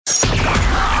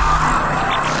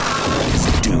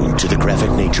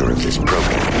nature of this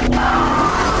program.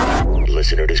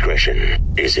 Listener discretion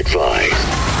is advised.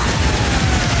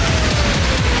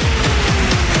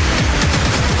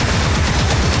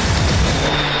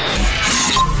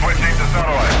 Switching to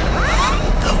satellite.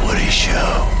 The Woody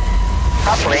Show.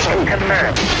 Uplink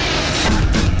confirmed.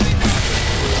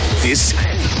 This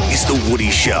is The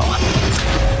Woody Show.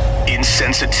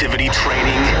 Insensitivity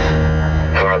training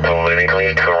For a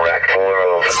politically correct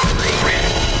world.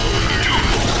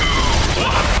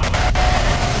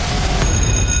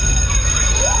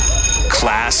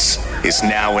 Class is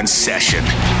now in session.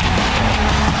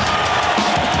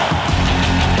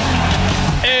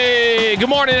 Hey, good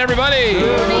morning, everybody.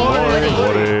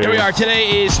 Here we are.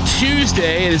 Today is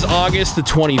Tuesday. It is August the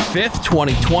 25th,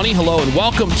 2020. Hello and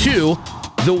welcome to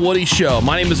The Woody Show.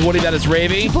 My name is Woody. That is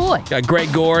Ravy. Boy. Got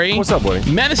Greg Gorey. What's up,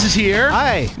 Woody? Menace is here.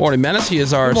 Hi. Morning, Menace. He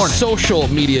is our social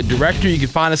media director. You can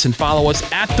find us and follow us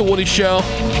at The Woody Show.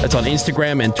 That's on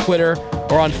Instagram and Twitter,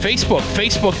 or on Facebook,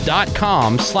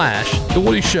 facebook.com/The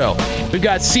Woody Show. We've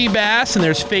got Seabass, and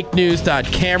there's fake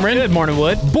news.Cameron. Good morning,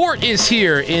 Wood. Bort is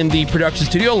here in the production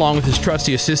studio along with his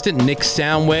trusty assistant, Nick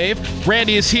Soundwave.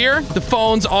 Randy is here. The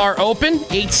phones are open,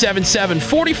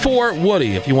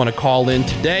 877-44-WOODY if you want to call in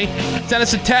today. Send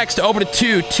us a text over to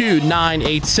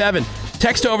 22987.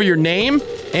 Text over your name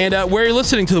and where you're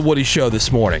listening to The Woody Show this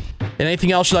morning. And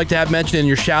anything else you'd like to have mentioned in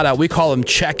your shout-out, we call them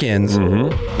check-ins.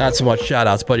 Not so much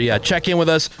shout-outs, but yeah, check in with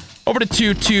us over to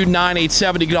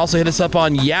 22987. You can also hit us up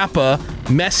on Yappa,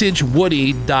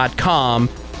 messagewoody.com.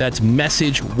 That's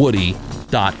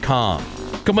messagewoody.com.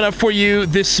 Coming up for you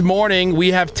this morning,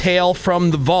 we have Tale from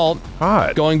the Vault.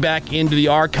 Hot. Going back into the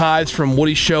archives from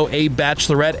Woody Show, A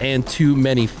Bachelorette, and Too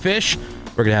Many Fish.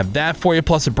 We're going to have that for you,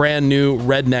 plus a brand new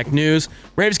Redneck News.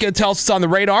 Rave's going to tell us what's on the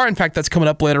radar. In fact, that's coming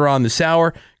up later on this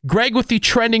hour. Greg with the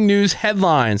trending news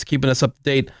headlines, keeping us up to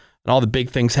date on all the big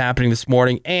things happening this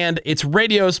morning. And it's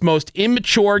radio's most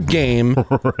immature game.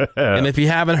 And if you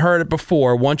haven't heard it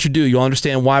before, once you do, you'll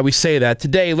understand why we say that.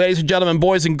 Today, ladies and gentlemen,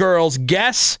 boys and girls,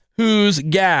 guess who's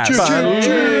gas?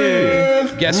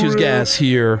 Guess who's gas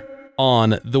here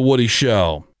on The Woody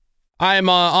Show. I'm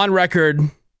on record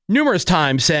numerous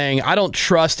times saying I don't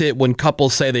trust it when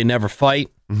couples say they never fight.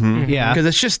 Yeah.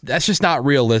 Because that's just not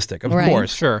realistic. Of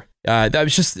course. Sure. That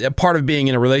was just a part of being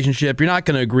in a relationship. You're not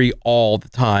going to agree all the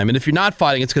time. And if you're not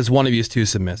fighting, it's because one of you is too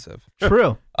submissive.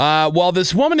 True. Well,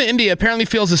 this woman in India apparently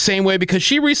feels the same way because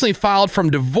she recently filed for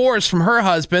divorce from her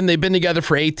husband. They've been together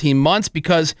for 18 months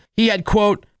because he had,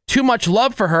 quote, too much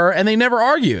love for her, and they never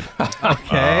argued.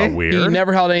 Okay. Weird. He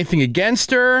never held anything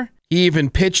against her. He even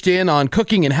pitched in on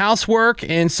cooking and housework.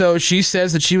 And so she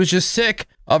says that she was just sick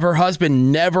of her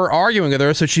husband never arguing with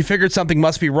her. So she figured something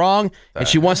must be wrong, and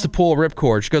she wants to pull a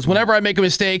ripcord. She goes, whenever I make a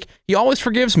mistake, he always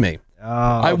forgives me.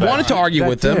 I wanted to argue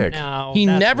with him. No, He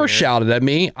that's never weird. shouted at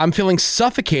me. I'm feeling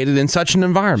suffocated in such an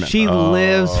environment. She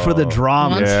lives for the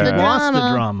drama. Wants the Wants the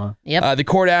drama. drama. Yep. The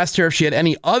court asked her if she had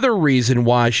any other reason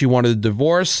why she wanted a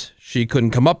divorce. She couldn't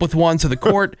come up with one, so the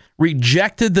court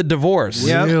rejected the divorce.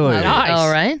 Yep. Nice.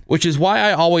 All right. Which is why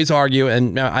I always argue,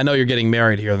 and I know you're getting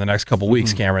married here in the next couple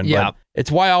weeks, Cameron, Yeah. but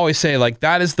it's why I always say, like,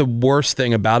 that is the worst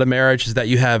thing about a marriage is that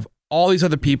you have all these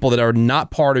other people that are not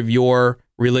part of your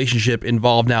relationship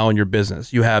involved now in your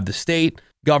business. You have the state,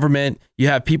 government, you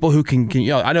have people who can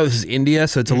I know this is India,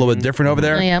 so it's a little bit different over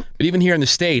there. Yep. But even here in the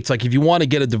States, like if you want to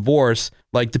get a divorce,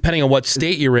 like depending on what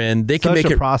state you're in, they can Such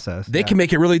make a it process. They can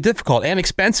make it really difficult and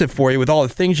expensive for you with all the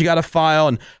things you got to file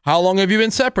and how long have you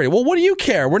been separated? Well, what do you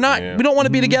care? We don't want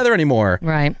to be together anymore.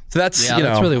 Right. So that's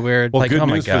That's really weird. Well, like, good oh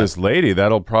my news for God. this lady.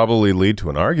 That'll probably lead to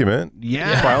an argument.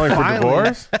 Yeah. Filing for Finally.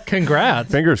 divorce.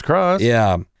 Congrats. Fingers crossed.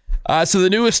 Yeah. So the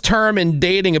newest term in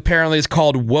dating apparently is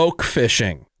called woke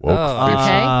fishing. Woke fish.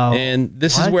 Okay. And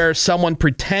this is What? where someone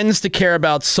pretends to care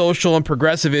about social and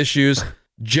progressive issues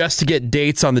just to get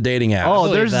dates on the dating app. Oh,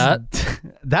 believe there's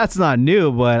that's not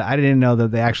new, but I didn't know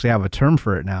that they actually have a term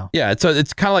for it now. Yeah, it's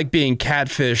kind of like being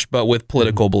catfished, but with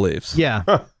political beliefs. Yeah.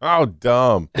 How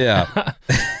dumb. Yeah.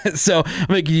 So, I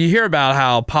mean, you hear about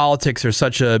how politics are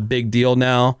such a big deal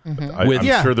now. I'm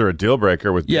Yeah. sure they're a deal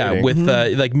breaker with dating. With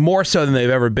like more so than they've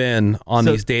ever been on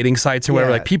So- these dating sites or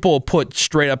whatever. Yeah. Like people will put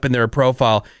straight up in their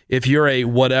profile, if you're a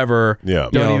whatever, Yeah.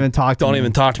 you Don't know, even talk to don't me.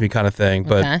 even talk to me kind of thing.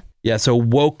 But Okay. yeah, so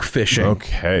woke fishing.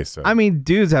 Okay, so I mean,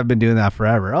 dudes have been doing that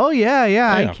forever. Oh yeah,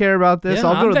 I care about this. Yeah,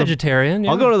 I'll go I'm to vegetarian.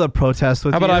 I'll go to the protest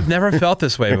with How you. about I've never felt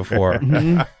this way before?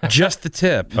 Just the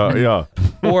tip. yeah.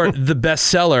 Or the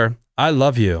bestseller, I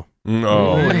love you.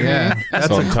 Oh, yeah, that's a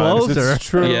sometimes closer. It's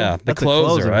true. Yeah, the That's a closer.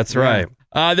 closer. That's Yeah.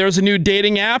 right. There's a new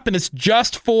dating app, and it's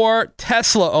just for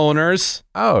Tesla owners.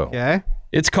 Oh. Okay.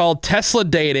 It's called Tesla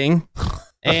Dating.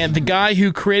 And the guy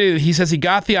who created it, he says he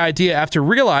got the idea after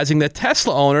realizing that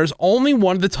Tesla owners only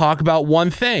wanted to talk about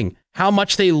one thing: how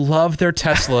much they love their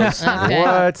Teslas.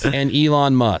 What? And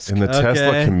Elon Musk. In the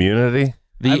Tesla community?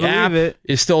 The app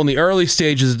is still in the early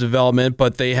stages of development,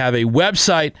 but they have a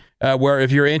website where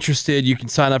if you're interested, you can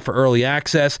sign up for early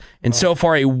access. And so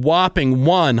far, a whopping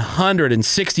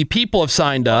 160 people have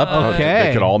signed up. Okay.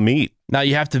 They could all meet. Now,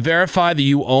 you have to verify that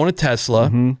you own a Tesla.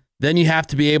 Then you have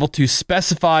to be able to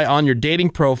specify on your dating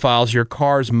profiles your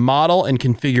car's model and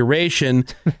configuration,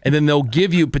 and then they'll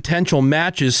give you potential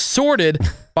matches sorted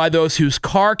by those whose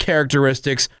car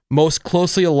characteristics most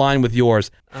closely align with yours.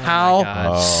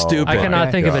 How stupid. I cannot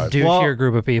think of a douchier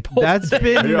group of people. That's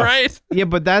been right. Yeah,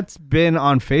 but that's been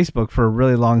on Facebook for a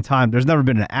really long time. There's never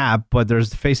been an app, but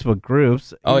there's Facebook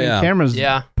groups. Oh, yeah. Cameron's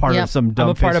part of some dumb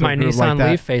I'm a part Facebook of my group Nissan like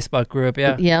that. Leaf Facebook group.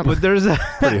 Yeah. Yeah. But there's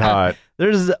Pretty hot.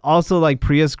 There's also like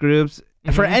Prius groups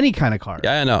for any kind of car.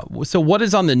 Yeah, I know. So what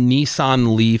is on the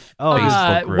Nissan Leaf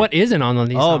Facebook group? What isn't on the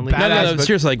Nissan Leaf? No,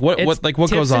 seriously, like what goes on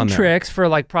tips and there? tricks for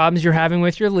like problems you're having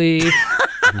with your Leaf.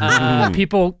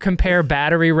 People compare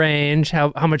battery range,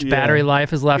 how much battery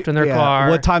life is left in their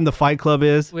car. What time the Fight Club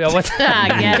is. There's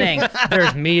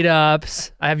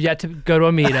meetups. I have yet to go to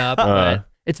a meetup, but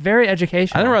it's very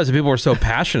educational. I didn't realize that people were so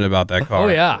passionate about that car. Oh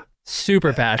yeah,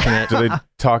 super passionate. Do they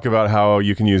talk about how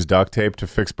you can use duct tape to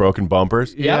fix broken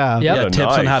bumpers? Yeah. Yeah,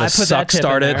 tips on how to suck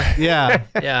start it. Yeah.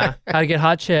 Yeah. How to get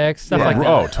hot chicks, stuff like that.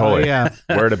 Oh, totally. yeah.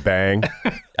 Where to bang.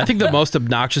 I think the most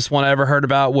obnoxious one I ever heard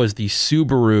about was the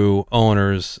Subaru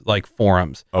owners like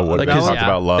forums. Oh, what like, they talked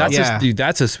about love.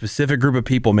 That's a specific group of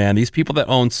people, man. These people that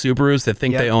own Subarus that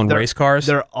think they own race cars.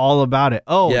 They're all about it.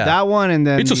 Oh, Yeah. that one, and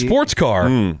then It's a sports car.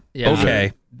 Yeah.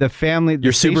 Okay. The family.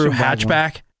 Your Subaru station wagon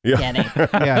hatchback? Yeah. Get it.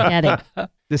 Yeah. Get it.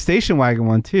 The station wagon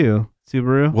one too.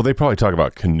 Subaru. Well, they probably talk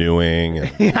about canoeing.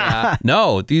 And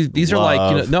No, these are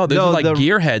like, these are like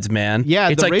gearheads, man. Yeah,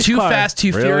 it's the like race Too car. Fast,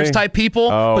 Too Furious Really? type people,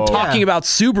 but talking about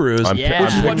Subarus, I'm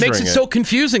which is what makes picturing it so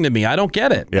confusing to me. I don't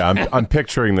get it. Yeah, I'm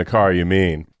picturing the car you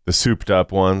mean. The souped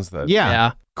up ones. That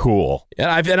Yeah. Cool.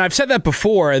 And I've said that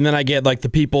before, and then I get like the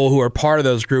people who are part of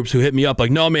those groups who hit me up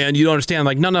like, no, man, you don't understand. I'm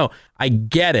like, no, I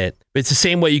get it. It's the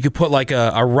same way you could put like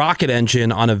a rocket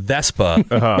engine on a Vespa.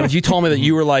 But if you told me that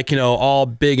you were like, all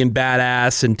big and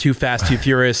badass and Too Fast, Too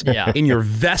Furious in your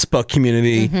Vespa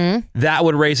community, that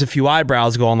would raise a few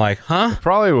eyebrows going like, huh?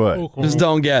 Probably would. Just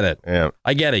don't get it. Yeah.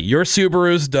 I get it. Your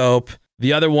Subaru's dope.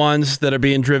 The other ones that are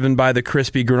being driven by the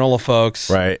crispy granola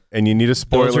folks. Right. And you need a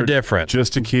spoiler. Those are different.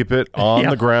 Just to keep it on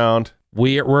the ground.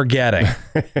 We're getting.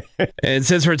 And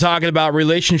since we're talking about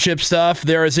relationship stuff,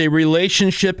 there is a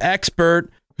relationship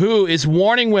expert who is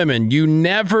warning women you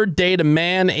never date a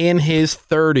man in his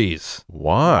 30s.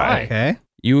 Why? Okay.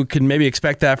 You could maybe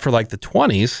expect that for like the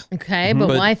 20s. Okay, but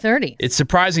why 30? It's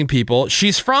surprising people.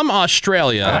 She's from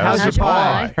Australia. How's your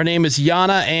pie? Her name is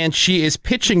Yana, and she is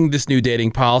pitching this new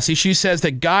dating policy. She says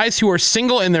that guys who are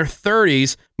single in their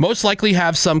 30s most likely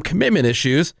have some commitment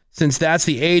issues, since that's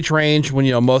the age range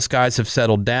when, most guys have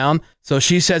settled down. So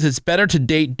she says it's better to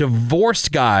date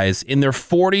divorced guys in their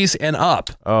 40s and up.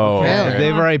 Oh, Really?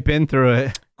 They've already been through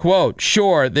it. Quote,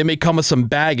 sure, they may come with some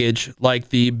baggage, like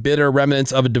the bitter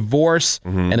remnants of a divorce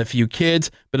and a few kids,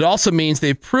 but it also means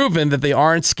they've proven that they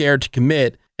aren't scared to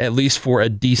commit, at least for a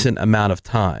decent amount of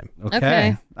time.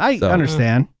 Okay. I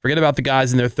understand. Forget about the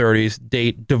guys in their 30s.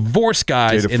 Date divorced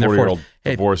guys Date a in their 40-year-old 40s.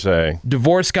 Hey, divorcee.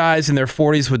 divorced guys in their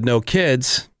 40s with no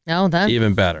kids. No, that's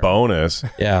Even better. Bonus.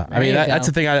 Yeah. I There mean, you that's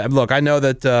go. the thing. Look, I know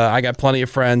that I got plenty of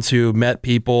friends who met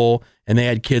people and they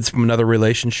had kids from another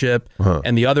relationship,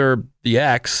 and the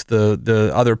ex,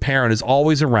 the other parent is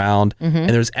always around, and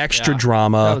there's extra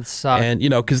drama. That would suck. And,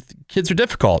 because kids are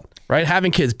difficult, right?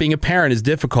 Having kids, being a parent is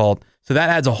difficult. So that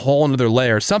adds a whole another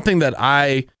layer, something that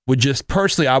I would just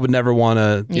personally, I would never want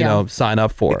to, sign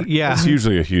up for. Yeah. It's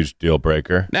usually a huge deal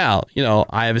breaker. Now,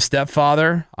 I have a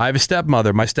stepfather. I have a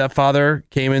stepmother. My stepfather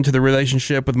came into the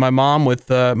relationship with my mom with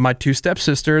my two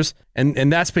stepsisters,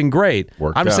 and that's been great.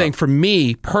 Worked I'm out. saying for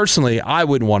me personally, I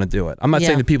wouldn't want to do it. I'm not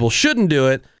saying that people shouldn't do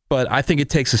it, but I think it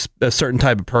takes a certain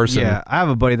type of person. Yeah. I have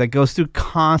a buddy that goes through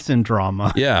constant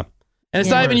drama. Yeah. And it's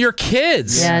not even your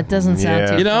kids. Yeah, it doesn't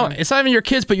sound too fun. It's not even your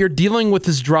kids, but you're dealing with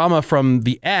this drama from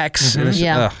the ex. And it's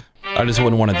Yeah. I just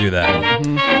wouldn't want to do that.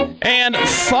 And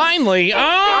finally,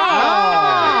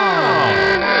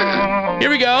 here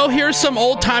we go. Here's some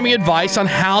old-timey advice on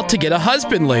how to get a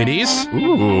husband, ladies.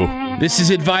 Ooh. This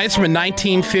is advice from a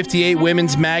 1958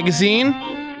 women's magazine.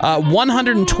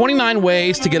 129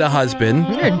 ways to get a husband.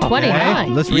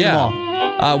 129. Let's read them all.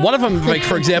 One of them, like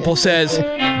for example, says,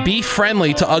 "Be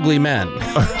friendly to ugly men."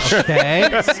 Okay.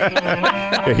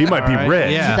 Yeah, he might be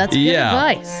rich. Yeah. That's good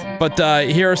advice. But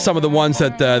here are some of the ones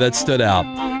that stood out.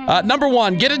 Number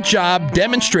 1, get a job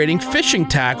demonstrating fishing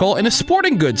tackle in a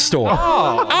sporting goods store.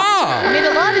 I mean,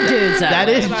 a lot of dudes. That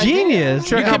is genius.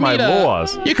 Check out my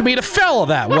laws. You can meet a fella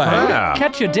that way. Yeah.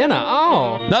 Catch your dinner.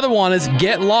 Oh. Another one is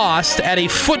get lost at a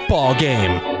football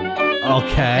game.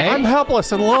 Okay. I'm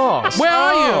helpless and lost. Where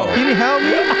are you? Can you help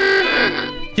me?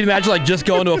 Can you imagine like just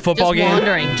going to a football Just game?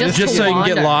 wandering. Just to so you can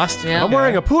get wander. lost? Yeah. I'm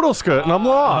wearing a poodle skirt and I'm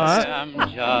lost.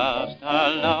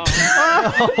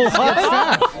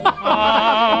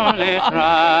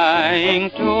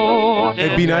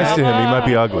 Hey, be nice to him. He might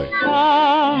be ugly.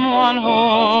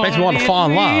 Makes me want to fall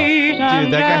in love. Dude,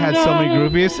 that guy had so many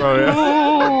groupies. Oh, yeah.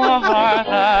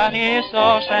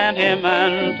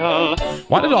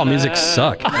 Why did all music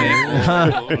suck? All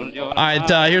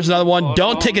right, here's another one.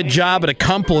 Don't take a job at a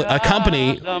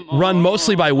company run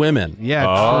mostly by women. Yeah,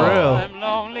 true.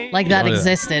 Like that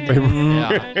existed.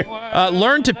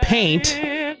 Learn to paint,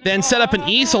 then set up an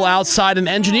easel outside an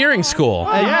engineering school.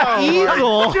 Yeah,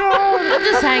 easel. I'm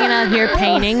just hanging out here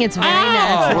painting. It's very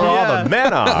natural. Where all the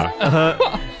men are.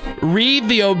 Read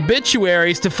the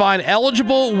obituaries to find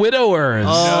eligible widowers.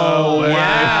 Oh,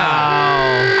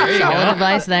 wow. There you Solid go.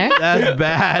 advice there. That's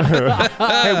bad.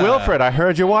 Hey, Wilfred, I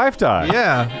heard your wife died.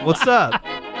 Yeah, what's up?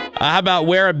 How about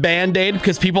wear a Band-Aid?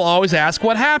 Because people always ask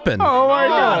what happened. Oh, my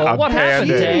God. What happened,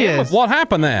 Band-Aid. Genius. What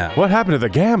happened there? What happened to the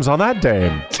gams on that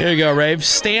dame? Here you go, Rave.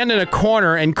 Stand in a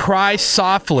corner and cry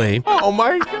softly. Oh,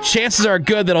 my God. Chances are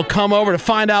good that he'll come over to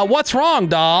find out what's wrong,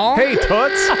 doll. Hey,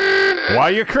 Toots. Why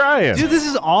are you crying? Dude, this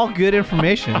is all good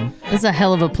information. This is a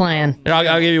hell of a plan. Here,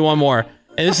 I'll give you one more.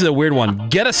 And this is a weird one.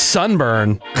 Get a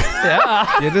sunburn.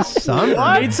 Get a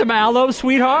sunburn. Need some aloe,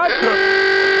 sweetheart?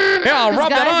 Yeah, I'll rub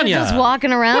that Guys on are you. just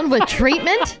walking around with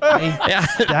treatment. Yeah,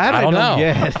 That I don't know.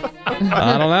 get.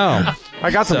 I don't know. I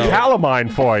got some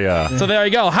calamine for you. So there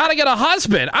you go. How to get a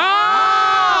husband.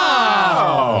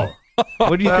 Oh!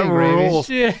 What do you think, rules.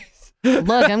 Ravy?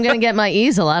 Look, I'm gonna get my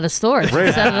easel out of storage. Set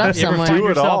it up You ever somewhere. do it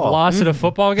Yourself all. lost at a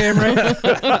football game, right?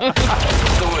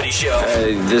 The Woody Show.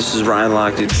 Hey, this is Ryan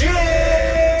Lochte.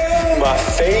 My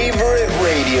favorite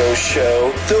radio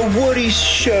show, The Woody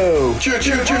Show. Choo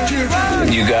choo choo choo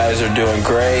choo. You guys are doing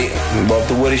great. Love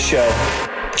the Woody Show.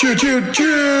 Choo choo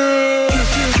choo.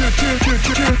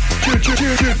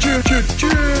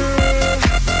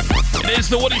 It is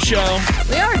The Woody Show.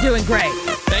 We are doing great.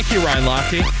 Thank you, Ryan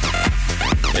Lochte.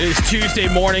 It is Tuesday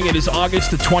morning. It is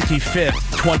August the 25th,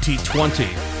 2020.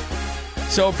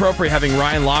 So appropriate having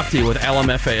Ryan Lochte with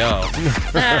LMFAO.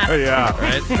 Yeah.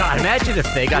 Right? God, imagine if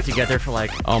they got together for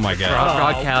like Oh, my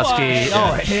God. Gronkowski.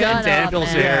 Shut up,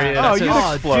 man. Oh,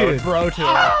 you'd explode. Bro to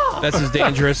That's as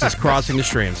dangerous as crossing the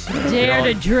streams. Dare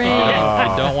to dream.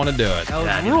 I don't want to do it.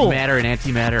 matter and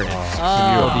antimatter. Oh,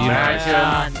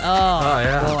 God.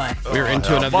 Oh, boy. We're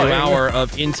into another new hour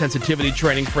of insensitivity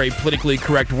training for a politically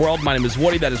correct world. My name is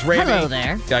Woody. That is Ravy. Hello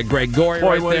there. Got Greg Gorey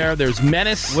right there. There's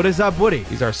Menace. What is up, Woody?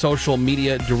 He's our social media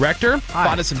director.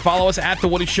 Find us and follow us at The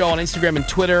Woody Show on Instagram and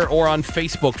Twitter or on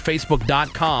Facebook,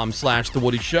 facebook.com/The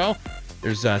Woody Show.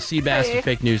 There's Seabass and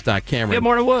fakenews.Cameron. Good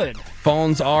morning, Wood.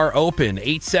 Phones are open,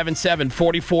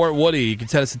 877-44-WOODY. You can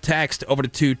send us a text over to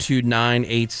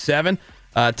 22987.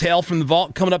 Tale from the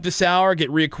Vault coming up this hour. Get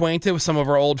reacquainted with some of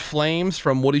our old flames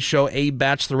from Woody Show, A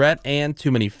Bachelorette, and Too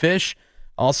Many Fish.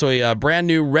 Also, a brand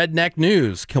new Redneck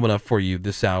news coming up for you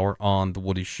this hour on The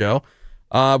Woody Show.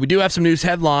 We do have some news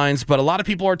headlines, but a lot of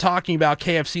people are talking about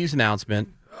KFC's announcement.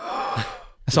 I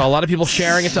saw a lot of people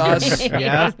sharing it to us,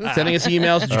 Yeah. sending us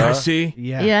emails. Did you guys see?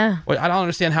 Yeah. Yeah. Wait, I don't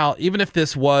understand how, even if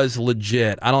this was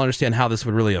legit, I don't understand how this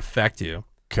would really affect you.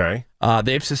 Okay.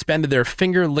 They've suspended their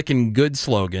finger licking good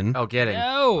slogan. Oh, get it.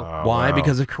 No. Why? wow.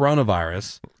 Because of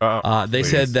coronavirus. They Please.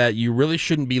 said that you really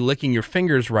shouldn't be licking your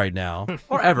fingers right now.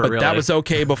 Forever, But really. that was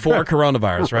okay before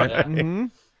coronavirus, right? Mm-hmm.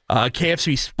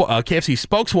 KFC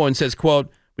spokeswoman says, quote,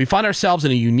 "We find ourselves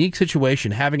in a unique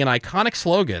situation having an iconic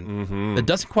slogan that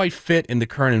doesn't quite fit in the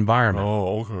current environment."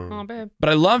 Oh, okay. Oh, babe. But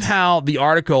I love how the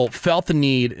article felt the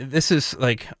need. This is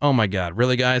like, oh my God,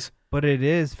 really, guys? But it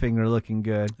is finger looking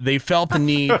good. They felt the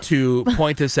need to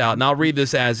point this out, and I'll read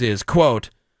this as is. Quote,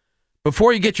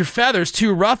 "Before you get your feathers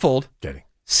too ruffled, Getting.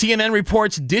 CNN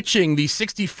reports ditching the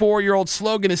 64-year-old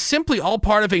slogan is simply all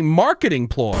part of a marketing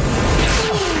ploy."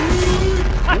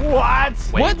 What?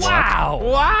 What? Wow.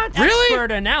 What? Really?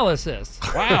 Expert analysis.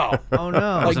 Wow. Oh,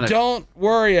 no. Like, don't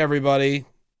worry, everybody.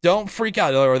 Don't freak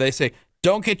out. Or they say,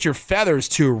 Don't get your feathers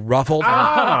too ruffled. Oh.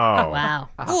 Wow.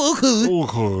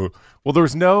 Well, there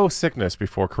was no sickness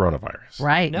before coronavirus.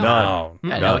 Right. None.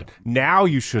 Yeah, None. Now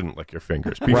you shouldn't lick your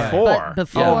fingers. Before. But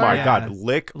before- Oh, my Yeah. God.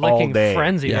 Lick all Licking day.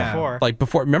 frenzy Yeah. before. Like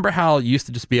before, remember how you used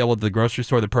to just be able to the grocery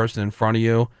store, the person in front of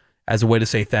you, as a way to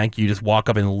say thank you, just walk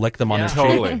up and lick them on their cheek.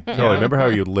 Totally. Remember how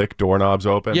you lick doorknobs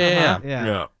open? Yeah.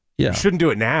 Yeah. Yeah. You shouldn't do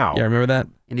it now. Yeah, remember that?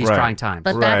 In these Right. trying times.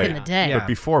 But back in the day. But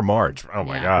before March, oh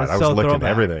my Yeah. God, It's I was so licking throwback.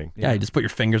 everything. Yeah, you just put your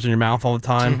fingers in your mouth all the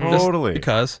time. Just Totally.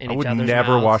 because. In I each would other's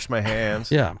never mouths. wash my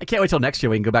hands. Yeah. I can't wait till next year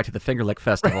we can go back to the Finger Lick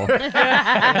Festival.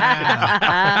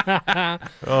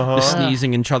 Just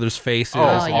sneezing in each other's faces. Oh,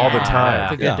 all the time.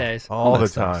 The good Yeah. days. All the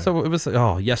stuff. time. So it was,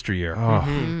 yesteryear.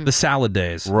 Oh. The salad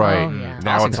days. Right. Oh, yeah.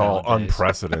 Now it's all Awesome.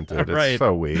 unprecedented. It's Right.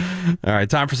 so weak. All right,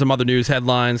 time for some other news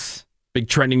headlines. Big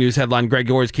trending news headline. Greg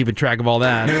Gore's keeping track of all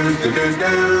that.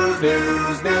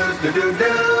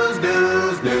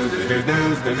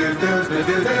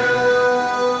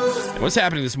 What's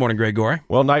happening this morning, Greg Gore?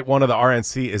 Well, night one of the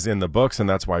RNC is in the books, and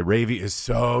that's why Ravy is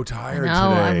so tired No,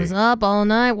 today. I was up all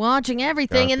night watching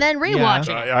everything and then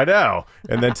rewatching. I know.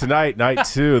 And then tonight, night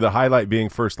two, the highlight being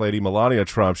First Lady Melania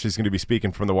Trump. She's going to be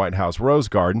speaking from the White House Rose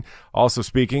Garden. Also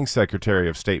speaking, Secretary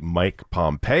of State Mike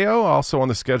Pompeo. Also on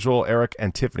the schedule, Eric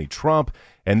and Tiffany Trump.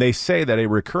 And they say that a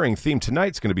recurring theme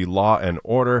tonight is going to be law and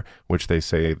order, which they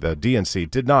say the DNC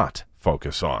did not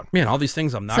focus on. Man, all these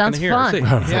things I'm not going Sounds to hear.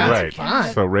 fun. See? Yeah, Right. it's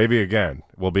fun. So Ravy, again,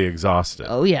 will be exhausted.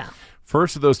 Oh, yeah.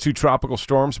 First of those two tropical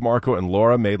storms, Marco and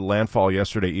Laura, made landfall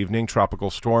yesterday evening.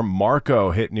 Tropical storm Marco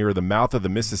hit near the mouth of the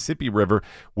Mississippi River.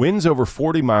 Winds over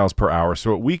 40 miles per hour,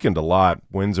 so it weakened a lot.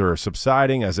 Winds are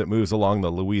subsiding as it moves along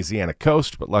the Louisiana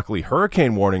coast, but luckily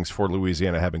hurricane warnings for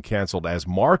Louisiana have been canceled as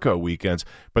Marco weakens,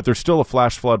 but there's still a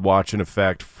flash flood watch in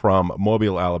effect from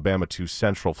Mobile, Alabama to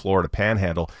central Florida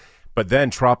Panhandle. But then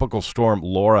Tropical Storm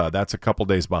Laura, that's a couple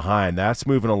days behind. That's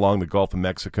moving along the Gulf of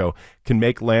Mexico, can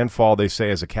make landfall, they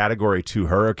say, as a Category 2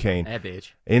 hurricane That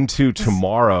bitch. into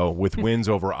tomorrow with winds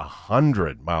over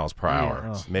 100 miles per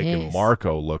hour, making Jeez.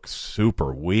 Marco look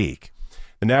super weak.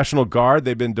 The National Guard,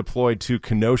 they've been deployed to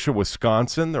Kenosha,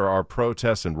 Wisconsin. There are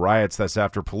protests and riots. That's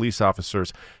after police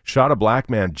officers shot a black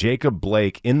man, Jacob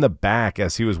Blake, in the back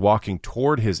as he was walking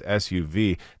toward his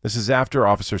SUV. This is after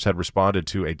officers had responded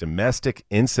to a domestic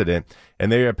incident,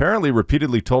 and they apparently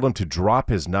repeatedly told him to drop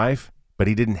his knife, but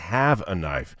he didn't have a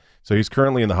knife. So he's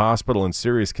currently in the hospital in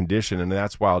serious condition, and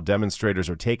that's while demonstrators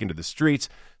are taken to the streets,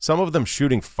 some of them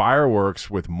shooting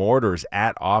fireworks with mortars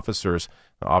at officers.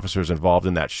 The officers involved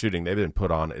in that shooting, they've been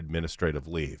put on administrative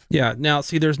leave. Yeah. Now,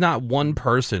 see, there's not one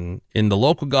person in the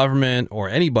local government or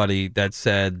anybody that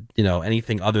said,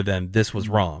 anything other than this was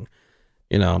wrong,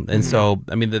 And so,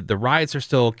 I mean, the riots are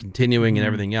still continuing and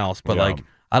everything else, but Yeah.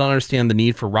 I don't understand the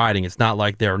need for rioting. It's not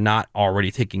like they're not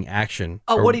already taking action.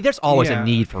 Oh, or- Woody, there's always Yeah, a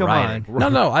need for come rioting.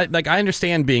 No. I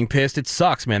understand being pissed. It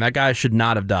sucks, man. That guy should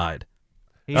not have died.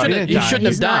 He didn't He die. shouldn't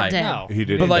He's have not died. dead. No. He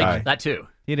didn't But, like, die. That too.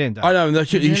 He didn't die. Oh no, he in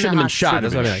shouldn't have the been shot. Should have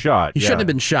That's been what I mean. shot. He yeah. shouldn't have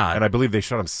been shot. And I believe they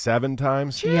shot him 7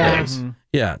 times. Yes.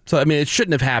 Yeah. So I mean, it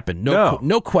shouldn't have happened.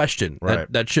 No question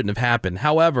Right. that shouldn't have happened.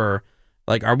 However,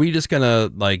 are we just gonna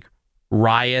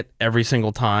riot every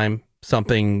single time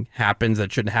something happens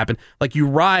that shouldn't happen? Like you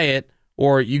riot,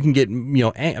 or you can get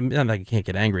not that you can't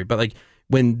get angry, but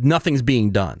when nothing's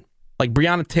being done, like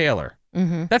Breonna Taylor,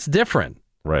 that's different.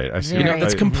 Right. I see. Very.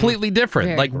 It's completely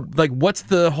different. Very. Like what's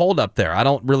the holdup there? I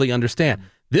don't really understand.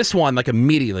 This one,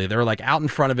 immediately, they were out in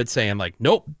front of it saying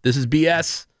Nope, this is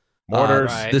BS.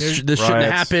 Mortars. Right. This shouldn't Riots.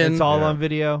 happen. It's all Yeah. on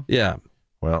video. Yeah.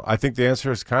 Well, I think the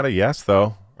answer is kind of yes,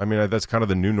 though. I mean, that's kind of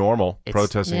the new normal, It's-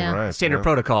 protesting Yeah. riots. Standard yeah.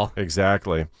 protocol.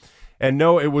 Exactly. And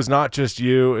no, it was not just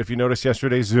you. If you noticed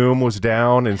yesterday, Zoom was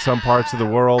down in some parts of the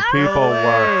world. People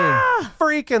were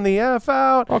freaking the F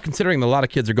out. Well, considering a lot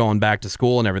of kids are going back to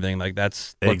school and everything,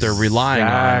 that's what they're relying on.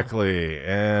 Exactly.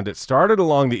 And it started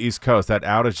along the East Coast. That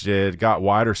outage got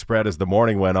wider spread as the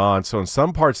morning went on. So in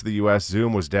some parts of the U.S.,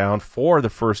 Zoom was down for the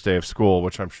first day of school,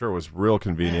 which I'm sure was real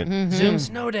convenient. Zoom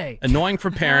snow day. Annoying for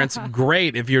parents.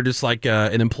 Great if you're just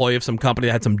an employee of some company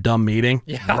that had some dumb meeting.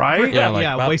 Right? Yeah,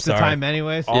 Yeah, waste of sorry. time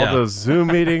anyways. All Yeah. those Zoom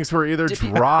meetings were either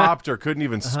dropped or couldn't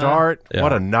even start. Yeah.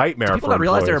 What a nightmare People for don't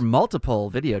realize there are employees. multiple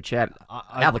video chat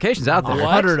applications out there.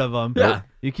 100 of them. Yeah.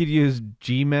 You could use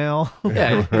Gmail.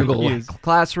 Yeah, Google Use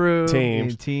Classroom.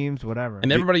 Teams, whatever.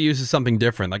 And everybody uses something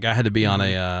different. I had to be on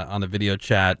a video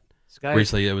chat Skype.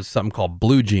 recently. It was something called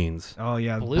Blue Jeans. Oh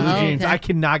yeah, Blue Blue Jeans. Jeans. I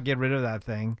cannot get rid of that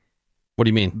thing. What do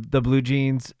you mean? The Blue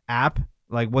Jeans app,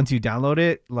 once you download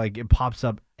it, it pops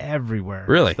up everywhere.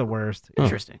 Really? It's the worst.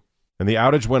 Interesting. And the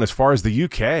outage went as far as the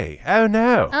UK. Oh,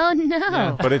 no. Oh,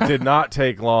 no. But it did not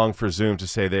take long for Zoom to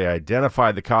say they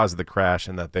identified the cause of the crash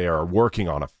and that they are working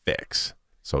on a fix.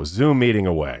 So Zoom meeting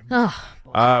away.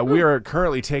 We are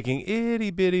currently taking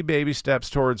itty-bitty baby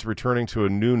steps towards returning to a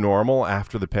new normal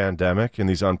after the pandemic in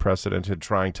these unprecedented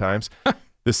trying times.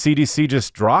 The CDC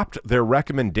just dropped their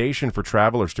recommendation for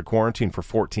travelers to quarantine for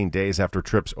 14 days after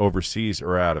trips overseas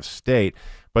or out of state.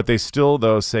 But they still,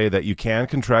 though, say that you can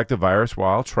contract the virus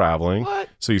while traveling. What?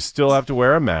 So you still have to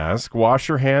wear a mask, wash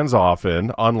your hands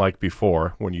often, unlike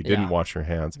before when you didn't wash your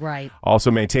hands. Right. Also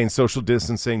maintain social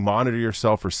distancing, monitor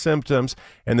yourself for symptoms.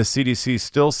 And the CDC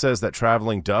still says that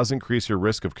traveling does increase your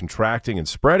risk of contracting and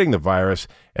spreading the virus,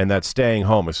 and that staying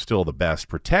home is still the best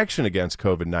protection against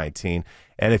COVID-19.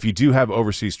 And if you do have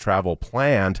overseas travel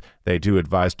planned, they do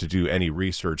advise to do any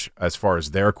research as far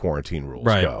as their quarantine rules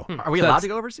go. Are we allowed to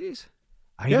go overseas?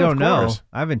 I don't know.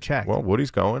 I haven't checked. Well,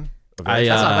 Woody's going.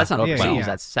 That's not overseas. yeah.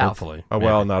 That's south. Hopefully. Oh,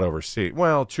 well, not overseas.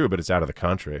 Well, true, but it's out of the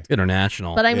country.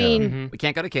 International. But I mean, We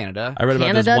can't go to Canada. I read about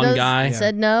Canada this one guy.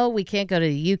 said no, we can't go to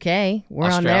the UK. We're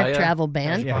on their Australia. travel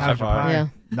ban. Yeah, how's your pie? Yeah.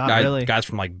 Not really. Guys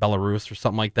from like Belarus or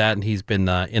something like that, and he's been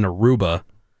in Aruba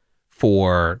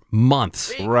for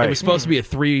months. Right. It was supposed to be a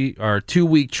 3 or 2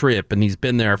 week trip, and he's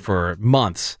been there for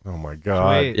months. Oh, my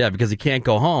God. Sweet. Yeah, because he can't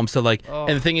go home. So like, and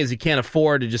the thing is, he can't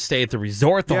afford to just stay at the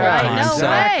resort the whole Yeah, time. no so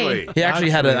way. he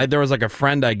actually there was like a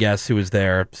friend, I guess, who was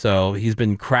there. So he's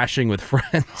been crashing with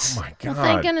friends. Oh, my Well, God.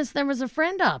 thank goodness there was a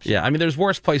friend option. Yeah, I mean, there's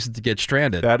worse places to get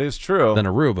stranded That is true. than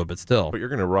Aruba, but still. But you're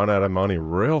going to run out of money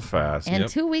real fast. And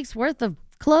 2 weeks worth of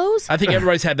clothes. I think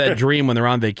everybody's had that dream when they're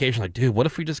on vacation. Like, dude, what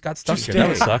if we just got stuck here? That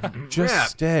would suck. Just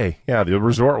stay. Yeah, the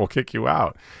resort will kick you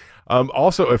out.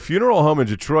 Also, a funeral home in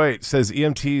Detroit says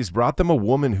EMTs brought them a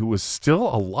woman who was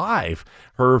still alive.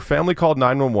 Her family called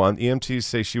 911. EMTs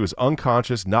say she was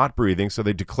unconscious, not breathing, so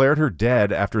they declared her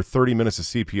dead after 30 minutes of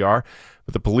CPR.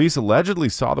 But the police allegedly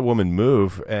saw the woman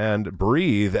move and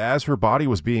breathe as her body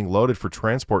was being loaded for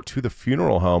transport to the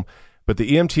funeral home. But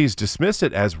the EMTs dismissed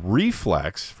it as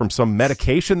reflex from some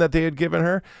medication that they had given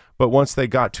her. But once they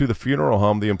got to the funeral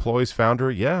home, the employees found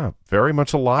her, very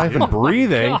much alive and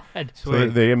breathing. So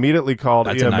they immediately called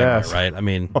That's EMS. a nightmare, right? I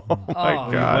mean, My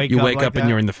God. you wake like up and that?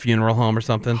 you're in the funeral home or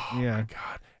something. Yeah.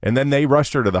 And then they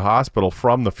rushed her to the hospital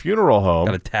from the funeral home.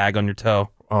 Got a tag on your toe.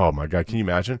 Oh, my God. Can you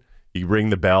imagine? You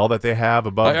ring the bell that they have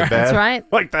above the bed. That's right.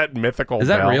 Like that mythical Is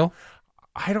that bell. real?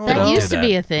 I don't That know. used to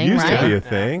be a thing, Used right? to be a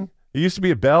thing. It used to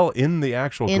be a bell in the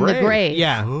actual In grave. the grave.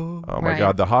 Yeah. Oh, my Right.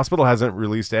 God. The hospital hasn't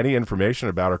released any information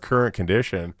about her current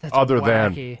condition That's other wacky.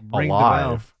 than Ring the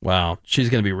alive. Wow, she's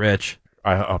gonna be rich.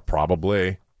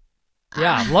 Probably.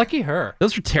 Yeah, lucky her.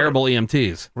 Those are terrible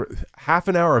EMTs. Half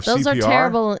an hour of Those CPR. are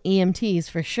terrible EMTs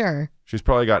for sure. She's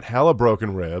probably got hella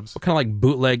broken ribs. What kind of like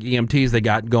bootleg EMTs they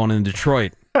got going in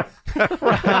Detroit?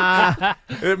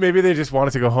 Maybe they just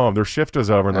wanted to go home. Their shift was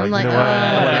over, and they're I'm like, you like, know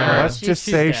what? whatever. Let's just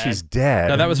She's say dead. she's dead.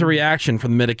 No, that was a reaction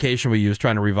from the medication we used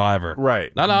trying to revive her.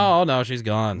 right. No, she's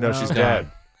gone. No, she's dead.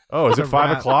 Oh, is it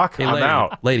 5 o'clock? Hey, I'm lady,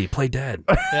 out. lady, play dead.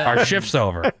 Our shift's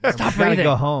over. Stop gotta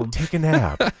go home. Take a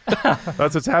nap.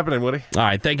 That's what's happening, Woody. All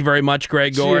right, thank you very much,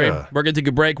 Greg Gorey. Yeah. We're going to take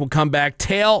a break. We'll come back.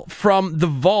 Tale from the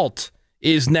Vault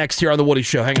is next here on The Woody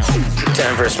Show. Hang on.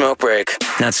 Time for a smoke break.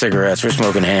 Not cigarettes, we're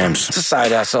smoking hams. It's a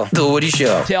side hustle. The Woody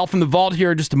Show. Tale from the Vault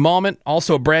here in just a moment.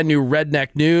 Also, a brand new Redneck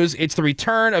news. It's the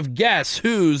return of Guess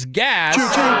Who's Gas.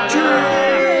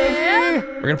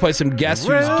 We're going to play some Guess Who's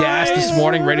Gas this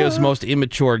morning, radio's most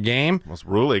immature game. Most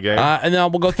ruly game. And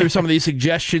then we'll go through some of these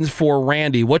suggestions for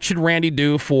Randy. What should Randy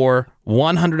do for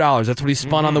 $100? That's what he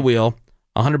spun on the wheel.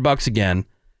 $100 again.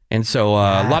 And so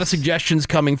a lot of suggestions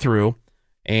coming through,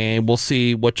 and we'll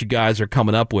see what you guys are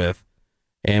coming up with.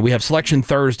 And we have Selection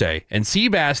Thursday, and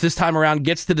Seabass this time around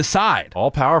gets to decide.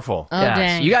 All powerful. Oh, Yes.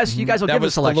 dang. You guys will That give the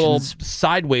was the little selections.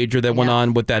 side wager that went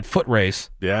on with that foot race,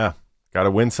 Yeah. Got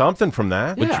to win something from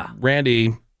that. which Yeah.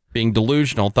 Randy, being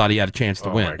delusional, thought he had a chance to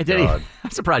Oh, win. my Did he? God.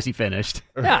 I'm surprised he finised.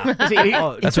 Yeah.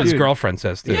 Oh, That's what his dude. girlfriend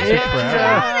says, too.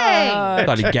 Dang.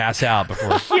 Thought he'd gas out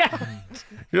before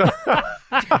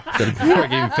before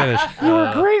he even finished. You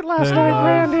were great last night,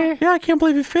 Randy. Yeah, I can't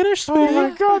believe you finished, sweetie. Oh my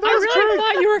God, I really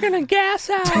thought you were gonna gas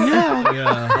out.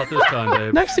 Yeah. Not this time,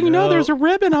 Dave. Next thing you know, there's a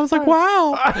ribbon. I was like,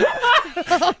 wow.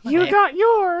 You got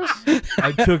yours.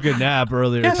 I took a nap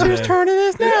earlier Guess whose today. turn it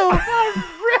is now?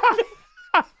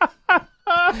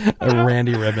 A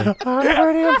Randy ribbon. I'm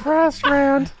pretty impressed,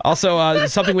 Rand. Also,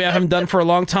 something we haven't done for a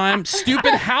long time,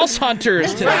 stupid house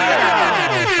hunters today.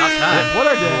 What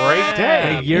a great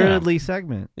day. A yearly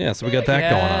segment. Yeah, so we got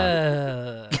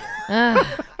that going on.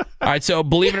 All right, so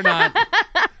believe it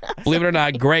or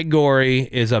not, Greg Gorey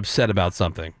is upset about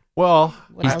something. Well,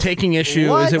 He's taking issue.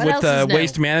 What? Is it What with else is new?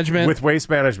 waste management? with waste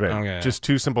management. Okay. Just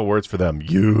two simple words for them.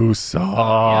 You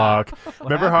suck.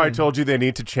 Remember how I told you they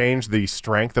need to change the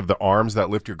strength of the arms that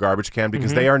lift your garbage can?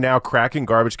 Because they are now cracking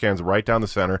garbage cans right down the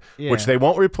center, which they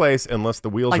won't replace unless the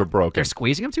wheels are broken. They're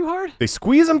squeezing them too hard? They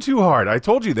squeeze them too hard. I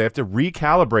told you they have to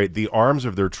recalibrate the arms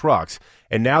of their trucks.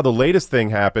 And now the latest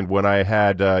thing happened when I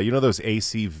had, those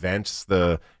AC vents,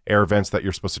 the air vents that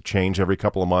you're supposed to change every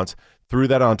couple of months, threw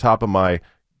that on top of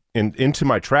into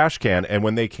my trash can. And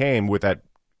when they came with that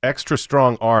extra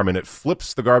strong arm and it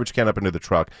flips the garbage can up into the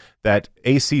truck, that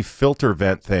AC filter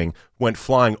vent thing went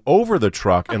flying over the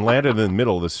truck and landed in the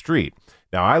middle of the street.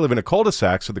 Now, I live in a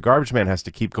cul-de-sac, so the garbage man has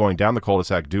to keep going down the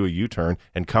cul-de-sac, do a U-turn,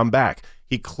 and come back.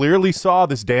 He clearly saw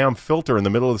this damn filter in the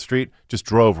middle of the street, just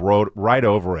drove right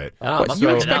over it. You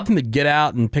expect him to get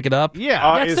out and pick it up?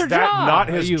 Yeah. That's is their that job. not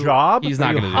his job? He's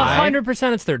not going to do that.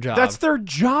 100% it's their job. That's their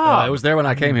job. It was there when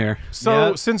I came here.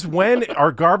 So since when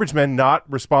are garbage men not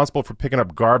responsible for picking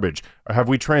up garbage? Or have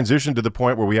we transitioned to the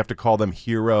point where we have to call them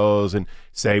heroes and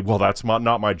say, well, that's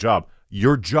not my job?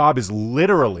 Your job is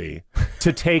literally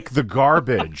to take the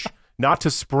garbage, not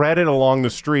to spread it along the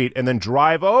street and then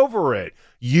drive over it.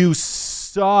 You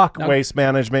suck, waste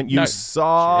management. You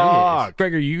suck.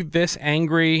 Greg, are you this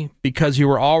angry because you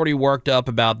were already worked up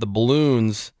about the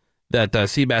balloons that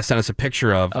Seabass sent us a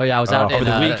picture of? Oh, yeah. I was out over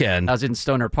the weekend. I was in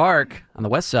Stoner Park on the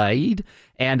west side,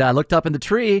 and I looked up in the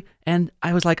tree, and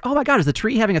I was like, oh, my God, is the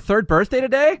tree having a third birthday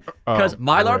today? Because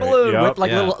Mylar balloon with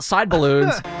little side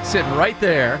balloons sitting right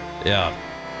there. Yeah.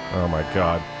 Oh, my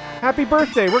God. Happy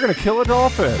birthday. We're going to kill a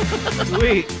dolphin.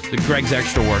 Sweet. So Greg's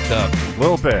extra worked up. A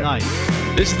little bit. Nice.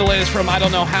 This is the latest from I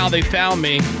Don't Know How They Found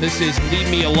Me. This is Leave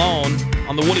Me Alone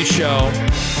on The Woody Show.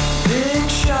 Big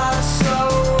shot, so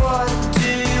what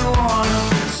do you wanna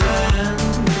pretend?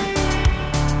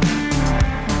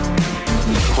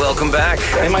 Welcome back.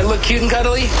 They might look cute and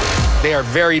cuddly. They are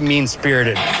very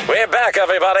mean-spirited. We're back,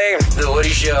 everybody. The Woody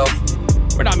Show.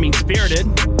 We're not mean-spirited.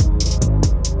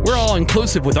 We're all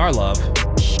inclusive with our love.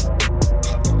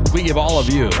 We give all of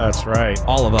you. That's right.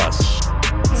 All of us.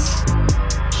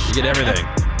 You get everything.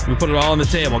 We put it all on the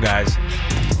table, guys.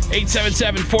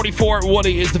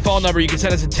 877-44-WOODY is the phone number. You can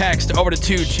send us a text over to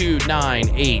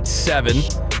 22987.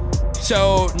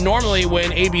 So normally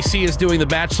when ABC is doing The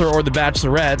Bachelor or The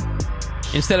Bachelorette,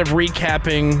 instead of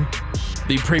recapping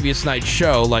the previous night's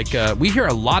show, we hear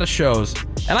a lot of shows,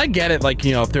 and I get it,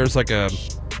 if there's a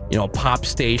pop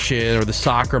station or the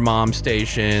soccer mom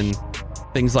station,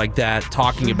 things like that,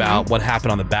 talking about what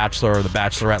happened on The Bachelor or The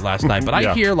Bachelorette last night. But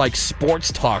I hear sports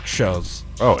talk shows.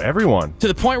 Oh, everyone. To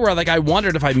the point where I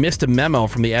wondered if I missed a memo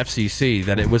from the FCC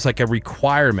that it was a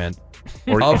requirement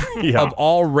of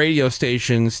all radio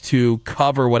stations to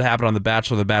cover what happened on The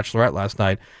Bachelor or The Bachelorette last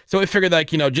night. So we figured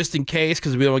just in case,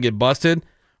 because we don't want to get busted,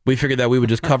 we figured that we would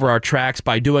just cover our tracks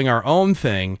by doing our own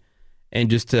thing and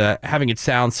just having it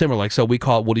sound similar. So we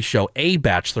call it Woody Show A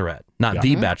Bachelorette, not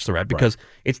The Bachelorette, because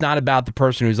it's not about the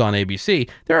person who's on ABC.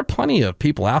 There are plenty of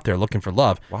people out there looking for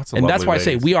love. Lots of and that's why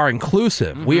lovely I say we are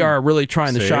inclusive. We are really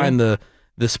trying to shine the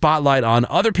spotlight on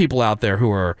other people out there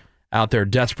who are out there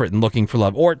desperate and looking for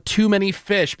love. Or too many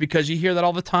fish, because you hear that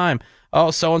all the time. Oh,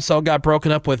 so-and-so got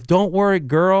broken up with. Don't worry,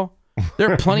 girl.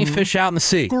 There are plenty of fish out in the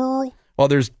sea. Girl. Well,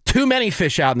 there's too many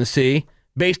fish out in the sea.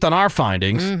 Based on our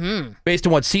findings, based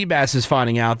on what Seabass is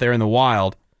finding out there in the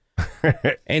wild.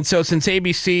 And so since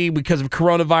ABC, because of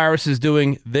coronavirus, is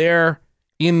doing their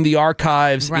In the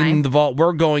Archives, in the Vault,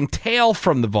 we're going tail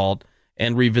from the vault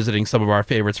and revisiting some of our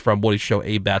favorites from Woody Show,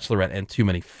 A Bachelorette, and Too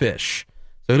Many Fish.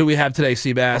 So who do we have today,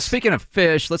 Seabass? Well, speaking of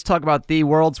fish, let's talk about the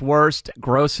world's worst,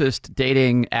 grossest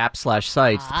dating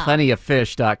app/sites,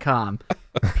 plentyoffish.com.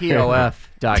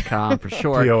 POF.com for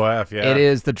short. POF, yeah. It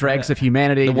is the dregs of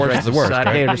humanity. The worst of the worst.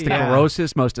 Right? Just the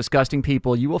grossest, most disgusting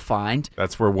people you will find.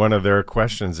 That's where one of their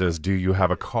questions is, do you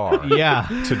have a car?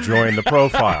 To join the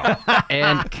profile.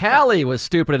 And Callie was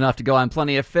stupid enough to go on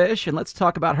Plenty of Fish, and let's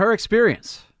talk about her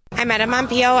experience. I met him on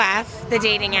POF, the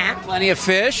dating app. Plenty of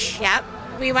fish? Yep.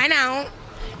 We went out,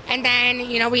 and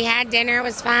then, we had dinner. It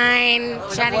was fine.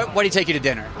 What did he take you to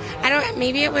dinner?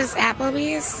 Maybe it was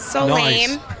Applebee's. So Nice.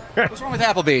 lame. What's wrong with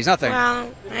Applebee's? Nothing.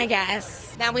 Well, I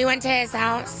guess. Then we went to his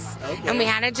house, and we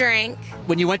had a drink.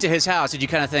 When you went to his house, did you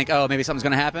kind of think, oh, maybe something's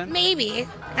going to happen? Maybe.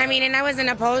 And I wasn't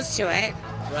opposed to it.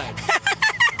 Right.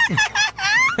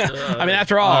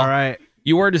 After all right.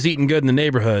 You were just eating good in the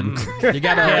neighborhood. You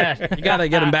gotta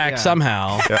get him back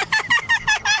somehow.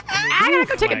 I gotta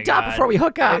go take a dump before we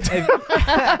hook up. If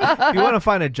you want to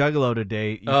find a juggalo to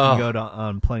date, you can go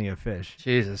on Plenty of Fish.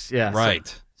 Jesus, yeah.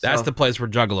 Right. That's the place where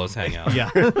juggalos hang out.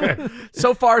 Yeah.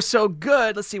 So far, so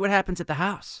good. Let's see what happens at the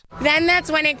house. Then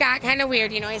that's when it got kind of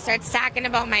weird. He starts talking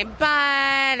about my butt,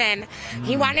 and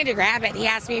he wanted to grab it. He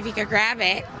asked me if he could grab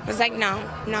it. I was like, no.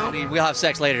 I mean, we'll have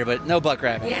sex later, but no butt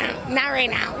grabbing. Yeah, not right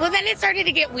now. Well, then it started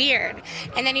to get weird.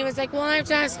 And then he was like, well, I have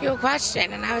to ask you a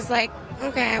question. And I was like,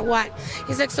 okay, what?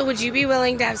 He's like, so would you be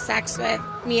willing to have sex with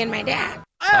me and my dad?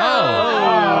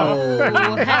 Oh,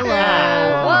 hello.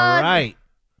 What? Right.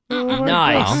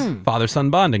 Nice. Well, father-son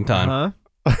bonding time. Uh-huh.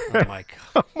 Oh my god.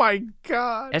 Oh my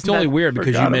God. It's only weird because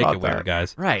you Forgot make about it weird, that.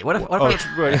 guys. Right. What if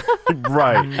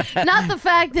Right. Not the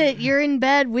fact that you're in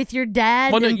bed with your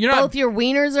dad Well, no, and you're not- both your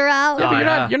wieners are out. Yeah,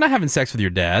 but you're not having sex with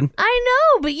your dad. I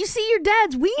know, but you see your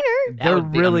dad's wiener. They're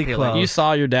would be really unappealing. close. You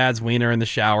saw your dad's wiener in the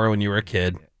shower when you were a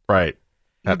kid. Right.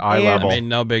 At eye And- level. I mean,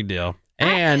 no big deal.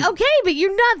 And Okay, but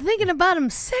you're not thinking about him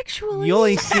sexually. You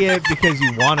only see it because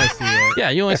you want to see it.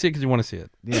 yeah, you only see it because you want to see it.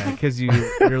 Yeah, because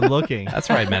you're looking. That's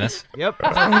right, Menace. Yep.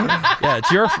 Yeah,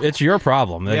 it's your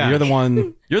problem. Like, Yeah.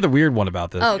 You're the weird one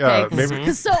about this. Okay, maybe-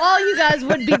 because so all you guys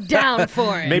would be down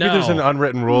for it. Maybe No. there's an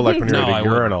unwritten rule like when you're No, I at a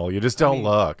wouldn't. urinal. You just don't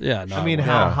look. Yeah, no. I mean, Yeah.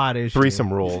 how hot is she?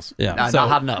 Threesome rules. yeah. No, so, not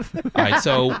hot enough. all right,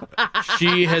 so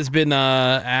she has been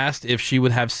asked if she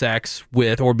would have sex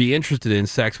with or be interested in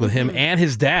sex with him and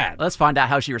his dad. Let's find out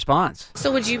how she responds.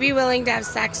 So would you be willing to have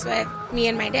sex with me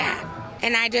and my dad?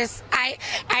 And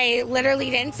I literally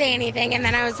didn't say anything. And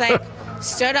then I was like,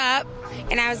 stood up,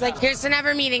 and I was like, here's to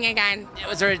never meeting again.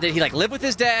 Did he live with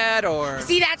his dad or?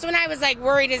 See, that's when I was like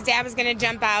worried his dad was going to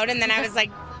jump out. And then I was like,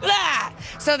 ah.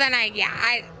 So then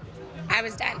I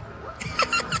was done.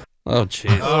 Oh,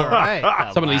 jeez. All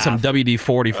right. Someone needs some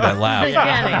WD-40 for that laugh.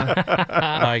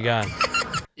 My God.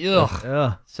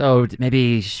 Ugh. So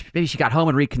maybe she got home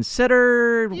and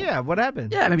reconsidered. Yeah, what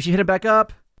happened? Yeah, maybe she hit him back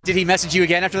up. Did he message you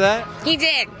again after that? He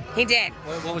did.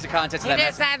 What was the context He of that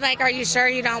just message? said, like, are you sure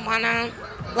you don't want to,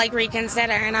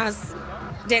 reconsider? And I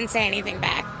didn't say anything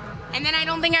back. And then I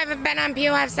don't think I've been on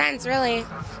POF since, really.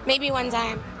 Maybe one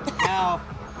time. Now,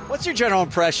 what's your general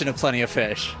impression of Plenty of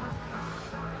Fish?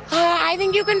 I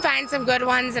think you can find some good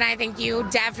ones, and I think you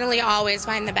definitely always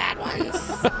find the bad ones.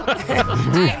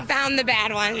 I found the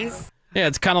bad ones. Yeah,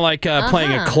 it's kind of like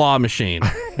playing a claw machine.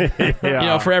 Yeah. You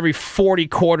know, for every 40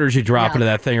 quarters you drop into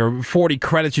that thing or 40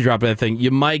 credits you drop into that thing,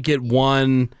 you might get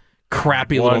one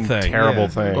crappy little thing. terrible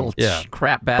thing. Little Yeah.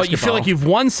 crap basketball. But you feel like you've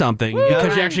won something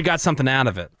because you actually got something out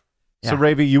of it. So,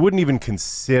 Ravi, you wouldn't even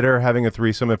consider having a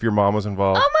threesome if your mom was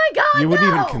involved? Oh my God! You wouldn't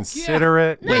no. even consider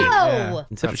it? No. Yeah.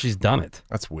 Except she's done it.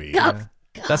 That's weird. God.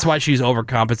 That's why she's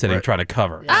overcompensating, trying to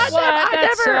cover.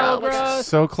 That's so gross.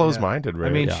 So close-minded, I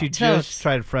Ravi. mean, Yeah. she just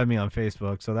tried to friend me on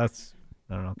Facebook, so that's,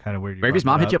 I don't know, kind of weird. you Ravi's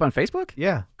brought mom that hit you up on Facebook?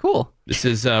 Yeah. Cool. This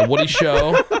is Woody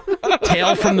Show,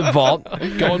 Tale from the Vault,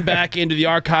 going back into the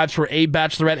archives for A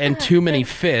Bachelorette and Too Many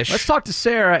Fish. Let's talk to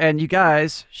Sarah. And you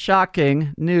guys,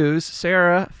 shocking news.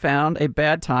 Sarah found a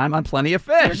bad time on Plenty of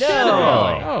Fish. Oh,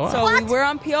 wow. So we're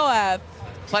on POF.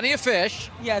 Plenty of Fish.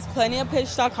 Yes,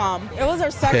 plentyoffish.com. It was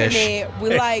our second Fish. date.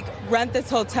 We rent this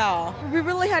hotel. We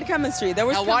really had chemistry. There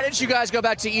was Now, why didn't you guys go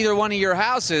back to either one of your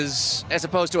houses as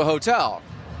opposed to a hotel?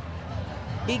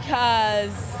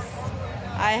 because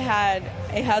I had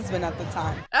a husband at the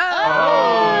time.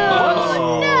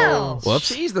 Oh, no. Whoops.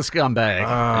 She's the scumbag.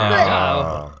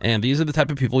 Yeah. And these are the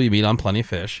type of people you meet on Plenty of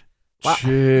Fish.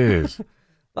 Jeez. A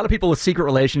lot of people with secret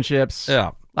relationships. Yeah.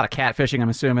 A lot of catfishing, I'm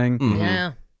assuming.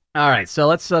 Yeah. All right, so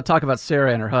let's talk about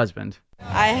Sarah and her husband.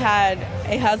 I had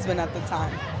a husband at the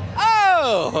time.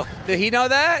 Oh, did he know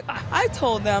that? I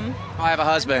told them. I have a He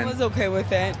husband. was okay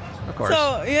with it. Of course.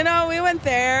 So, we went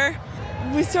there.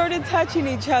 We started touching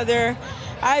each other.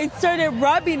 I started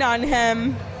rubbing on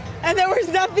him, and there was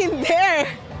nothing there.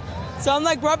 So I'm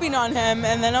rubbing on him,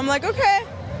 and then I'm like, okay,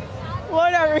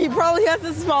 whatever. He probably has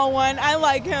a small one. I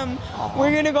like him.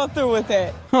 We're going to go through with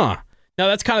it. Huh. Now,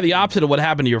 that's kind of the opposite of what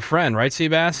happened to your friend, right,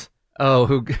 Seabass? Oh,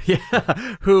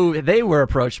 who they were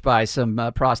approached by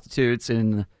some prostitutes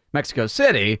in Mexico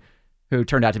City who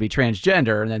turned out to be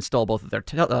transgender and then stole both of their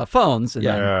phones. And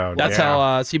then, That's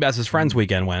how Seabass's friends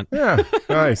weekend went. Yeah,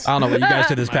 nice. I don't know what you guys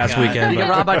did this past weekend. You get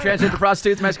robbed by transgender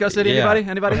prostitutes in Mexico City? Yeah.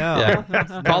 Anybody?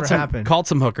 Yeah. Called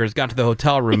some hookers, got to the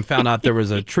hotel room, found out there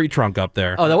was a tree trunk up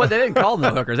there. Oh, they didn't call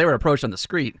them the hookers. They were approached on the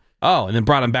street. Oh, and then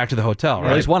brought them back to the hotel, Or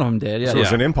right? at least one of them did, yeah. So it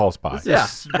was an impulse buy. It's the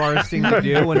smartest thing to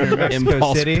do when you're in Mexico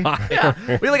Impulse City. buy.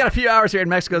 Yeah. We only got a few hours here in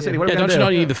Mexico City. What are we don't gonna you do? know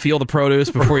you need to feel the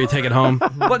produce before you take it home?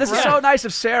 But this is so nice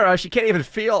of Sarah. She can't even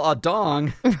feel a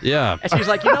dong. Yeah. And she's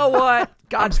like, you know what?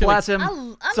 God bless him.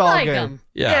 I It's all like good. him.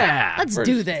 Yeah. Let's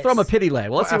do this. Throw him a pity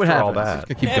leg. Well, let's see what After all happens.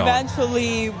 that. Keep going.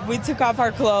 Eventually, we took off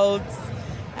our clothes,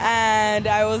 and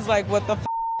I was like, what the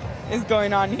is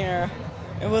going on here?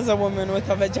 It was a woman with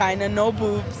a vagina, no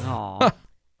boobs.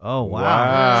 Oh,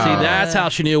 wow. See, that's how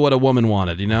she knew what a woman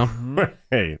wanted, you know?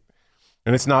 Right.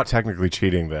 And it's not technically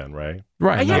cheating then, right?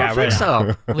 Right. Yeah, I don't think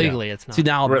so. Legally, it's not. See,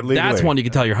 now Legally. that's one you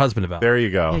can tell your husband about. There you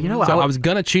go. Yeah, you know what? So I was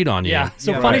going to cheat on you. Yeah.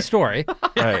 So Yeah, funny right. story.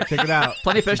 Right. Check it out.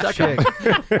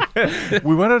 Plentyfish.com.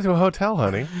 We went out to a hotel,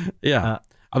 honey. Yeah.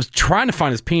 I was trying to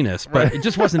find his penis, but it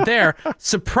just wasn't there.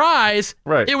 Surprise!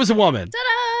 Right. It was a woman.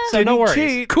 So no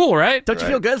worries. Cool, right? Don't you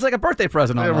feel good? It's like a birthday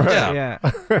present almost. Yeah.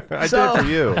 Yeah. I So- did for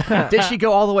you. Did she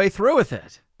go all the way through with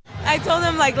it? I told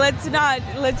him, like, let's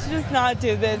just not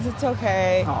do this. It's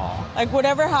okay. Like,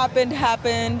 whatever happened.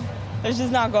 Let's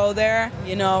just not go there,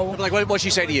 you know. Like, what'd she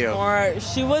say to you? Or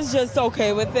she was just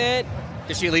okay with it.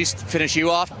 Did she at least finish you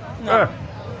off? No.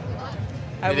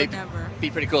 I It'd would never. Be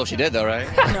pretty cool if she did, though, right?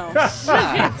 No.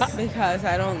 Because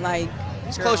I don't like.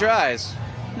 Just close your eyes.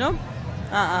 No.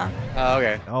 Oh,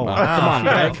 okay. Oh, wow. Come on,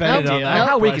 Greg.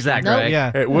 How weak is that, Greg?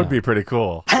 Yeah. It would be pretty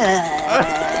cool. You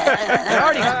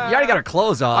already got her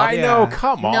clothes off. I know.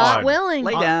 Come on. Not willing.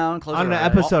 Lay down, close On your an eyes.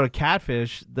 episode of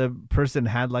Catfish, the person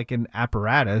had like an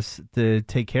apparatus to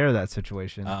take care of that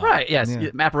situation. Right, yes. Yeah.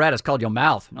 Apparatus called your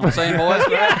mouth. You know what I'm saying, boys?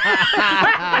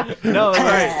 No,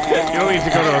 Right. You don't need to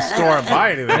go to a store and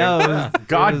buy anything. no,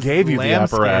 God gave you the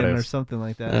lambskin or apparatus. something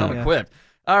like that. Well Yeah. equipped.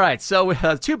 All right, so we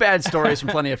have two bad stories from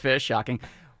Plenty of Fish. Shocking.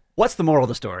 What's the moral of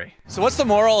the story? So what's the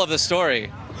moral of the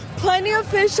story?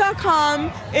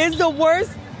 Plentyoffish.com is the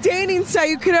worst dating site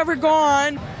you could ever go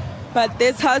on. But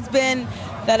this husband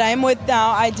that I'm with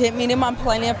now, I didn't meet him on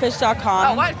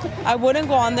plentyoffish.com. Oh, what? I wouldn't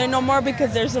go on there no more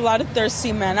because there's a lot of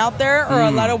thirsty men out there or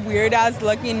a lot of weird ass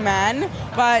looking men.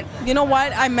 But you know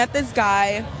what? I met this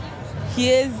guy. He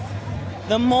is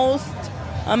the most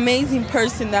amazing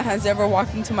person that has ever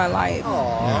walked into my life.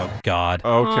 Oh, God.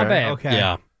 Okay. babe. Okay.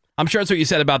 Yeah. I'm sure that's what you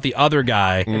said about the other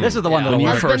guy. This is the one when that'll you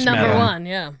work. Husband first met number him. one,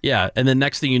 yeah. Yeah, and then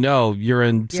next thing you know, you're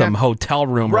in some hotel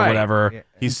room or Right. whatever.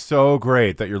 He's so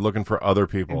great that you're looking for other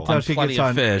people. Until she Plenty gets of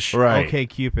on fish. Right. Okay,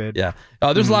 Cupid. Yeah.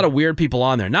 Oh, there's a lot of weird people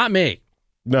on there. Not me.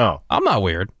 No. I'm not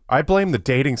weird. I blame the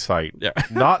dating site, Yeah.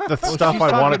 not the stuff she's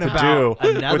I wanted to talking do about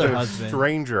with another a husband.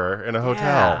 stranger in a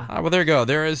hotel. Yeah. Well, there you go.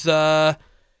 There is a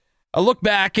look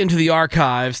back into the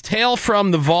archives. Tale from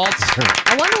the vault.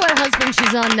 I wonder what husband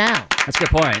she's on now. That's a good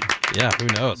point. Yeah, who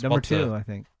knows? Number We'll have to- 2, I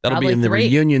think. That'll Probably be in the 3.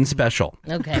 reunion special.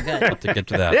 Okay, good. To get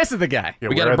to that. This is the guy. Yeah,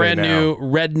 We where got are a they brand now? new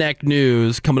Redneck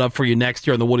News coming up for you next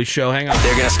year on The Woody Show. Hang on.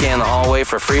 They're going to scan the hallway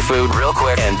for free food real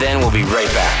quick, and then we'll be right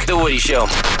back. The Woody Show.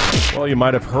 Well, you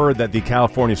might have heard that the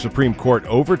California Supreme Court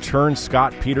overturned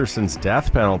Scott Peterson's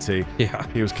death penalty. Yeah.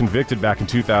 He was convicted back in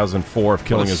 2004 of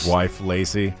killing What a his wife,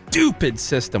 Lacey, Stupid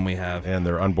system we have. and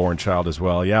their unborn child as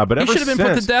well. Yeah, but He ever should have been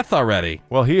put since- to death already.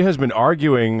 Well, he has been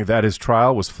arguing that his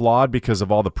trial was flawed because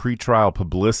of all the pretrial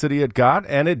publicity it got,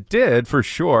 and it did for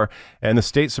sure. And the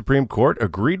state Supreme Court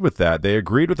agreed with that. They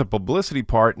agreed with the publicity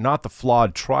part, not the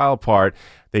flawed trial part.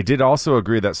 They did also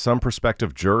agree that some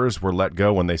prospective jurors were let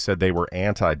go when they said they were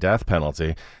anti-death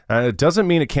penalty. It doesn't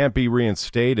mean it can't be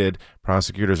reinstated.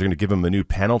 Prosecutors are going to give him a new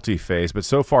penalty phase, but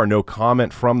so far no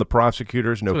comment from the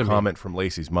prosecutors, no That's what I mean. comment from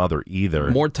Lacey's mother either.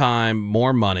 More time,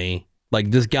 more money.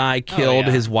 Like this guy killed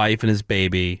his wife and his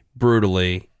baby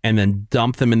brutally and then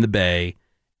dumped them in the bay.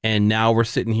 And now we're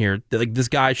sitting here. Like this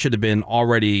guy should have been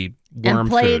already worm And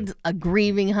played food. a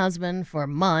grieving husband for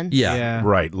months. Yeah.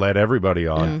 Right, let everybody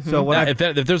on. So what Now,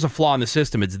 if there's a flaw in the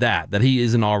system, it's that he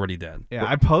isn't already dead. Yeah,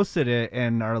 I posted it,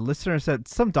 and our listener said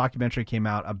some documentary came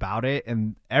out about it,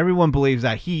 and everyone believes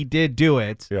that he did do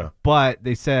it. Yeah. But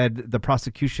they said the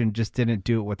prosecution just didn't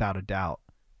do it without a doubt.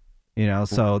 You know,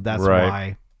 so that's Right.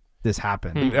 why this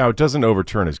happened. Now, it doesn't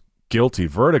overturn his guilty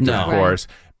verdict, No. of course,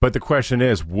 but the question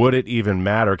is, would it even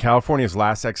matter? California's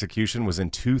last execution was in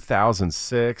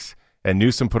 2006, and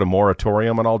Newsom put a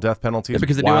moratorium on all death penalties. Yeah,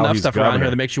 because they do while enough he's stuff around governor. here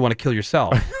that makes you want to kill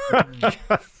yourself.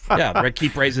 Yeah, right.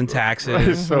 Keep raising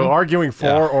taxes. So arguing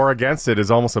for or against it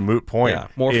is almost a moot point. Yeah,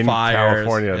 more in fires.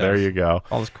 California. Yeah. There you go.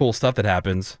 All this cool stuff that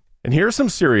happens. And here's some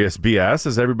serious BS.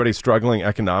 As everybody's struggling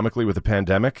economically with the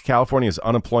pandemic, California's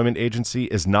unemployment agency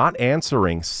is not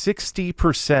answering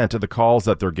 60% of the calls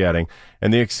that they're getting.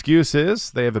 And the excuse is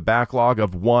they have a backlog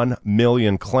of 1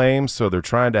 million claims. So they're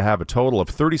trying to have a total of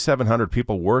 3,700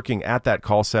 people working at that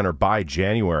call center by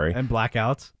January. And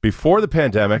blackouts. Before the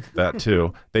pandemic, that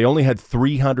too, they only had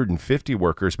 350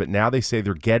 workers, but now they say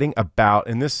they're getting about,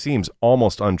 and this seems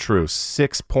almost untrue,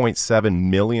 6.7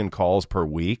 million calls per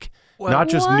week. Not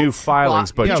just new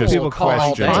filings, but just people call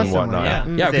questions and constantly, whatnot. Yeah, They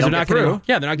because they're don't not get getting. through.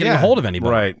 Yeah, they're not getting a hold of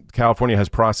anybody. Right. California has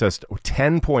processed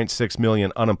 10.6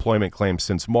 million unemployment claims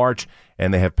since March,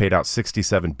 and they have paid out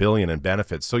 $67 billion in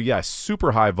benefits. So, yeah,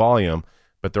 super high volume,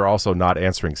 but they're also not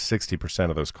answering 60%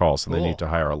 of those calls, so they need to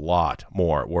hire a lot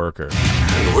more workers.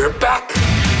 And we're back.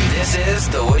 This is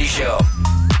The Woody Show.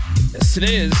 Yes, it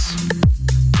is.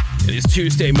 It is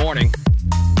Tuesday morning.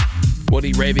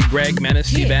 Woody, Ravy, Greg,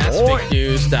 Menace, Seabass, Fake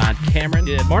News, Cameron.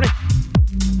 Good morning.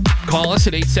 Call us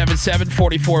at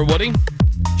 877-44-WOODY.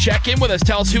 Check in with us.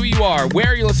 Tell us who you are. Where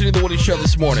are you listening to The Woody Show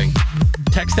this morning?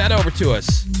 Text that over to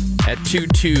us at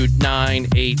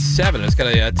 22987. I just got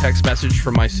a text message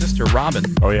from my sister, Robin.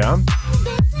 Oh, yeah?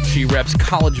 She reps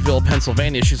Collegeville,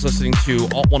 Pennsylvania. She's listening to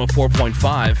Alt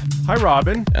 104.5. Hi,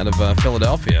 Robin. Out of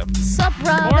Philadelphia. Sup,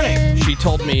 Robin? She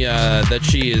told me that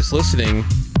she is listening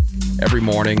every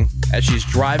morning as she's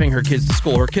driving her kids to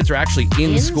school. Her kids are actually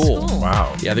in school.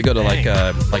 Wow. Yeah, they go to like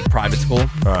private school.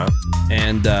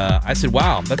 And I said,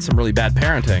 wow, that's some really bad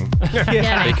parenting.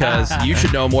 Because you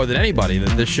should know more than anybody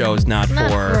that this show is not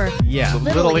for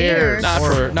little ears.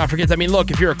 Not for kids. I mean,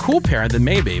 look, if you're a cool parent, then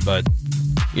maybe, but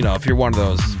you know, if you're one of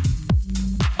those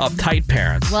uptight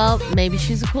parents. Well, maybe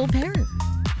she's a cool parent.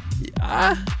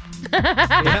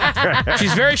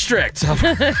 She's very strict.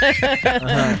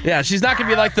 Yeah, she's not going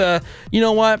to be like you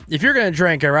know what? If you're going to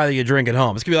drink, I'd rather you drink at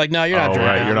home. It's going to be like, no, you're not drinking.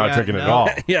 Right. You're not drinking at all.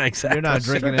 Yeah, exactly. You're not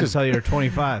drinking until you're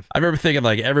 25. I remember thinking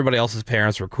like everybody else's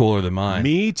parents were cooler than mine.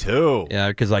 Me too. Yeah,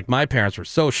 because like my parents were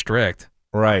so strict.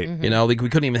 Right. You know, like we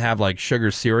couldn't even have like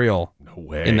sugar cereal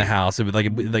in the house. It was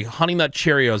like Honey Nut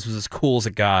Cheerios was as cool as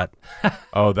it got.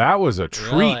 Oh, that was a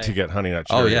treat to get Honey Nut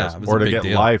Cheerios. Oh, yeah. It was or a to big get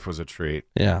deal. Life was a treat.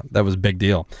 Yeah, that was a big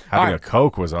deal. Having a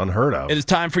Coke was unheard of. It is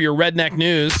time for your Redneck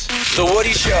News. The Woody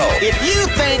Show. If you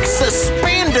think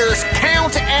suspenders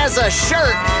count as a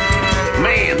shirt,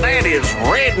 Man, that is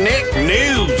Redneck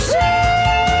News.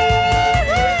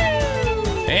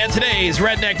 And today's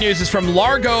Redneck News is from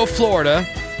Largo, Florida,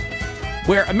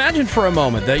 where imagine for a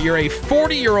moment that you're a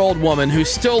 40-year-old woman who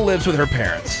still lives with her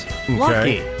parents.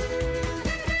 Lucky.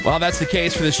 Well, that's the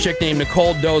case for this chick named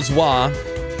Nicole Dozois.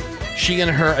 She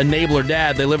and her enabler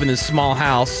dad, they live in this small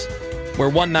house where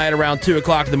one night around 2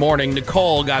 o'clock in the morning,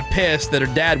 Nicole got pissed that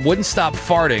her dad wouldn't stop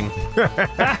farting.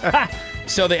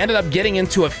 So they ended up getting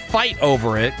into a fight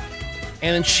over it,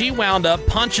 and then she wound up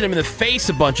punching him in the face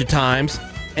a bunch of times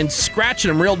and scratching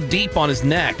him real deep on his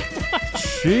neck.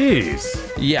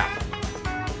 Jeez. Yeah.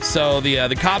 So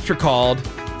the cops were called,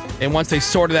 and once they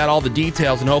sorted out all the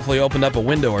details and hopefully opened up a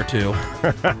window or two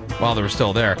while they were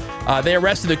still there, they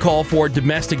arrested Nicole for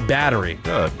domestic battery.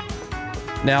 Good.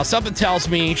 Now, something tells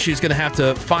me she's going to have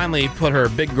to finally put her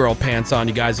big girl pants on,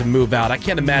 you guys, and move out. I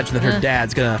can't imagine that her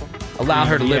dad's going to allow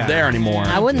her to live there anymore.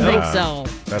 I wouldn't think so.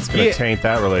 That's going to taint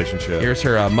that relationship. Here's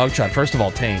her mugshot. First of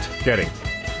all, taint. Kidding.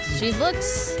 She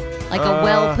looks like a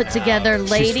well-put-together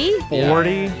lady. She's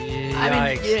 40.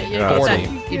 I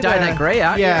mean, you dye that gray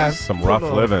out. Yeah. Some rough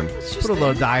living. Put a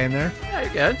little dye in there. Yeah,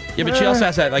 you're good. Yeah, but she also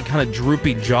has that like kind of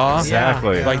droopy jaw.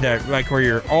 Exactly. Like that, like where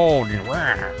you're old.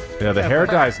 Yeah, the hair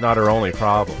dye's not her only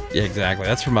problem. Yeah, exactly.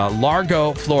 That's from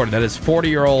Largo, Florida. That is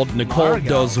 40-year-old Nicole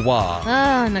Dozois.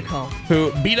 Ah, Nicole.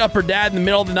 Who beat up her dad in the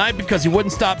middle of the night because he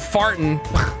wouldn't stop farting.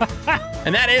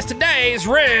 And that is today's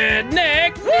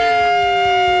Redneck News.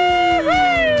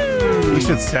 You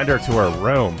should send her to her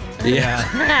room.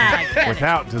 Yeah.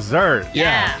 Without dessert.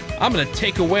 Yeah. I'm going to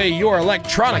take away your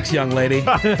electronics, young lady.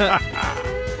 How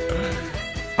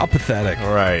pathetic.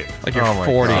 All right. Like you're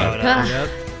 40.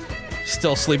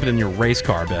 Still sleeping in your race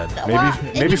car bed.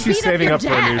 Maybe she's saving up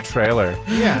for a new trailer.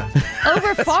 Yeah.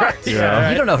 Over farts.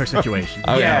 Yeah. You don't know her situation.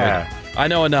 Oh, Yeah. I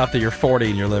know enough that you're 40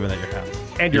 and you're living at your house.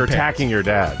 And you're attacking your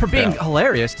dad. For being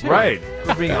hilarious, too. Right.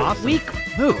 For being awesome. Weak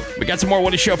move. We got some more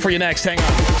Woody Show for you next. Hang on.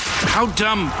 How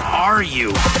dumb are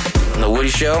you? The Woody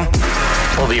Show.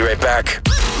 We'll be right back.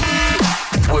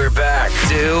 We're back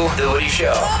to The Woody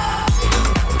Show.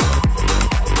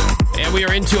 And we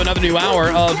are into another new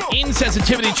hour of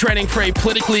insensitivity training for a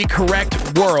politically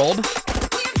correct world.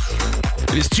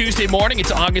 It is Tuesday morning. It's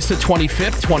August the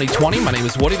 25th, 2020. My name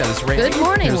is Woody. That is Ray. Good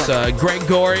morning, There's Greg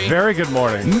Gorey. Very good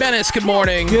morning. Menace, good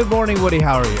morning. Good morning, Woody.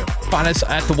 How are you? Find us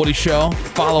at The Woody Show.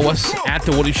 Follow us at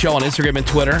The Woody Show on Instagram and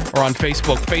Twitter, or on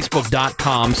Facebook,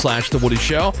 facebook.com/The Woody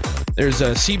Show. There's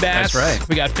Seabass. That's right.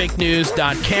 We got fake news.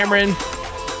 Cameron.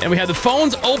 And we have the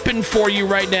phones open for you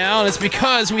right now, and it's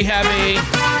because we have a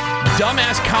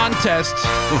dumbass contest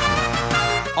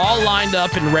all lined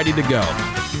up and ready to go.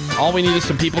 All we need is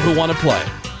some people who want to play.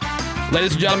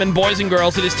 Ladies and gentlemen, boys and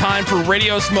girls, it is time for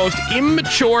radio's most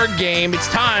immature game. It's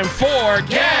time for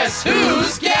Guess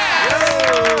Who's Gas?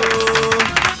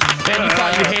 Man, you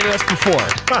thought you hated us before.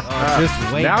 Just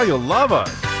wait. Now you'll love us.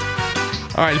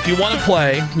 All right, if you want to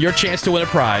play, your chance to win a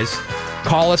prize,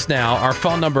 call us now. Our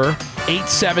phone number,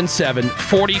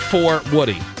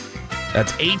 877-44-WOODY.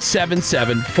 That's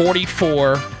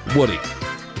 877-44-WOODY.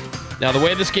 Now, the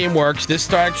way this game works,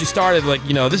 this actually started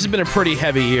this has been a pretty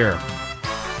heavy year.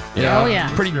 Oh,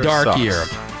 yeah. Pretty dark year.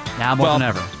 Now more than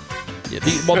ever.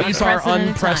 These are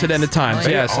unprecedented times.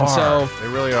 Yes, and so they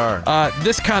really are.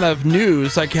 This kind of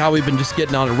news, like how we've been just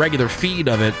getting on a regular feed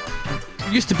of it,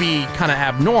 used to be kind of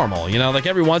abnormal. Like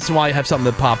every once in a while you have something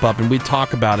that pop up and we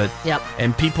talk about it. Yep.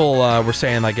 And people were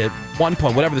saying, like, at one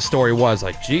point, whatever the story was,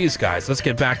 like, geez, guys, let's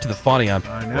get back to the funny. I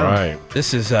know. Right.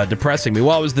 This is depressing me.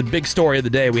 Well, it was the big story of the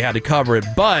day. We had to cover it.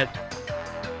 But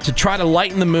to try to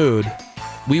lighten the mood,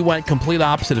 we went complete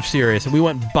opposite of serious. And we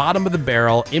went bottom of the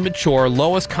barrel, immature,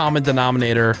 lowest common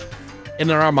denominator, and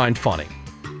in our mind, funny.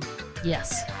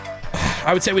 Yes.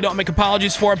 I would say we don't make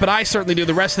apologies for it, but I certainly do.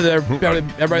 The rest of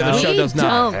everybody on the show does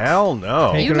not. Hell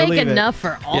no. You make enough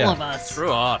for all of us.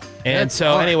 True off. And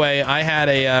so anyway, I had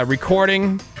a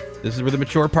recording. This is where the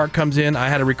mature part comes in. I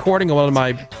had a recording of one of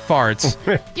my farts.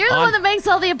 You're the one that makes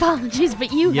all the apologies,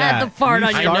 but you had the fart on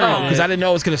your I know, phone. because I didn't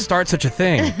know it was going to start such a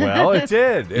thing. Well, it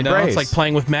did. It's like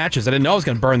playing with matches. I didn't know it was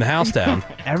going to burn the house down.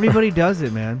 Everybody does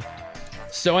it, man.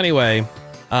 So anyway,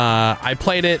 I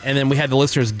played it, and then we had the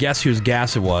listeners guess whose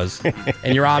gas it was.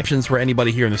 And your options were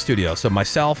anybody here in the studio. So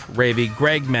myself, Ravy,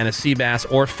 Greg, Menace, Seabass,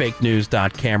 or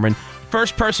fakenews.Cameron.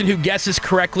 First person who guesses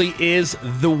correctly is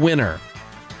the winner.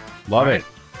 Love it.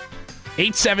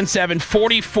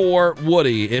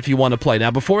 877-44-WOODY if you want to play.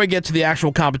 Now, before we get to the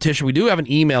actual competition, we do have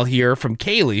an email here from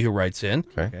Kaylee who writes in.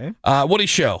 Okay. Woody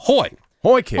Show. Hoy.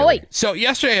 Hoy, Kaylee. Hoy. So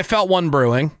yesterday I felt one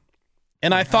brewing,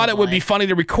 and I thought it would be funny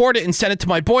to record it and send it to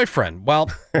my boyfriend.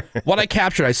 Well, what I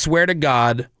captured, I swear to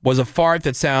God, was a fart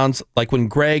that sounds like when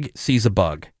Greg sees a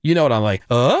bug. You know what I'm like,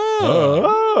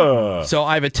 oh. So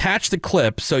I've attached the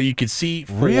clip so you could see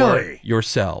for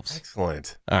yourselves.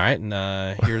 Excellent. All right, and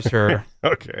here's her.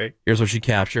 Okay. Here's what she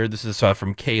captured. This is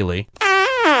from Kaylee.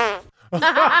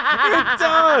 It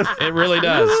does. It really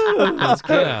does.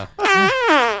 Yeah.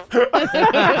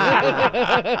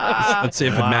 Let's see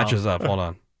if it matches up. Hold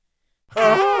on.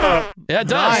 Yeah, it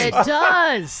does. It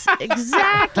does.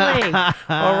 Exactly.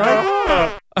 All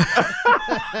right.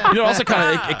 Also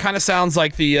it kind of sounds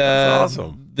like the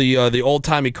awesome. the old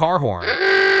timey car horn.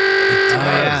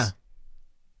 Yeah.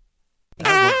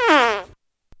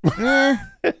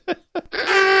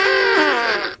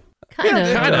 Kind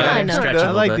of.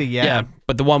 I like the Yeah,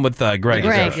 but the one with Greg is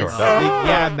Greg short. is-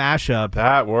 mashup.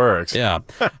 That works. Yeah.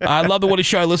 I love the Woody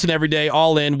Show. I listen every day,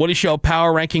 all in. Woody Show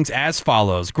power rankings as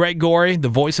follows. Greg Gorey, the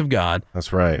voice of God.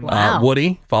 That's right. Wow.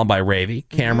 Woody, followed by Ravy.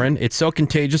 Cameron, it's so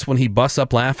contagious when he busts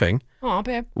up laughing. Aw,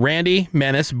 babe. Randy,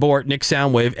 Menace, Bort, Nick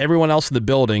Soundwave, everyone else in the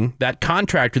building, that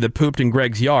contractor that pooped in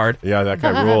Greg's yard. Yeah, that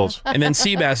guy rules. And then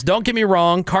Seabass, don't get me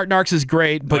wrong, Cartnarks is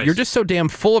great, but you're just so damn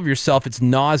full of yourself, it's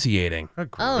nauseating.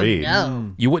 Oh,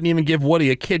 no. You wouldn't even give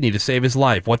Woody a kidney to save his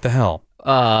life. What the hell?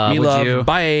 Would love, you?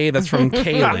 bye. That's from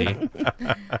Kaylee.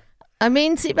 I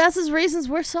mean, Seabass's reasons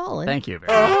were solid. Thank you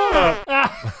very much.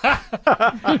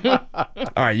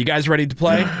 All right, you guys ready to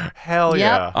play? Hell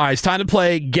yeah. Yep. All right, it's time to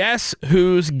play Guess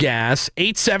Who's Gas.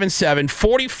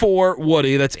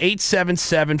 877-44-WOODY. That's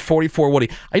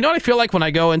 877-44-WOODY. You know what I feel like when I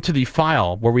go into the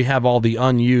file where we have all the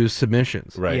unused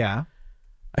submissions? Right. Yeah.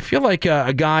 I feel like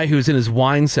a guy who's in his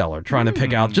wine cellar trying to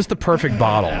pick out just the perfect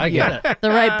bottle. I get it. The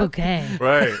right bouquet.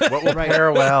 Right. What will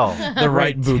pair well? The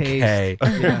right bouquet.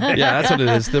 Yeah, that's what it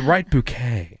is. The right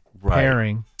bouquet. Right.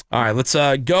 Pairing. All right, let's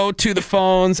go to the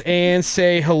phones and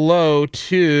say hello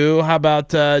to, how about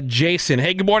Jason?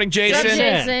 Hey, good morning, Jason. What's up,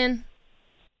 Jason?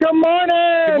 Good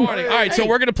morning. Good morning. All right, so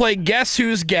we're going to play Guess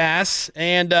Who's Gas,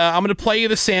 and I'm going to play you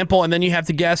the sample, and then you have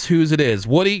to guess whose it is.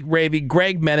 Woody, Ravy,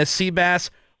 Greg, Menace, Seabass,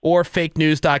 or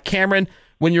fakenews.Cameron.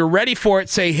 When you're ready for it,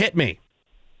 say hit me.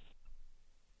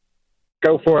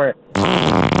 Go for it.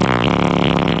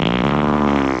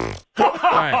 All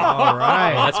right. All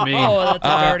right. Oh, that's me. Oh,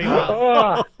 that's dirty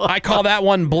one. I call that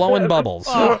one blowing bubbles.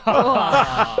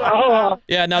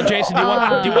 Yeah, now, Jason, do you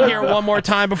want to hear it one more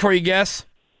time before you guess?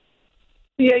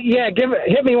 Yeah.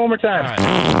 Hit me one more time.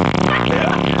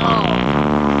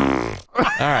 All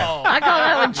right. I call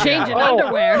that one changing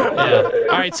underwear. Yeah.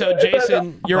 All right, so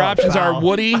Jason, your options are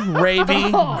Woody,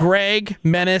 Ravy, Greg,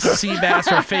 Menace, Seabass,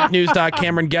 or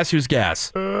fakenews.Cameron. Guess who's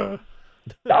gas? The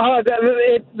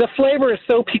flavor is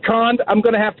so piquant, I'm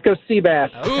going to have to go Seabass.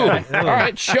 Ooh. All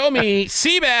right, show me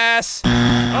Seabass. Jason,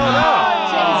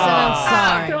 I'm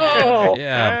sorry. Oh.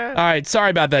 Yeah. All right,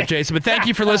 sorry about that, Jason, but thank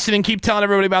you for listening. Keep telling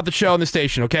everybody about the show and the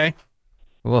station, okay?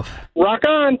 Woof. Rock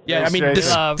on. Yeah, I mean,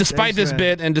 despite this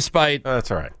bit and despite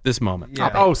That's all right. this moment. Yeah.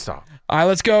 Oh, stop. All right,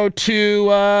 let's go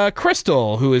to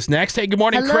Crystal, who is next. Hey, good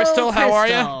morning, Hello, Crystal. How are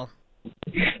you? Crystal.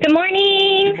 Good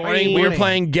morning. morning. We are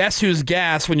playing Guess Who's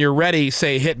Gas. When you're ready,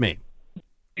 say hit me.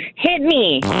 Hit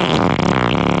me.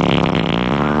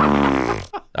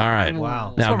 All right.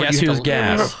 Wow. Now, Guess Who's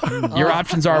Gas. Your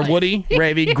options are Woody,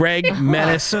 Ravy, Greg,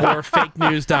 Menace, or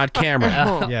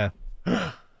fakenews.Cameron. Yeah.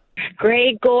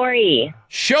 Greg Gorey.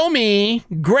 Show me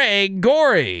Greg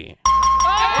Gorey.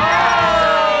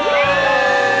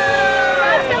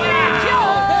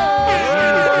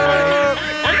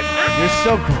 You're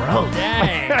so gross.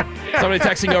 Somebody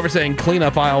texting over saying clean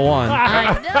up aisle 1.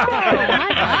 I know. My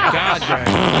God.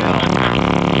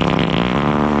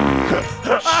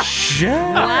 Shit.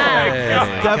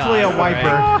 It's definitely a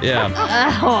wiper.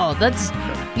 Yeah. Oh, that's.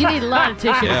 You need a lot of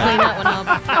tissue to clean that one up.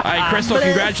 All right, Crystal,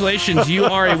 congratulations. You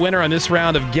are a winner on this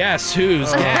round of Guess Who's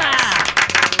Gas.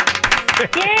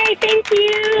 Yay, thank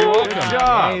you. Good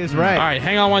job. Is right. All right,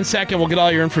 hang on 1 second. We'll get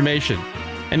all your information.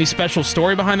 Any special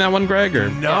story behind that one, Greg? Or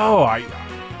No, I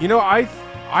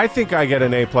think I get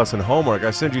an A+ in homework.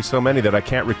 I send you so many that I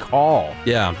can't recall.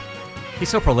 Yeah. He's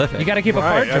so prolific. You got to keep a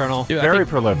fart journal. Dude, Very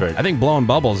prolific. I think Blowing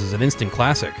Bubbles is an instant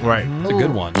classic. Right. It's a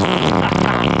good one.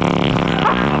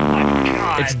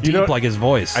 It's deep like his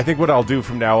voice. I think what I'll do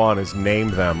from now on is name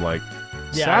them like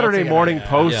Saturday morning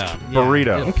post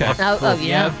burrito. Okay. Oh,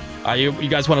 yeah. You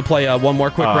guys want to play one more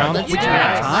quick round? Let's do it.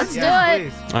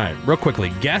 All right, real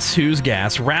quickly. Guess Who's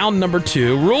Gas? Round number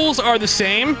 2. Rules are the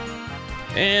same.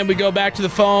 And we go back to the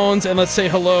phones, and let's say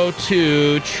hello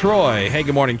to Troy. Hey,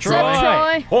 good morning, Troy. What's up,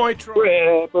 Troy? Hoi,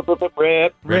 Troy.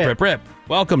 Rip.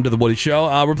 Welcome to the Woody Show.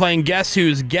 We're playing Guess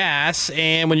Who's Gas,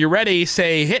 and when you're ready,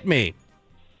 say hit me.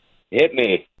 Hit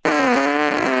me. All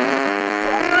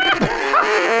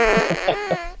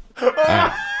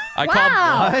right.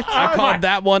 I called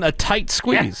that one a tight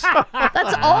squeeze.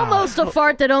 That's almost a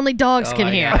fart that only dogs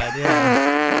can hear.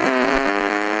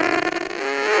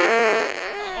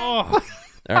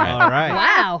 All right.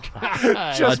 Wow.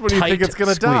 Just when you think it's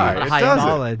going to die. It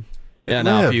doesn't. Yeah,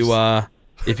 now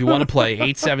if you want to play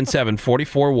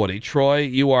 877-44-WOODY, Troy,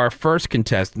 you are first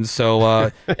contestant,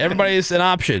 so everybody's an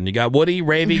option. You got Woody,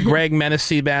 Ravy, Greg, Menace,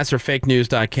 Seabass, or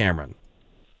fakenews.Cameron.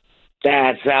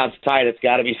 That sounds tight. It's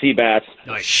got to be Seabass.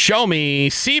 Show me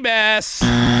Seabass.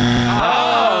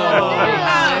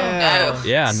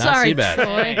 Yeah, not Sorry, Seabass.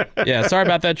 Troy. Yeah, sorry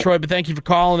about that, Troy, but thank you for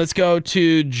calling. Let's go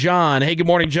to John. Hey, good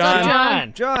morning,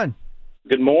 John. John.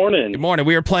 Good morning. Good morning.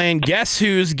 We are playing Guess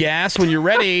Who's Gas. When you're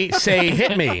ready, say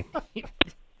hit me.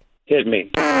 Hit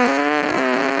me.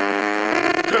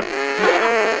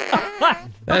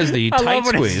 That is the I tight love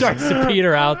when squeeze. it starts to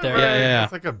peter out there. Yeah.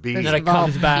 It's like a bee. And then it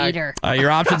comes back. Peter. Your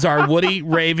options are Woody,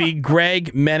 Ravy,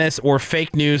 Greg, Menace, or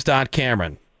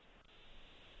fakenews.Cameron.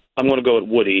 I'm going to go with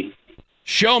Woody.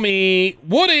 Show me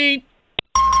Woody.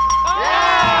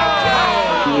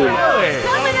 Really?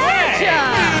 Coming at ya.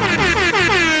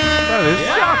 That is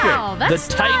shocking. Wow, that's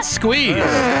The tight squeeze.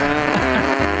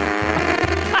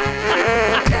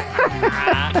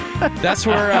 That's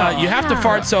where you have to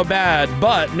fart so bad,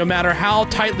 but no matter how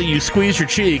tightly you squeeze your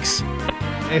cheeks,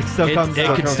 It still comes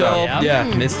out. it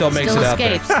still makes Still it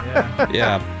escapes. out there.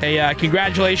 Yeah. Hey,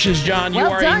 congratulations, John. You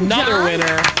Well are done, another John.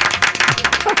 winner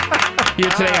here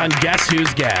today on Guess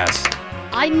Who's Gas.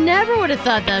 I never would have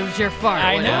thought that was your fart.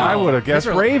 I know. I would have guessed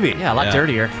Ravy. Yeah, a lot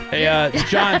dirtier. Hey,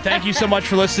 John, thank you so much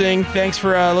for listening. Thanks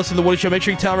for listening to The Woody Show. Make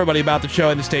sure you tell everybody about the show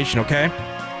and the station, okay?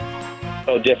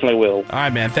 Oh, definitely will. All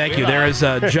right, man. Thank you. There is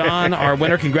John, our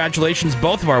winner. Congratulations,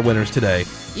 both of our winners today.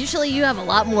 Usually you have a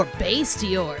lot more bass to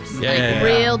yours. Yeah.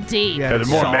 Real deep. Yeah, they're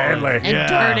more manly. And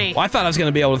dirty. Well, I thought I was going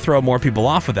to be able to throw more people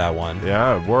off with that one.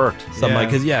 Yeah, it worked. So I'm like,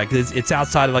 because it's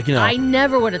outside of I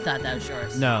never would have thought that was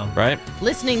yours. No. Right?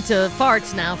 Listening to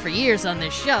farts now for years on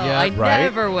this show, I right?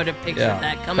 never would have pictured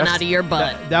that coming That's- out of your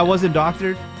butt. That wasn't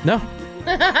doctored? No.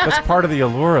 That's part of the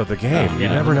allure of the game. You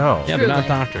never know. Yeah, but not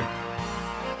doctor.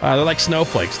 They're like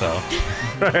snowflakes, though.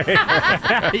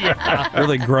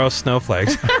 Really gross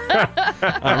snowflakes.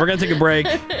 We're going to take a break.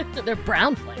 They're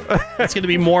brown flakes. It's going to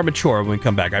be more mature when we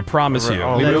come back. I promise you.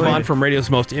 Oh, We move really? on from radio's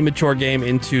most immature game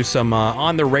into some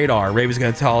on the radar. Ravy's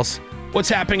going to tell us what's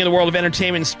happening in the world of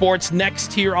entertainment and sports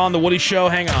next here on The Woody Show.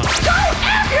 Hang on. Go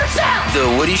F yourself!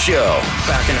 The Woody Show.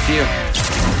 Back in a few.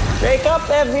 Wake up,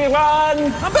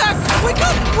 everyone! I'm back! Wake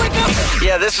up! Wake up!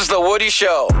 Yeah, this is The Woody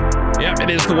Show. Yep,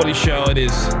 it is The Woody Show. It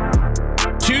is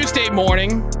Tuesday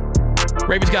morning.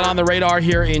 Ravy's got on the radar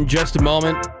here in just a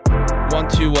moment. Want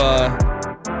to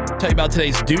tell you about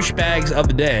today's douchebags of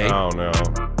the day. Oh, no.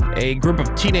 A group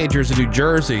of teenagers in New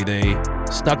Jersey, they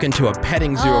snuck into a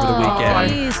petting zoo over the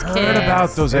weekend. These I heard kids. about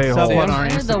those It's a-holes. up on our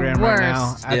They're the Instagram right now.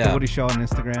 worst. At Yeah. the Woody Show on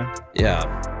Instagram. Yeah.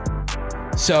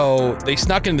 So they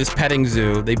snuck into this petting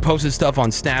zoo. They posted stuff on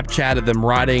Snapchat of them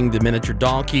riding the miniature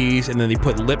donkeys, and then they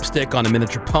put lipstick on a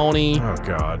miniature pony. Oh,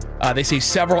 God. They say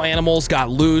several animals got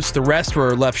loose. The rest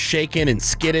were left shaken and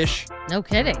skittish. No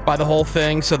kidding. By the whole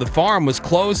thing. So the farm was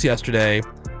closed yesterday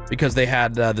because they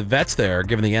had the vets there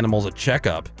giving the animals a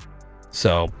checkup.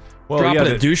 So dropping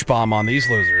a douche bomb on these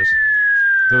losers.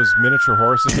 Those miniature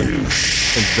horses and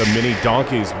the mini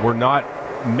donkeys were not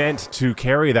meant to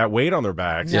carry that weight on their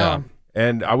backs. Yeah.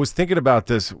 And I was thinking about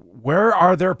this. Where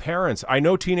are their parents? I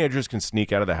know teenagers can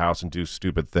sneak out of the house and do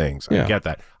stupid things. I get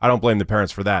that. I don't blame the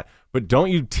parents for that. But don't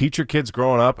you teach your kids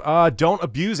growing up, don't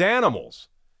abuse animals.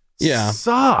 Yeah.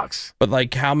 Sucks. But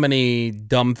like, how many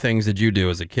dumb things did you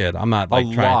do as a kid? I'm not like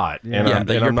a trying. lot. And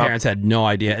your parents had no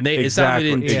idea, and it's not like they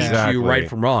didn't teach you right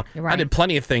from wrong. You're right. I did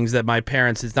plenty of things that my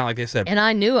parents. It's not like they said. And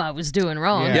I knew I was doing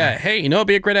wrong. Yeah. Hey, you know, it'd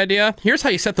be a great idea. Here's how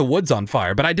you set the woods on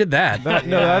fire. But I did that.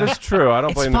 That is true. I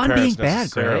don't blame the parents being bad,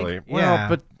 necessarily. Greg. Well, Yeah.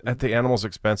 but at the animal's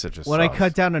expense, it just When sucks. I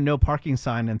cut down a no parking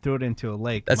sign and threw it into a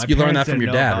lake, That's my you learned parents that from didn't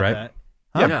your know dad, about right? that.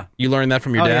 Huh? Yeah. You learned that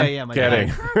from your dad. Yeah, my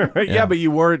Kidding. dad. Yeah, but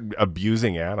you weren't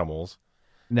abusing animals.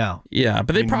 No. Yeah,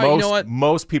 but they probably, you know what?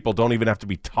 Most people don't even have to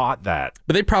be taught that.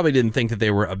 But they probably didn't think that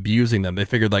they were abusing them. They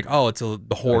figured like, oh, it's the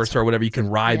horse or whatever. You can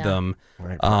ride them.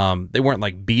 Right. They weren't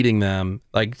like beating them.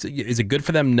 Like, is it good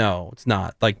for them? No, it's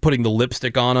not. Like putting the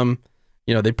lipstick on them.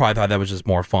 You know, they probably thought that was just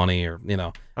more funny, or you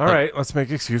know. All right, let's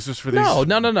make excuses for these. No. What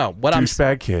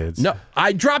douchebag kids. No,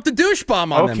 I dropped a douche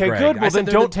bomb on them. Okay, Greg. good. I Well, said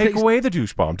then don't take away the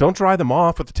douche bomb. Don't dry them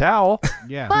off with a towel.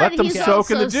 Yeah, But let them he's soak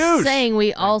in also the douche. saying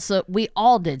we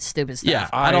all did stupid stuff. Yeah,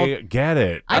 I get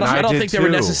it. I don't think they were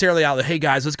necessarily out there. Hey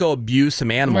guys, let's go abuse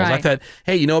some animals. I Right. thought,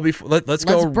 hey, you know, let's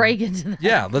go break into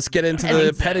the let's get into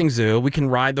the petting zoo. We can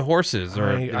ride the horses. Or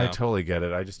I totally get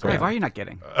it. I just Greg, don't. why are you not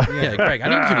getting? Yeah, Greg, I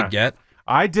need you to get.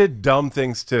 I did dumb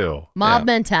things too. mob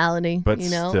mentality. But you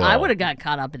know, still. I would have got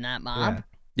caught up in that mob.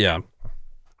 Yeah.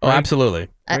 Oh, absolutely.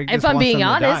 If I'm being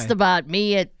honest about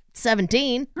me at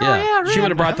 17, She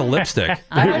would have brought the lipstick.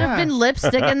 I would have been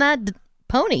lipsticking that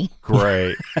pony.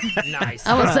 Great. Nice.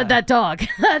 I almost said that dog.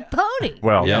 That pony.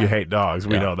 Well, Yeah. you hate dogs.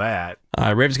 We know that.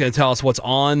 Raven's going to tell us what's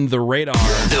on the radar.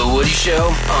 The Woody Show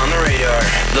on the radar.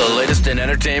 The latest in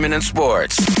entertainment and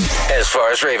sports, as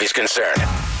far as Ravi's concerned.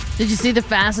 Did you see the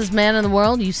fastest man in the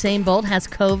world, Usain Bolt, has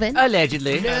COVID?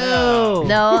 Allegedly. No,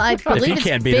 I believe If he it's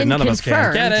can't beat it, been none of us can.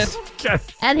 confirmed. Get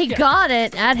it? And he got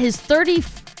it at his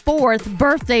 34th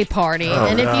birthday party. Oh,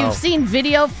 and if no. you've seen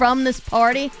video from this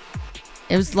party,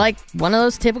 it was like one of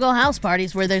those typical house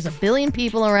parties where there's a billion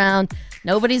people around,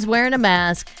 nobody's wearing a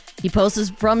mask. He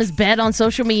posted from his bed on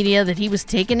social media that he was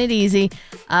taking it easy.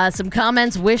 Some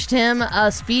comments wished him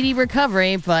a speedy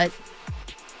recovery, but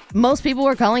most people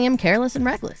were calling him careless and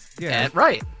reckless. Yeah,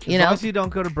 right. You as know? long as you don't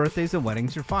go to birthdays and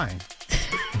weddings, you're fine.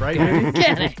 Right?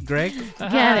 Get it. Greg?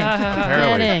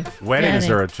 Apparently, weddings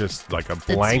are just like a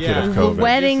blanket of The COVID.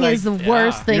 wedding is the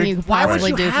worst thing you could Why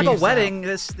possibly would you do have for a yourself. wedding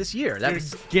this year?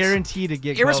 That's guaranteed to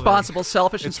get irresponsible,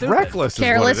 selfish, and It's stupid. reckless.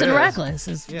 Careless is what and it is. reckless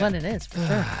is what it is, for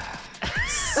sure.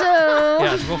 So,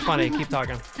 Yeah, it's real funny. Keep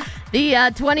talking. the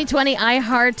 2020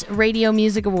 iHeart Radio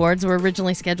Music Awards were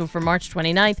originally scheduled for March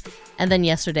 29th, and then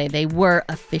yesterday they were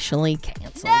officially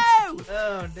canceled.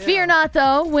 Fear not,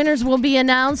 though. Winners will be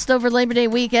announced over Labor Day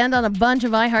weekend on a bunch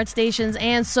of iHeart stations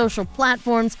and social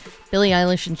platforms. Billie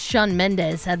Eilish and Shawn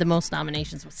Mendes had the most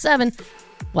nominations with 7,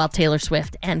 while Taylor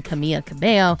Swift and Camila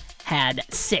Cabello had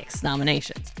 6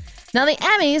 nominations. Now, the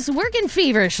Emmys working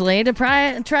feverishly to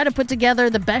try to put together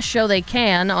the best show they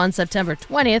can on September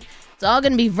 20th. It's all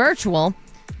going to be virtual,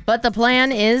 but the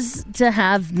plan is to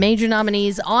have major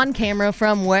nominees on camera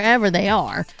from wherever they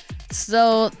are.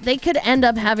 So they could end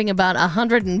up having about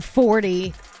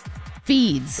 140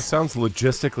 feeds. It sounds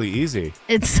logistically easy.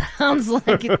 It sounds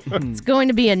like it's going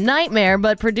to be a nightmare,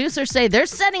 but producers say they're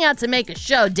setting out to make a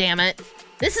show, damn it.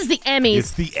 This is the Emmys.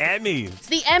 It's the Emmys. It's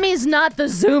the Emmys, not the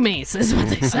Zoomies, is what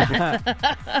they said.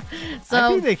 I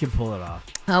think they can pull it off.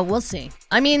 We'll see.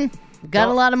 I mean, got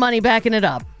a lot of money backing it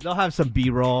up. They'll have some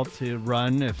B-roll to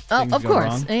run if things Of go course.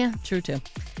 wrong. Yeah, true, too.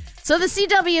 So the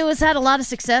CW has had a lot of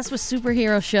success with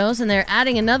superhero shows, and they're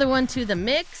adding another one to the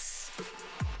mix.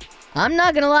 I'm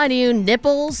not going to lie to you,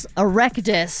 nipples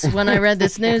erectus, when I read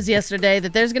this news yesterday,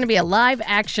 that there's going to be a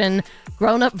live-action,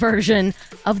 grown-up version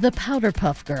of the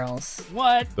Powderpuff Girls.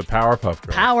 What? The Powerpuff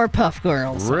Girls. Powerpuff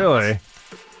Girls. Really?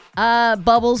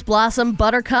 Bubbles, Blossom,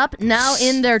 Buttercup, now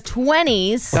in their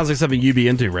 20s. Sounds like something you'd be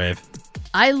into, Rave.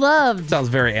 I loved Sounds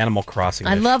very Animal Crossing.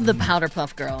 I love the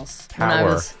Powderpuff Girls. When I Power.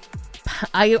 was,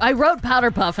 I wrote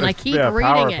Powderpuff, and I keep reading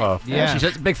Powerpuff. it. Yeah, she's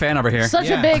just a big fan over here. Such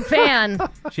a big fan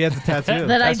She has a tattoo.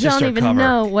 that I That's just don't her even cover.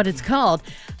 know what it's called.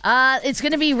 It's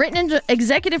going to be written and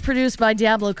executive produced by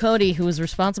Diablo Cody, who was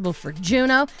responsible for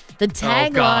Juno. The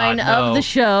tagline of the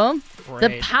show,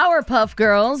 the Powerpuff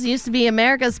Girls, used to be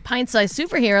America's pint-sized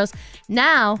superheroes.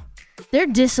 Now, they're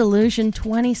disillusioned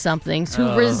 20-somethings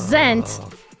who resent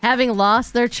having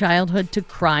lost their childhood to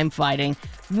crime fighting.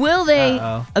 Will they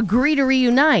agree to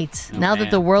reunite now that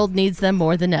the world needs them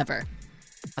more than ever?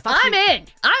 I'm in.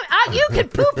 You can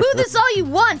poo-poo this all you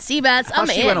want, Seabass. I'm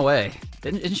in. She went away.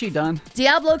 Isn't she done?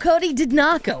 Diablo Cody did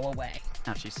not go away.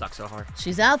 No, she sucks so hard.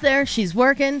 She's out there. She's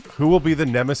working. Who will be the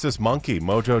nemesis monkey,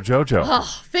 Mojo Jojo?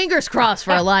 Oh, fingers crossed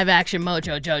for a live-action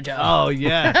Mojo Jojo. Oh,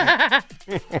 yeah.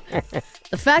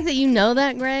 The fact that you know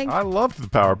that, Greg. I loved the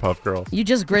Powerpuff Girls. You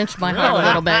just grinched my heart a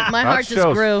little bit. My heart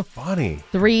just grew funny.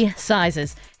 3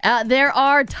 sizes. There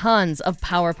are tons of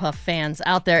Powerpuff fans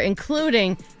out there,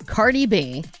 including Cardi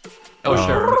B. Oh,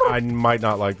 sure. I might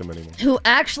not like them anymore. Who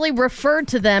actually referred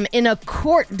to them in a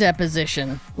court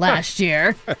deposition last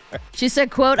year. She said,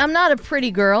 quote, "I'm not a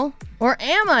pretty girl, or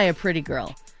am I a pretty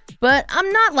girl? But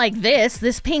I'm not like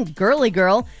this pink girly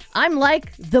girl. I'm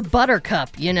like the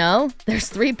Buttercup, you know? There's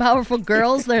 3 powerful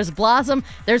girls. There's Blossom,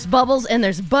 there's Bubbles, and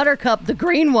there's Buttercup, the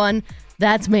green one.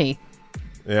 That's me."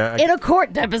 Yeah. In a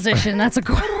court deposition. That's a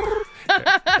court.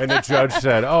 And the judge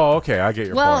said, "Oh, okay, I get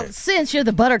your Well, point." since you're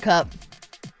the Buttercup,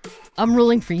 I'm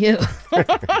ruling for you.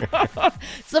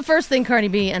 It's the first thing Cardi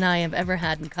B and I have ever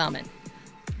had in common.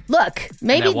 Look,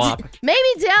 maybe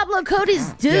Diablo Cody's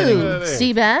due,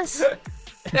 Seabass.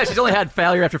 Yeah, she's only had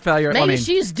failure after failure. Maybe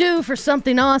she's due for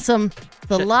something awesome.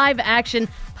 The live-action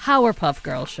Powerpuff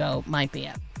Girls show might be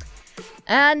it.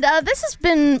 And this has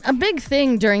been a big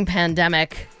thing during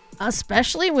pandemic,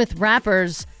 especially with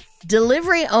rappers'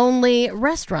 delivery-only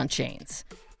restaurant chains,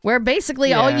 where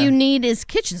basically all you need is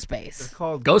kitchen space. They're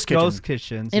called Ghost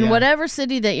kitchens. In whatever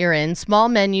city that you're in, small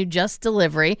menu, just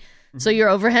delivery. So your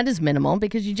overhead is minimal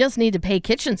because you just need to pay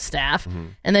kitchen staff,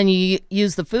 and then you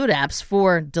use the food apps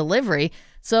for delivery.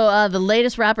 So the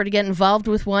latest rapper to get involved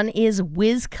with one is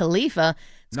Wiz Khalifa.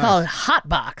 It's called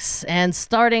Hotbox, and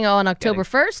starting on October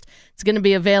 1st, it's going to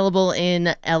be available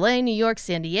in LA, New York,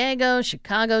 San Diego,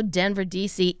 Chicago, Denver,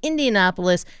 DC,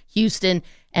 Indianapolis, Houston,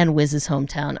 and Wiz's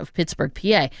hometown of Pittsburgh,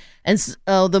 PA. And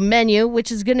so the menu, which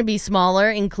is going to be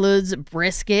smaller, includes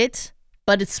brisket,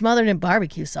 but it's smothered in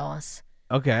barbecue sauce.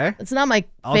 Okay. It's not my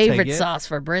I'll take favorite it. sauce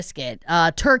for brisket.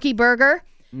 Turkey burger,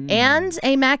 and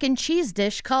a mac and cheese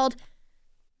dish called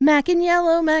Mac and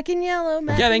Yellow, Mac and Yellow,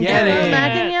 Mac and Yellow,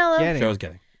 Mac and Yellow. Show's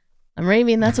getting. I'm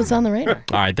raving. That's what's on the radar.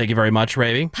 All right, thank you very much,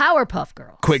 Raving. Powerpuff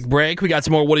Girl. Quick break. We got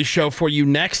some more Woody Show for you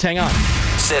next. Hang on.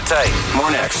 Sit tight. More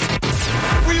next.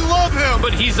 We love him,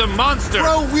 but he's a monster.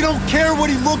 Bro, we don't care what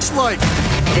he looks like.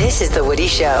 This is The Woody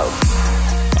Show.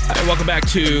 All right, welcome back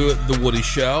to The Woody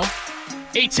Show.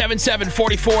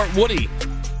 877-44-WOODY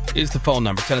is the phone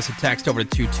number. Send us a text over to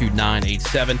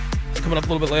 22987. Coming up a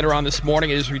little bit later on this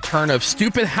morning is return of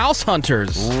Stupid House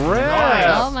Hunters.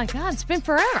 Oh my God, it's been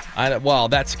forever. Well,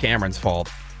 that's Cameron's fault.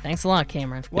 Thanks a lot,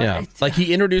 Cameron. Yeah, like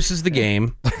he introduces the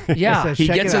game. Yeah. He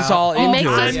gets us all into makes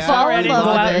us it. fall in Ready to love go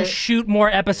out with and it. shoot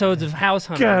more episodes of House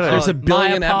Hunters. There's a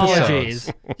billion My apologies.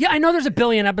 episodes. Yeah, I know there's a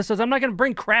billion episodes. I'm not going to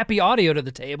bring crappy audio to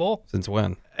the table. Since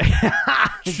when? What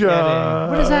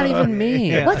does that even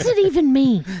mean? Yeah. What's it even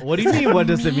mean? What do you mean? What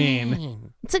does it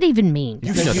mean? What's it even mean?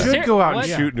 You should go out and What?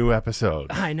 shoot new episodes.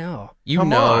 I know. You Come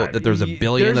know on. that there's a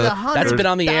billion There's of them. That's been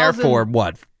on the air 100,000 for,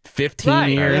 what, 15 Right.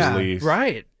 years? Yeah. At least.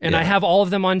 Right. And I Yeah. have all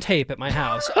of them on tape at my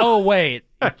house. Oh, wait.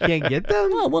 Can't get them?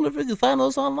 Well, I wonder if you can find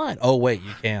those online. Oh, wait,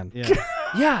 you can. Yeah.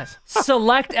 Yes.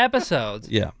 Select episodes.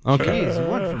 Yeah, okay. Jeez,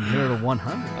 you went from 0 to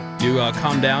 100. You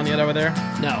calm down yet over there?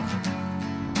 No.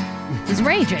 He's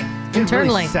raging Getting internally.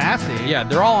 really sassy. Yeah,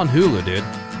 they're all on Hulu, dude.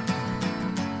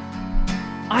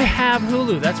 I have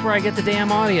Hulu. That's where I get the damn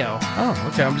audio. Oh,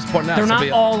 okay. I'm just pointing out. They're not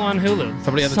Somebody- all on Hulu.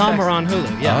 somebody had the Some text. are on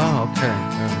Hulu, yes. Oh, okay.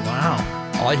 Yeah.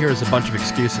 Wow. All I hear is a bunch of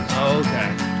excuses.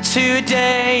 Okay.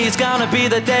 Today is gonna be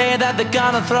the day that they're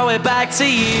gonna throw it back to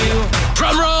you.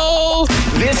 Drum roll!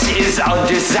 This is a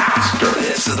disaster.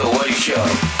 This is the Woody Show.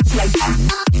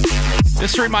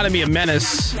 This reminded me of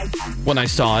Menace when I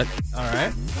saw it, All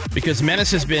right. because Menace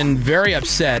has been very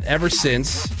upset ever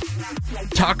since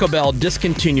Taco Bell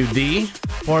discontinued the...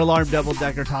 4-alarm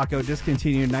double-decker taco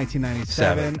discontinued in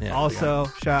 1997. Yeah, Also,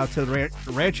 shout out to the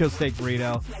Rancho Steak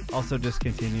Burrito, also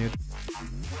discontinued.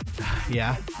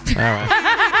 Yeah. All right.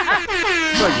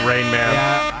 It's like Rain Man.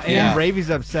 Yeah. And Yeah. Ravy's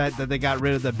upset that they got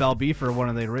rid of the Bell Beefer, one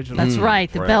of the originals. That's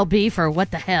right, the right. Bell Beefer. What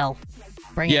the hell?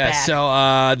 Bring it Yeah, back.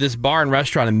 so this bar and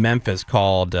restaurant in Memphis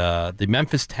called the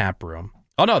Memphis Tap Room.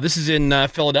 Oh, no, this is in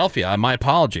Philadelphia. My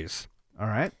apologies. All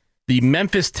right. the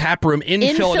Memphis Tap Room in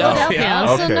Philadelphia.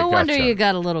 So no wonder you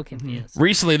got a little confused.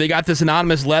 Recently, they got this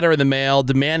anonymous letter in the mail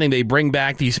demanding they bring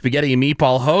back the spaghetti and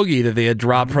meatball hoagie that they had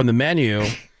dropped from the menu.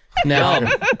 Now,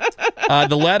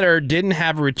 the letter didn't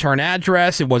have a return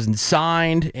address. It wasn't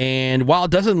signed. And while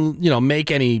it doesn't,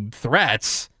 make any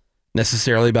threats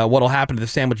necessarily about what'll happen if the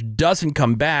sandwich doesn't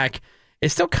come back, it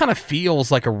still kind of feels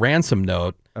like a ransom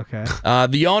note. Okay.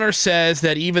 The owner says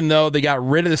that even though they got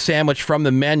rid of the sandwich from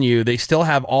the menu, they still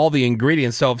have all the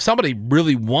ingredients. So if somebody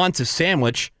really wants a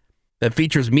sandwich that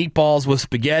features meatballs with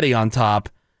spaghetti on top,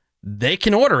 they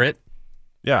can order it.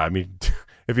 Yeah, I mean,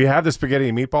 if you have the spaghetti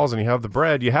and meatballs and you have the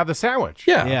bread, you have the sandwich.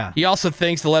 Yeah. He also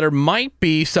thinks the letter might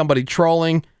be somebody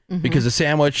trolling because the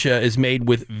sandwich is made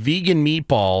with vegan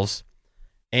meatballs.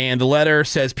 And the letter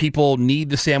says people need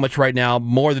the sandwich right now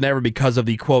more than ever because of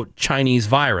the, quote, Chinese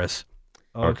virus.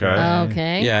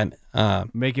 Okay. Yeah.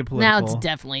 Make it political. Now it's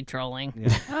definitely trolling.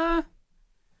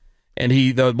 And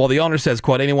the owner says,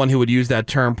 quote, anyone who would use that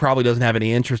term probably doesn't have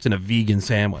any interest in a vegan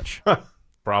sandwich.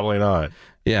 Probably not.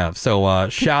 Yeah. So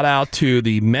shout out to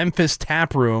the Memphis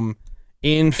Tap Room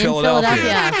in Philadelphia.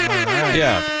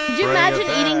 Yeah. Could you imagine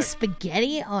eating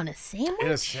spaghetti on a sandwich?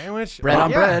 In a sandwich? Bread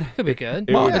on bread. Could be good.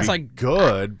 It would be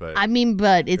good, but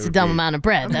but it's a dumb amount of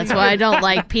bread. That's why I don't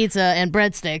like pizza and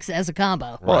breadsticks as a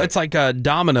combo. Well, it's like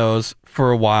Domino's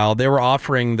for a while. They were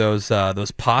offering those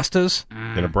pastas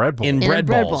in a bread bowl. In bread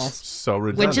bowls. So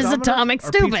ridiculous. Which is atomic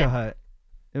stupid. Pizza Hut?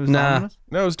 It was Nah. Domino's?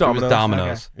 No, it was Domino's. It was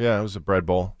Domino's. Okay. Yeah, it was a bread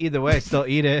bowl. Either way, still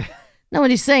eat it.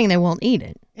 Nobody's saying they won't eat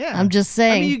it. Yeah. I'm just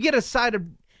saying. I mean, you get a side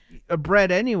of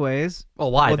bread anyways.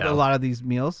 Well, why with though? a lot of these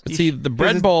meals? But see, the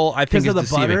bread bowl, I think, is of the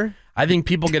deceiving. butter? I think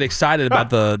people get excited about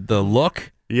the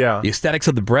look, the aesthetics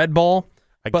of the bread bowl.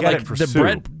 But get like it for the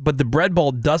soup. the bread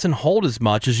bowl doesn't hold as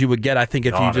much as you would get, I think,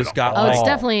 if you Not just at got. Oh, it's like-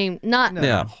 definitely not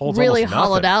Yeah. Holds really almost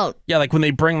hollowed nothing. out. Yeah, like when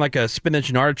they bring like a spinach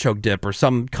and artichoke dip or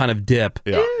some kind of dip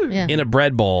Yeah. in a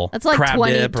bread bowl. That's like crab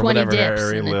 20 dip or 20 whatever. dips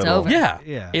Very and it's little. over. Yeah.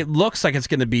 Yeah. It looks like it's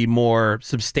going to be more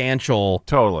substantial,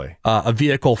 Totally. a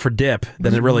vehicle for dip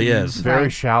than it really is. Very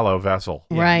shallow vessel.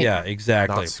 Right. Yeah,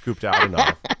 exactly. Not scooped out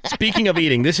enough. Speaking of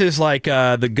eating, this is like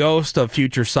the ghost of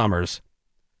future summers.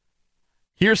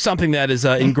 Here's something that is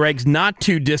in Greg's not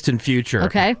too distant future.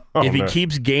 Okay. If he no.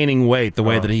 keeps gaining weight the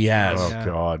way that he has. Oh,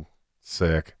 God.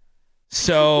 Sick.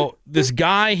 So this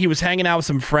guy, he was hanging out with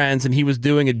some friends and he was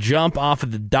doing a jump off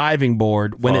of the diving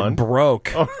board when Fun. it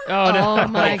broke. Oh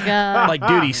my God. Like,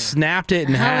 dude, he snapped it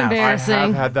in How half. I embarrassing.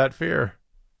 have had that fear.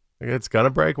 It's going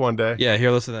to break one day. Yeah, here,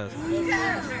 listen to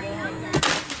this.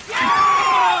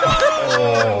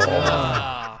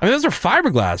 I mean, those are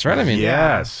fiberglass, right? I mean,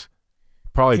 Yes.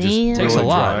 Probably just Damn. Takes a really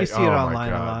lot. dry. You see it Oh, my online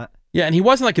a God. lot. Yeah, and he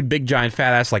wasn't like a big giant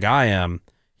fat ass like I am.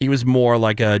 He was more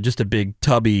like just a big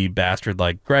tubby bastard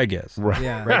like Greg is. Right.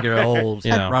 Yeah. Regular old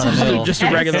You know, run of the mill. just a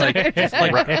regular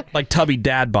like tubby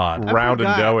dad bod. Round and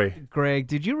Forgot, doughy. Greg,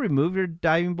 did you remove your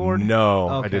diving board? No,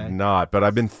 I Okay. did not, but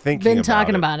I've been thinking Been about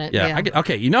talking it. about it. Yeah. Yeah.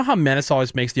 Okay, you know how Menace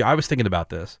always makes the. I was thinking about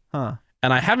this, Huh.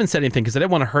 and I haven't said anything because I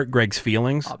didn't want to hurt Greg's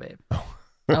feelings. Oh, babe.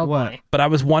 Oh, What? boy. But I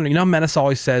was wondering, you know, Menace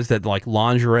always says that like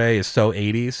lingerie is so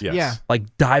 80s. Yes. Yeah.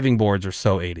 Like diving boards are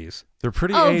so 80s. They're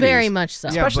pretty Oh, 80s. very much so.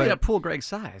 Yeah, Especially but- at a pool Greg's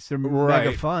size. They're Right.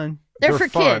 mega fun. They're for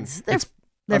fun. kids. They're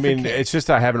I for mean, kids. it's just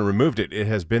I haven't removed it. It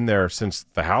has been there since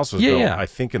the house was Yeah, built, yeah. I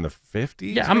think in the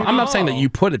 50s. Yeah, I'm not saying that you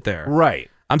put it there. Right.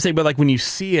 I'm saying, but like when you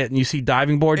see it and you see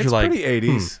diving boards, It's you're like, pretty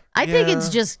 80s. I think Yeah. it's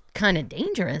just kind of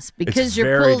dangerous because your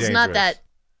very pool's not dangerous. that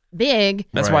big.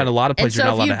 That's why in a lot of And places you're so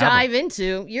not if allowed you to have dive them.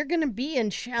 into, you're going to be in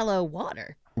shallow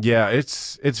water. Yeah,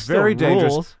 it's Still very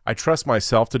dangerous. rules. I trust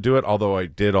myself to do it, although I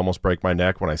did almost break my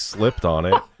neck when I slipped on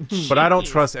it. But I don't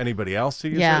trust anybody else to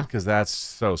use Yeah. it because that's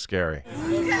so scary.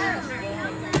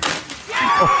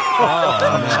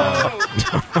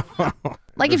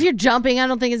 Like if you're jumping, I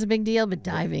don't think it's a big deal, but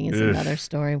diving is Ugh, another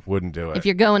story. Wouldn't do it. If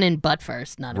you're going in butt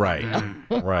first, not a right, big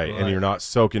deal. right, and you're not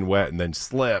soaking wet and then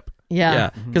slip. Yeah. Yeah,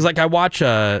 because like I watch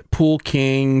Pool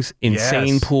Kings, Insane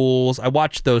Yes. Pools. I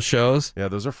watch those shows. Yeah,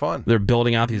 those are fun. They're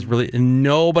building out these really, and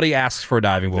nobody asks for a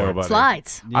diving board. Nobody.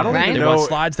 Slides. I don't right? even They know. want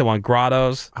slides. They want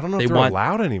grottos. I don't know they if they're want,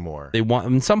 allowed anymore. They want.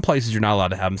 In some places you're not allowed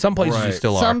to have them. Some places you Right.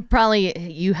 still are. Some probably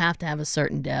you have to have a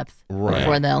certain depth Right.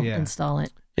 before they'll Yeah. install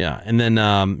it. Yeah, and then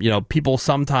people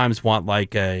sometimes want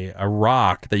like a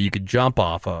rock that you could jump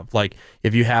off of. Like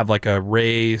if you have like a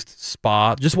raised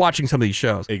spa, just watching some of these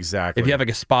shows. Exactly. If you have like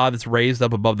a spa that's raised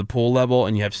up above the pool level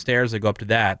and you have stairs that go up to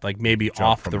that, like maybe Jump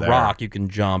off from the there. rock you can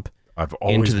jump I've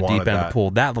always into the deep wanted end of that. the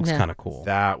pool. That looks Yeah. kind of cool.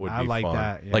 That would be I like fun.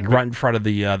 that. Yeah. Like right in front of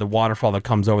the waterfall that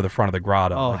comes over the front of the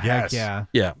grotto. Oh, Like, heck Yes. yeah.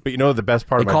 yeah. But you know the best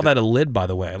part They of my call that a lid, by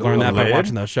the way. I learned Ooh, that a by lid?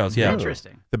 watching those shows. Yeah.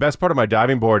 Interesting. the best part of my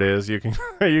diving board is you can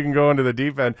you can go into the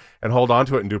deep end and hold on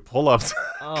to it and do pull-ups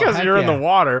because heck you're in yeah. the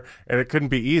water and it couldn't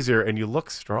be easier and you look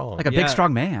strong. Like a Yeah. big,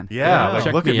 strong man. yeah, like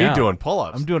Check look at me me out. doing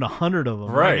pull-ups. I'm doing 100 of them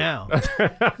Right. right now.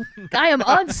 I am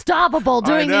unstoppable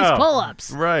doing these know.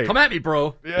 pull-ups. right. Come at me,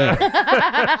 bro. Yeah.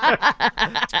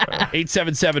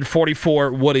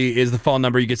 877-44-WOODY is the phone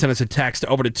number. You can send us a text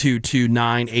over to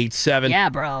 22987. Yeah,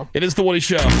 bro. It is the Woody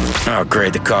Show. Oh,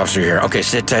 great. The cops are here. Okay,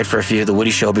 sit tight for a few. The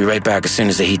Woody Show will be right back as soon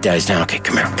as the heat dies down. Okay,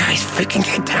 come here. Guys, freaking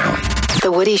get down.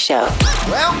 The Woody Show.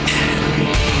 Well,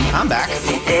 I'm back.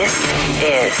 This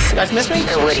is You guys miss me?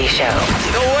 The Woody Show.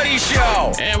 The Woody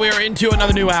Show. And we are into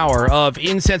another new hour of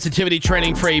insensitivity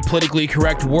training for a politically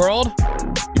correct world.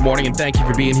 Good morning and thank you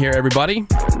for being here, everybody.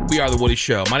 We are the Woody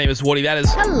Show. My name is Woody. That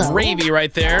is Hello. Gravy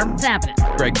right there. What's happening?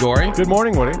 Greg Gorey. Good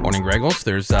morning, Woody. Morning, Greggles.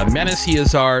 There's Menace. He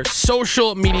is our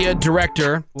social media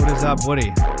director. What is up,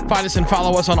 Woody? Find us and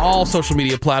follow us on all social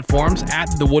media platforms at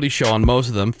The Woody Show on most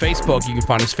of them. Facebook, you can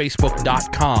find us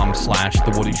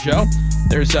facebook.com/The Woody Show.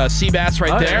 There's Seabass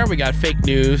right there. We got fake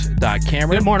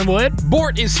news.Cameron. Good morning, Wood.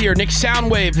 Bort is here. Nick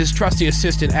Soundwave, his trusty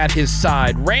assistant, at his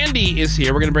side. Randy is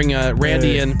here. We're going to bring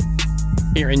Randy in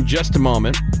here in just a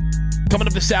moment. Coming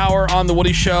up this hour on The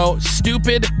Woody Show,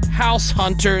 Stupid House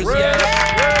Hunters.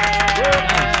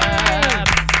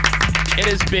 It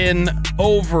has been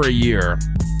over a year,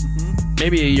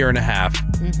 maybe a year and a half,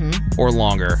 or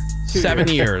longer. 7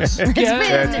 years. It's been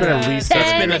at least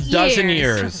It's been a 10 dozen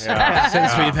years.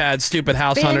 since we've had Stupid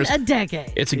House Been Hunters. a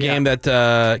decade. It's a game that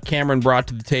Cameron brought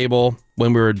to the table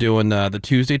when we were doing the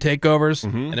Tuesday takeovers,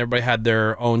 and everybody had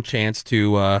their own chance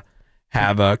to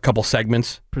have a couple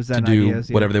segments Present to do ideas,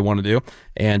 yeah. whatever they want to do.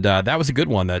 And that was a good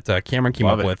one that Cameron came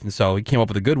Love up it. with. And so he came up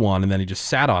with a good one, and then he just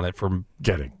sat on it for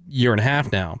a year and a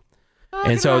half now.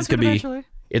 And so it's going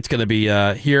to be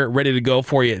here ready to go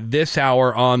for you this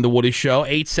hour on The Woody Show.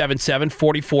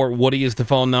 877-44-WOODY is the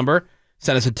phone number.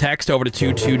 Send us a text over to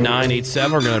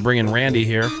 22987. We're going to bring in Randy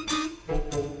here.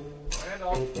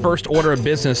 First order of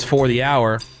business for the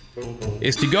hour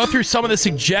is to go through some of the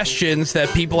suggestions that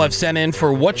people have sent in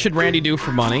for what should Randy do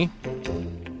for money.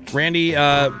 Randy,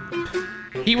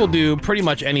 he will do pretty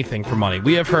much anything for money.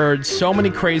 We have heard so many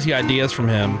crazy ideas from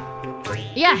him.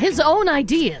 Yeah, his own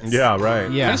ideas. Yeah, right.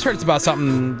 I just heard about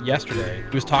something yesterday.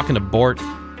 He was talking to Bort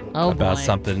about boy.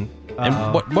 something.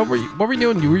 And what were you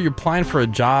doing? Were you applying for a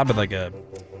job at like a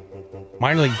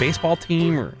minor league baseball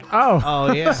team or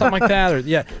Oh, yeah. something like that? Or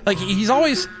like he's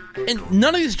always, and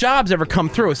none of these jobs ever come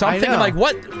through. So I'm I thinking know. like,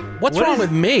 what's wrong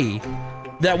with me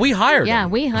that we hired Yeah,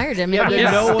 him? we hired him. Yeah, He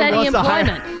has no one steady wants to hire-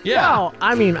 employment. Yeah. Well,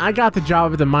 I mean, I got the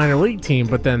job at the minor league team,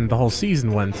 but then the whole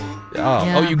season went.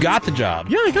 Oh, you got the job.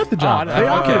 Yeah, I got the job. Oh, They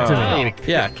all gave it to me.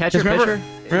 Yeah, Catch your 'cause remember, pitcher?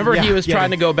 remember he Yeah, was yeah.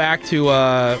 trying to go back to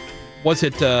was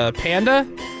it Panda?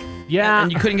 Yeah.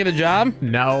 And you couldn't get a job?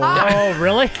 No. Oh,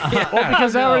 really? Well,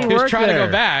 because I already He was worked trying there. to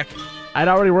go back. I'd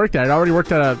already worked there. I'd already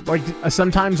worked at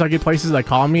sometimes I get places that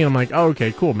call me and I'm like, oh,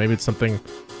 okay, cool. Maybe it's something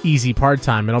easy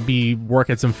part-time and I'll be work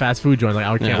at some fast food joint. Like,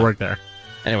 I can't Yeah. work there.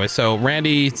 Anyway, so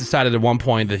Randy decided at one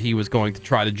point that he was going to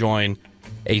try to join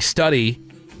a study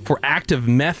for active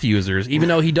meth users, even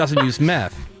though he doesn't use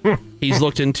meth. He's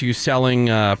looked into selling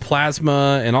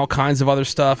plasma and all kinds of other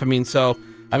stuff.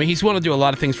 He's willing to do a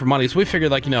lot of things for money. So we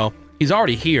figured, he's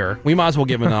already here. We might as well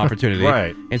give him an opportunity.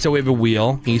 Right. And so we have a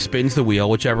wheel. He spins the wheel,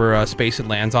 whichever space it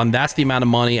lands on. That's the amount of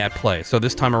money at play. So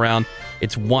this time around,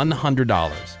 it's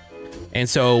 $100. And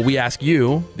so we ask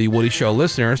you, the Woody Show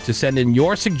listeners, to send in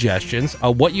your suggestions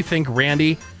of what you think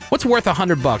what's worth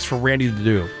 $100 for Randy to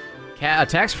do.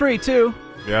 Tax-free, too.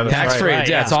 Yeah, that's Tax-free. right.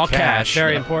 Yeah, it's all cash.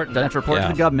 Very important. Don't have to report Yeah.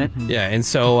 to the government. Yeah, and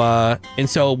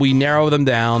so we narrow them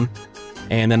down,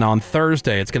 and then on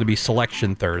Thursday, it's going to be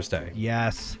Selection Thursday.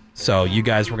 Yes. So you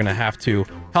guys were going to have to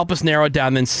help us narrow it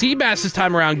down. Then Seabass this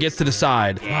time around gets to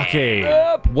decide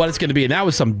what it's going to be. And that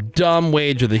was some dumb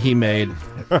wager that he made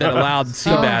that allowed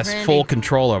Seabass Randy. full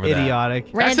control over that. Idiotic.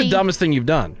 That's Randy, the dumbest thing you've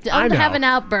done. Don't have an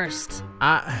outburst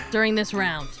during this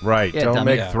round. Right. Yeah, don't dumb.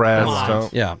 make Yeah. threats. I Don't,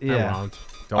 won't. Yeah. Yeah. I won't.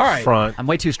 don't All right. front. I'm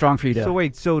way too strong for you to So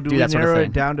wait, do do we that sort of narrow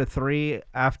thing. it down to 3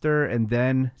 after and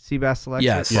then Seabass selects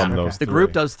Yes. it? From Okay. those The three.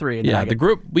 group does 3. And then Yeah, I the get-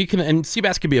 group, we can, and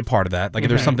Seabass could be a part of that. Like if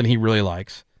there's something he really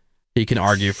likes, he can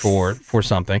argue for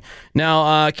something.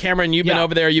 Now, Cameron, you've been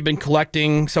over there. You've been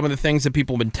collecting some of the things that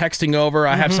people have been texting over.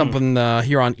 I have something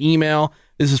here on email.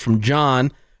 This is from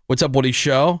John. What's up, Woody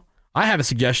Show? I have a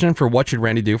suggestion for what should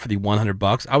Randy do for the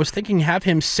 $100. I was thinking have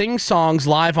him sing songs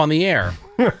live on the air.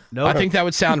 I think that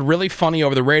would sound really funny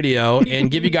over the radio and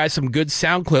give you guys some good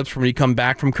sound clips from when you come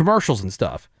back from commercials and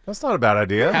stuff. That's not a bad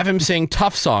idea. Have him sing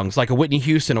tough songs like a Whitney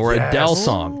Houston or Adele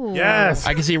song. Ooh. Yes.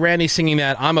 I can see Randy singing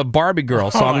that I'm a Barbie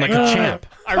girl song like a champ.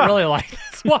 I really like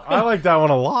this one. I like that one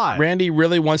a lot. Randy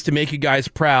really wants to make you guys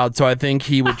proud, so I think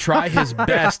he would try his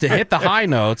best to hit the high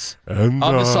notes of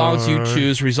the songs you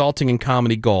choose, resulting in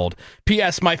comedy gold.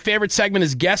 P.S. My favorite segment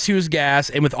is Guess Who's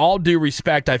Gas, and with all due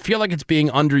respect, I feel like it's being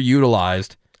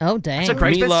underutilized. Oh, dang. That's what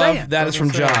Greg's Me been love, saying. that is from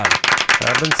John.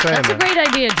 I've been saying That's a great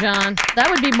idea, John. That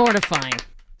would be mortifying.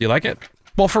 Do you like it?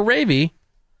 Well, for Ravy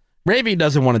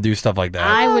doesn't want to do stuff like that.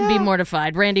 I would be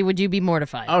mortified. Randy, would you be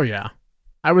mortified? Oh, yeah.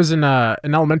 I was in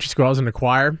elementary school. I was in a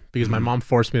choir because my mom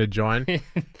forced me to join.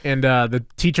 And the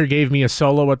teacher gave me a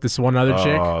solo with this one other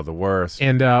chick. Oh, the worst.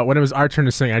 And when it was our turn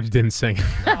to sing, I just didn't sing. She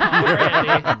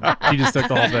just took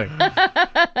the whole thing.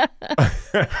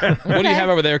 What do you have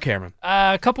over there, Cameron?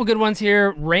 A couple good ones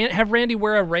here. Have Randy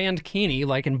wear a Randkini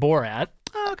like in Borat.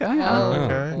 Okay.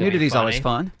 Okay. Nudity's always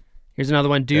fun. Here's another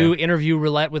one. Do interview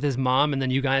roulette with his mom, and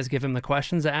then you guys give him the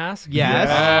questions to ask. Yes.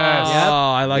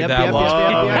 Oh, I like that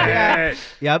one.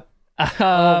 Yep.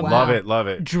 Love it, love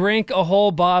it. Drink a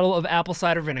whole bottle of apple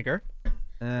cider vinegar.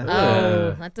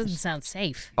 Oh, that doesn't sound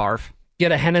safe. Barf.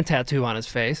 Get a henna tattoo on his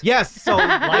face. Yes. So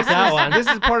Like that one. This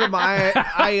is part of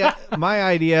my my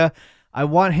idea. I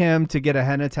want him to get a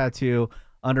henna tattoo.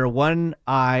 Under one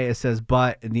eye it says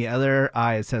butt, and the other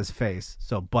eye it says face.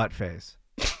 So butt face.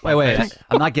 Wait.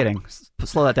 I'm not getting.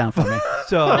 Slow that down for me.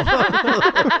 So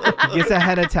he gets a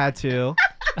henna tattoo.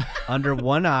 Under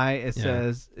one eye it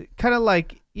says, kind of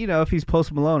like, if he's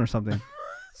Post Malone or something.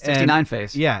 69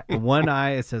 face. Yeah. In one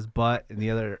eye it says butt, and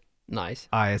the other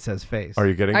eye it says face. Are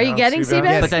you getting? Are you getting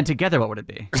Seabass? But then together, what would it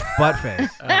be? Butt face.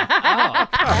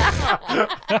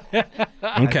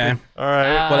 Okay. All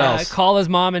right. What else? Call his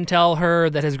mom and tell her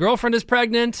that his girlfriend is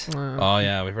pregnant. Oh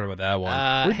yeah, we've heard about that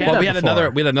one. We had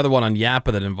another one on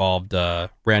Yappa that involved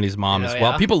Randy's mom as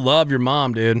well. yeah? People love your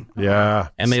mom, dude. Yeah.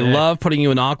 And they love putting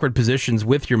you in awkward positions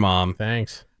with your mom.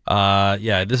 Thanks.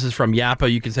 Yeah, this is from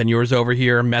Yappa. You can send yours over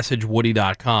here,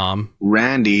 messagewoody.com.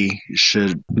 Randy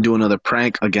should do another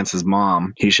prank against his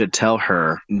mom. He should tell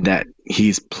her that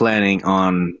he's planning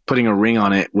on putting a ring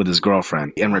on it with his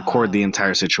girlfriend and record the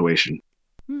entire situation.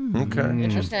 Okay.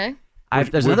 Interesting.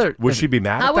 Would she be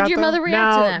mad How at would that, your though? mother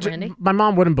react to that, Randy? My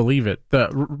mom wouldn't believe it.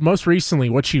 Most recently,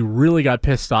 what she really got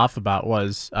pissed off about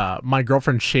was my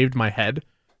girlfriend shaved my head.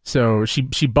 So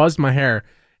she buzzed my hair,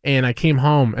 and I came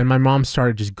home, and my mom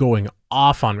started just going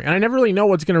off on me. And I never really know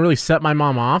what's going to really set my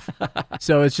mom off.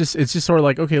 So it's just sort of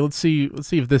like, okay, let's see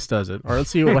if this does it, or let's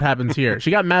see what happens here.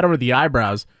 She got mad over the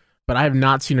eyebrows, but I have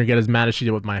not seen her get as mad as she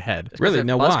did with my head. Really?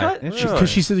 No, why? Because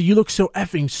she said, you look so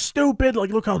effing stupid.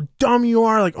 Like, look how dumb you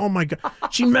are. Like, oh my God.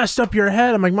 She messed up your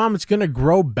head. I'm like, Mom, it's going to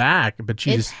grow back. But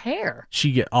she It's just, hair.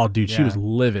 she was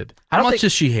livid. How much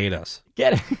does she hate us?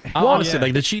 Get it. Honestly,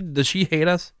 like, does she hate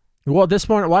us? Well, at this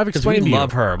point, I've explained we to you.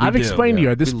 love her. We I've do. explained to you.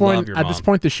 At this We point, love your at this mom.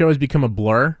 point, the show has become a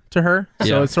blur to her. So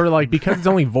Yeah. it's sort of like, because it's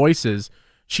only voices,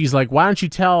 she's like, why don't you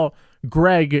tell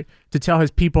Greg to tell his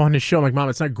people on his show? I'm like, Mom,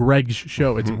 it's not Greg's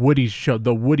show. It's Woody's show.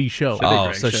 The Woody Show.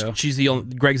 Oh, so she's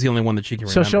Greg's the only one that she can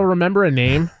So remember. she'll remember a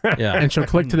name, Yeah. and she'll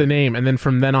click to the name, and then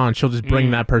from then on, she'll just bring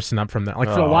that person up from that. Like,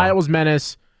 for a while, it was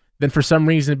Menace. Then for some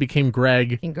reason, it became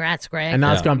Greg. Congrats, Greg. And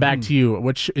now it's gone back to you,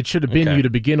 which it should have been Okay. you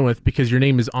to begin with, because your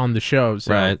name is on the show.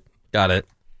 So Right. Got it.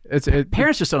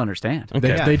 Parents just don't understand.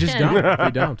 They just don't.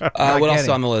 They don't. What else is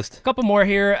on the list? A couple more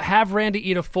here. Have Randy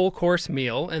eat a full course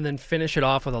meal and then finish it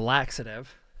off with a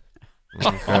laxative.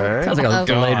 Okay. Sounds like a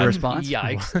delayed God. response.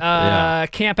 Yikes. Yeah.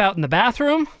 Camp out in the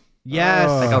bathroom. Yes.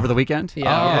 Like over the weekend?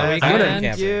 Yeah, over the weekend.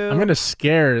 Thank you. I'm gonna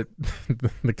scare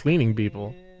the cleaning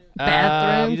people.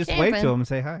 Bathroom You just wave to camping. him and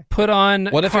say hi. Put on.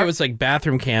 What if it was like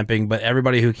bathroom camping, but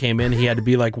everybody who came in, he had to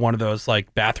be like one of those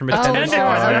like bathroom attendants?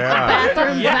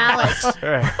 Bathroom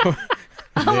valet.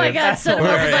 Oh my God, so it was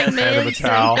like Hand him a mints.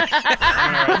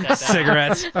 towel.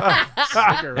 Cigarettes.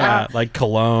 Yeah, like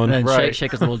cologne. And then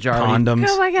shake his little jar. Condoms.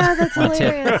 Oh my God, that's One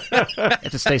tip. hilarious. You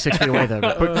have to stay 6 feet away, though.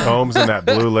 Put combs in that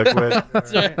blue liquid.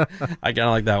 I kind of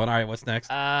like that one. All right, what's next?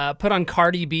 Put on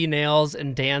Cardi B nails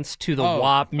and dance to the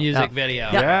WAP music video.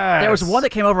 Yeah. There was one that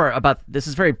came over about, this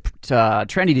is very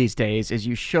trendy these days, is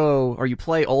you show or you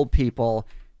play old people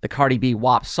the Cardi B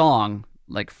WAP song,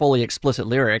 like fully explicit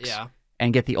lyrics. Yeah.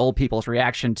 And get the old people's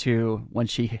reaction to when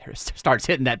she starts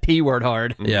hitting that P word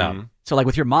hard. Yeah. So like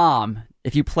with your mom,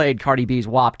 if you played Cardi B's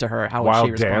WAP to her, how would While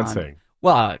she respond? dancing.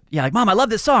 Well, yeah, like, Mom, I love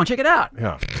this song. Check it out.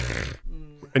 Yeah.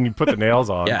 and you put the nails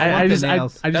on. Yeah, I just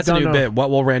that's a don't new know. bit. What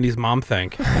will Randy's mom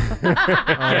think?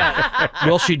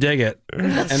 Will she dig it?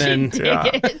 And then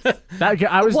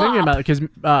I was thinking about it because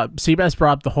Seabass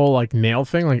brought up the whole like nail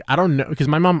thing. Like I don't know because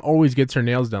my mom always gets her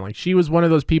nails done. Like she was one of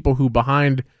those people who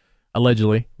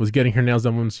allegedly was getting her nails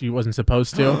done when she wasn't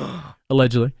supposed to.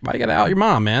 Allegedly. Why you gotta out your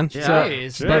mom, man?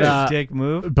 Dick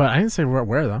move. But I didn't say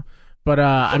where though. But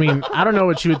I mean, I don't know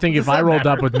what she would think if I rolled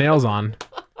up with nails on,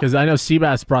 because I know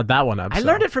Seabass brought that one up. I so.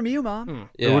 learned it from you, Mom.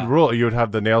 It would rule. You would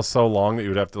have the nails so long that you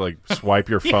would have to like swipe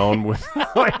your phone with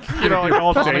like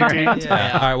all dainty. All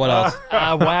right, what else?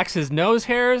 Wax his nose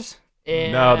hairs.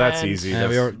 And No, that's easy. Yeah,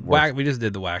 That's we just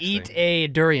did the wax. Eat thing. a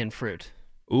durian fruit.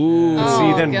 Ooh.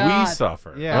 See, then God. we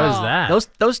suffer. Yeah. What is that?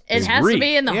 Those It has to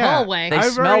be in the hallway. They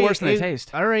smell worse than they taste.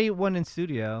 I already ate one in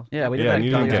studio. Yeah, we did Yeah, that and a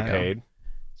you couple didn't years get ago. paid.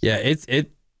 Yeah,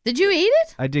 it Did you eat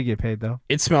it? I did get paid though.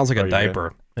 it smells like Oh, a you did?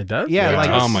 diaper. It does? Yeah, like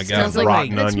Oh my it god. Smells like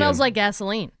rotten it smells onion. like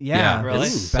gasoline. Yeah, Really?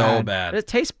 it's So bad. It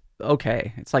tastes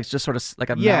okay. It's like just sort of like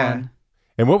a Yeah. melon.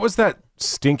 And what was that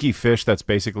stinky fish that's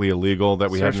basically illegal that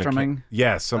we had in the Surströmming?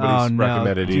 Yes, somebody's Oh, no.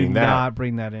 recommended Do eating that. not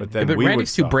bring that in. But Yeah, then but we Randy's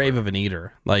would too suffer. brave of an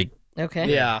eater. Like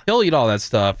Okay. Yeah. he'll eat all that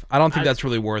stuff. I don't think that's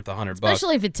really worth $100.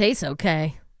 Especially if it tastes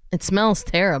okay. It smells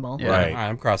terrible. Yeah. Right. All right,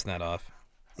 I'm crossing that off.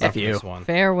 F Not for you. this one.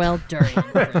 Farewell durian.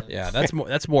 Yeah,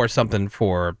 that's more something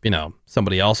for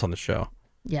somebody else on the show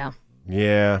Yeah.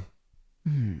 Yeah.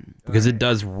 because it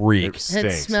does reek. It It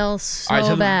stinks. smells so, All right,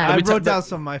 so bad. I we wrote took down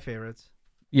some of my favorites.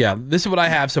 Yeah, this is what I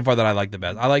have so far that I like the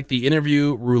best. I like the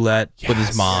interview roulette with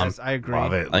his mom. Yes, I agree.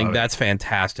 Love it. I think love it. that's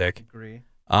fantastic. Agree.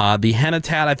 The henna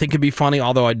tat I think could be funny,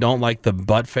 although I don't like the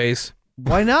butt face.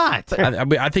 Why not?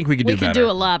 I think we could We do could better. do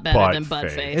a lot better Butt than butt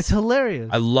face. face. It's hilarious.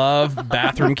 I love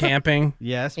bathroom camping.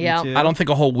 Yes, me Yeah. too. I don't think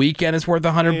a whole weekend is worth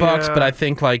 $100, Yeah. but I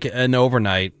think like an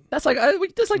overnight. That's like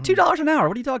 $2 an hour.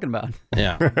 What are you talking about?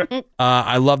 Yeah.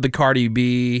 I love the Cardi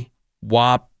B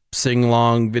WAP sing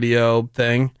along video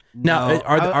thing. Now, No,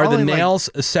 are I the only like- nails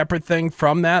a separate thing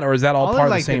from that, or is that all I part of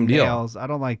like the same deal? nails. I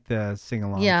don't like the sing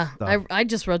along. Yeah, stuff. I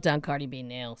just wrote down Cardi B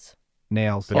nails.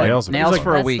 Nails. The nails. Nails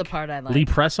for a That's week. the part I like. Lee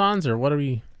press-ons or what are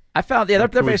we? I found they're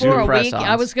Can we basically For a week, press-ons.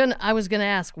 I was gonna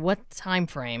ask what time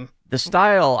frame. The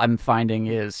style I'm finding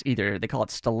is either they call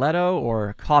it stiletto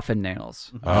or coffin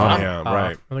nails. Oh yeah,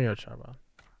 right. I think I'll try about.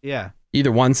 Yeah.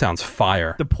 Either one sounds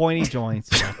fire. The pointy joints.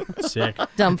 Sick.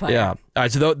 Dumb fire. Yeah. All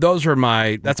right. So those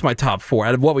are that's my top 4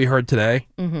 out of what we heard today.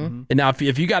 Mm-hmm. And now,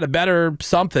 if you got a better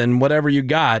something, whatever you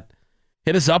got,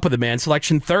 hit us up with it, man.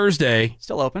 Selection Thursday.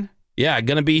 Still open. Yeah,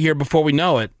 gonna be here before we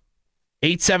know it.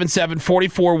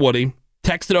 877-44-WOODY.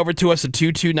 Text it over to us at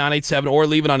 22987 or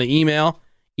leave it on an email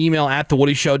at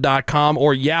thewoodyshow.com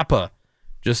or Yappa.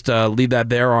 Just leave that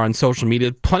there or on social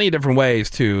media. Plenty of different ways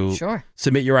to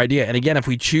submit your idea. And again, if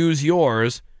we choose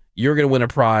yours, you're going to win a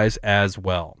prize as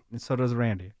well. And so does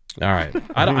Randy. All right.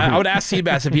 I would ask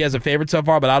Seabass if he has a favorite so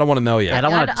far, but I don't want to know yet.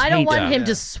 I don't want him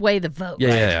to sway the vote.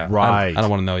 Yeah. Right. I don't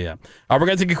want to know yet. All right, we're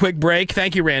going to take a quick break.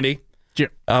 Thank you, Randy.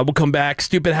 We'll come back.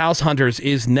 Stupid House Hunters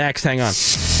is next. Hang on.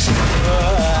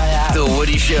 The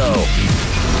Woody Show.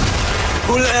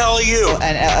 Who the hell are you?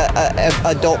 An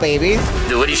adult baby.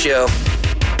 The Woody Show.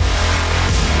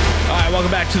 All right,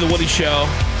 welcome back to The Woody Show.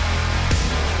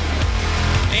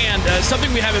 And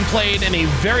something we haven't played in a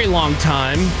very long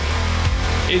time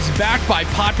is back by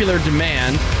popular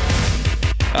demand.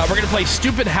 We're going to play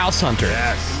Stupid House Hunters.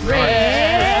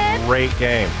 Yes. Great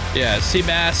game. Yeah,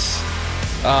 Seabass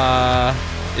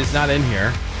is not in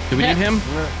here. Do we need him?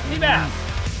 Seabass.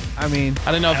 I mean,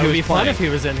 I don't know if That he would was be fun playing. if he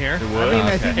was in here. I mean,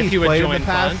 I think If he's he would played in the join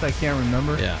past. fun. I can't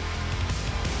remember. Yeah.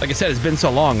 Like I said, it's been so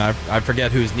long, I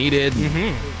forget who's needed.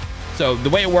 So the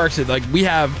way it works is like we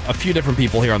have a few different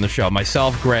people here on the show.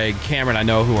 Myself, Greg, Cameron, I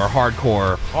know who are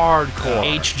hardcore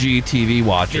HGTV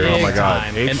watchers. Oh my God,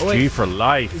 time. HG for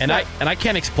life. And I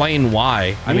can't explain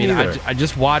why. I mean, neither. I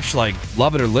just watch like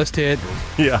Love It or List It,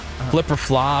 Yeah. Flip or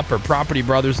Flop, or Property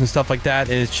Brothers and stuff like that.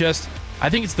 And it's just, I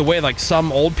think it's the way like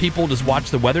some old people just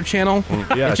watch the Weather Channel.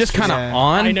 Yeah, it's just kind of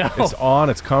on. I know. It's on.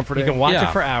 It's comforting. You can watch Yeah.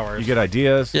 it for hours. You get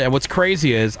ideas. Yeah, what's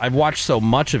crazy is I've watched so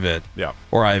much of it, Yeah.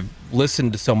 or I've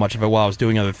listened to so much of it while I was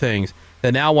doing other things,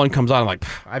 that now one comes on, I'm like,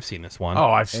 "Pff, I've seen this one. Oh,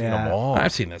 I've seen Yeah. them all.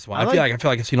 I've seen this one. I I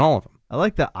feel like I've seen all of them. I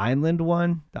like the island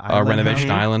one. The island Renovation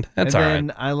house. Island. That's and all right.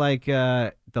 then I like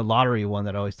the lottery one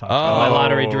that I always talk Oh, about. My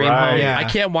lottery dream right. home. Yeah. I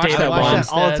can't watch David that I watch one. that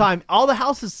all the time. All the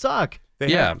houses suck.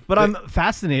 Yeah, But I'm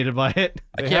fascinated by it.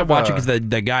 I They can't have watch it a- because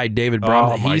the guy David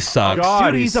Brum, Oh my he sucks. God,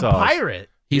 Dude, he he's a sucks. pirate.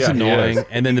 He's Yeah, he annoying, is.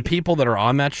 and then the people that are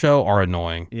on that show are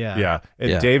annoying. Yeah. Yeah. And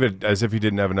Yeah. David, as if he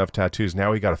didn't have enough tattoos,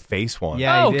 now he got a face one.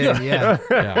 Yeah, Oh, he did. good. Yeah.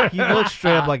 Yeah. He looks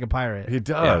straight up like a pirate. He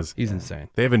does. He's insane.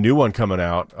 They have a new one coming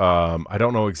out. I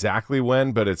don't know exactly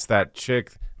when, but it's that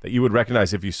chick that you would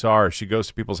recognize if you saw her. She goes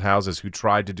to people's houses who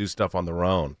tried to do stuff on their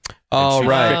own. Oh, and she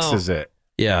right. fixes it.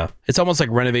 Yeah, it's almost like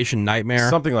Renovation Nightmare.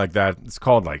 Something like that. It's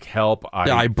called like Help.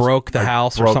 I broke the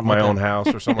house or broke something my like own that. house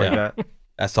or something like that.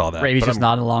 I saw that. Ravi's But just I'm-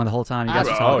 nodding along the whole time. You guys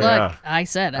are talking. Look, I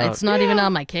said it's not even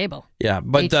on my cable. Yeah,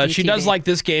 but she does HGTV. like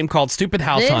this game called Stupid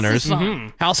House This is Hunters.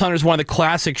 fun. House Hunters, one of the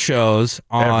classic shows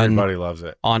on Everybody loves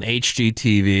it. on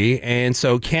HGTV, and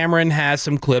so Cameron has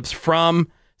some clips from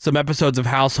some episodes of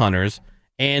House Hunters,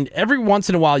 and every once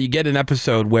in a while you get an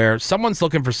episode where someone's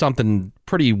looking for something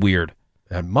pretty weird.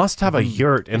 It must have a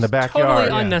yurt in the backyard.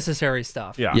 Totally unnecessary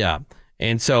stuff. Yeah.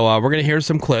 And so we're going to hear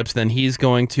some clips. Then he's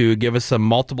going to give us some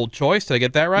multiple choice. Did I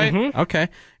get that right? Okay.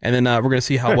 And then we're going to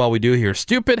see how well we do here.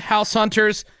 Stupid House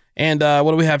Hunters. And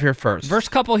what do we have here first?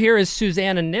 First couple here is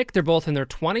Suzanne and Nick. They're both in their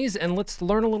 20s, and let's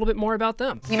learn a little bit more about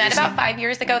them. We met about 5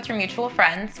 years ago through mutual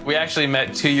friends. We actually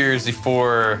met 2 years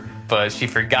before, but she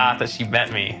forgot that she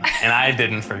met me, and I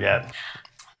didn't forget.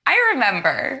 I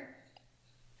remember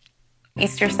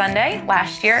Easter Sunday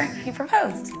last year, he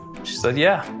proposed. She said,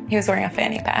 yeah. He was wearing a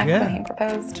fanny pack when he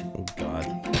proposed. Oh, God.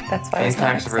 That's why I was Fanny not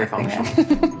packs are very expecting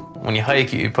functional. it. When you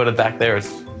hike, you put it back there,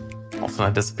 it's all of a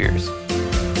sudden it disappears.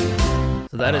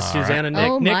 So that is Suzanne and Nick.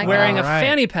 Oh my Nick wearing a God. Right.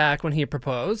 fanny pack when he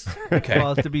proposed. Okay.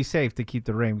 Well, it's to be safe to keep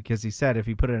the ring because he said if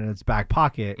he put it in his back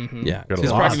pocket, Yeah. Could've He's probably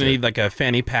lost going to it. need like a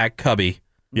fanny pack cubby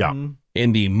Yeah.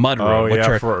 in the mud room. Oh, which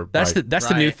yeah, are, that's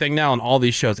the new thing now on all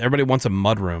these shows. Everybody wants a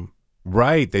mud room.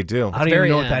 Right, they do. I don't even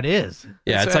know what that is.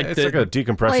 Yeah, it's like it's like a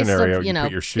decompression place to, area. you You know,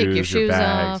 put your take your shoes, your shoes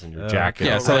bags, off. and your jacket.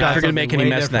 Yeah, so like if you're gonna make any way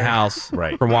mess in the different. house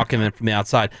Right. from walking in from the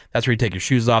outside, that's where you take your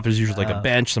shoes off. There's usually like a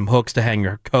bench, some hooks to hang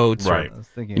your coats, Right. I was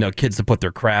thinking kids to put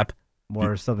their crap.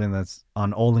 more something that's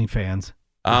on OnlyFans.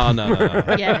 Oh no.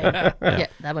 Yeah,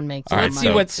 that would make So sense. let's see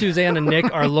what Suzanne and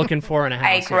Nick are looking for in a house.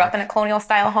 I grew up in a colonial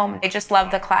style home. I just love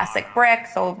the classic brick,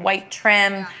 so white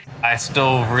trim. I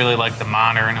still really like the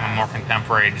modern and more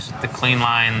contemporary, just the clean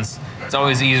lines. It's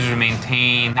always easier to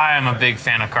maintain. I am a big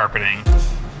fan of carpeting.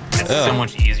 It's so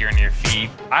much easier on your feet.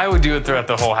 I would do it throughout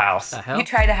the whole house. You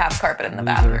try to have carpet in the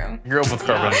bathroom. I grew up with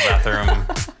carpet in the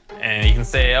bathroom. And you can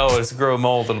say, oh, it's grow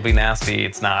mold, it'll be nasty.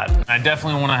 It's not. I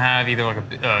definitely want to have either like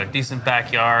a decent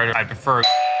backyard. I prefer.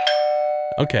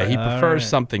 Okay, he prefers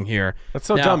something here. That's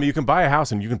so Now- dumb. You can buy a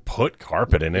house and you can put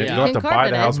carpet in it. Yeah. You don't have You to can buy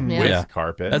the carpet house it, with yeah.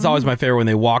 carpet. That's always my favorite when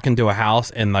they walk into a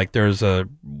house and like there's a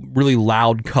really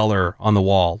loud color on the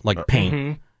wall, like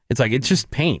paint. It's like it's just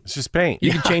paint. It's just paint.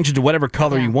 You can change it to whatever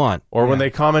color you want. Or when they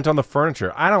comment on the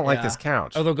furniture, I don't like this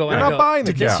couch. Oh, they'll go You're in not and go, buying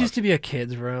the "Dude, this couch. used to be a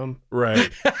kid's room. Right.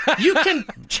 You can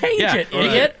change it,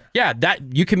 idiot. Yeah, that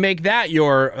you can make that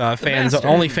your fans master.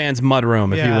 OnlyFans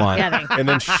mudroom if you want. And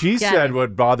then she Got said it.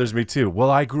 what bothers me too. Well,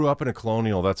 I grew up in a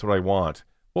colonial. That's what I want.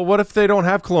 Well, what if they don't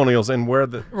have colonials and where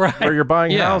you're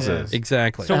buying Yeah, houses?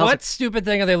 exactly. So what stupid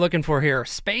thing are they looking for here?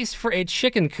 Space for a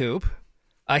chicken coop,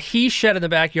 a he shed in the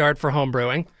backyard for home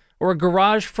brewing, or a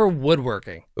garage for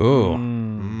woodworking? Ooh.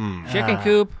 Chicken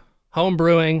coop, home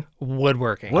brewing,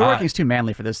 woodworking. Woodworking's too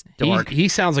manly for this dork. He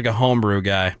sounds like a homebrew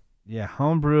guy. Yeah,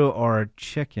 homebrew or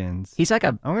chickens. He's like a.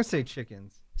 I'm gonna say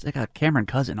chickens. He's like a Cameron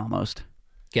cousin almost.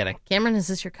 Kidding. Cameron, is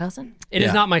this your cousin? It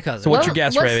is not my cousin. So what's your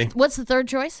guess, Ravy? What's the third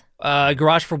choice?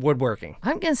 Garage for woodworking.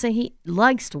 I'm gonna say he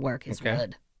likes to work his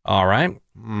wood. All right.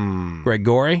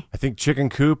 Gregory? I think chicken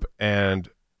coop and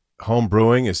home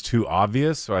brewing is too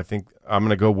obvious, so I think I'm going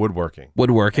to go woodworking.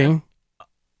 Woodworking?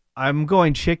 I'm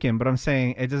going chicken, but I'm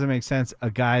saying it doesn't make sense. A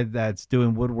guy that's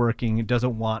doing woodworking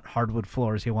doesn't want hardwood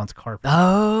floors; he wants carpet.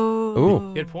 Oh,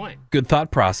 Ooh. Good point. Good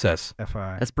thought process.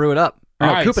 FYI. Let's brew it up. All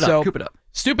No, right, coop it so up. Coop it up.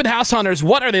 Stupid house hunters,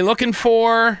 what are they looking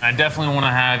for? I definitely want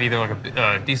to have either like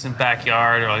a decent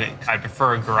backyard or like I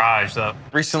prefer a garage. So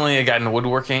recently I got into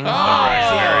woodworking.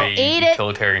 Very Eat it.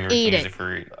 utilitarian routine Eat it. music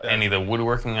for any of the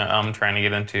woodworking I'm trying to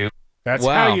get into. That's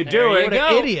Wow. how you do it. What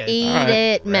an idiot! Eat All right.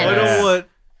 it, man. What All do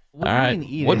you right. mean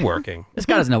eat it? Woodworking. This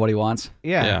guy doesn't know what he wants.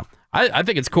 Yeah. I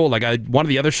think it's cool. Like one of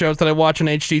the other shows that I watch on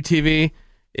HGTV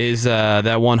is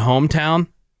that one Hometown.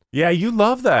 Yeah, you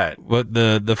love that. What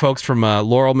the folks from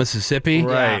Laurel, Mississippi,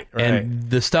 Right, And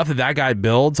the stuff that guy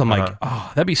builds, I'm like,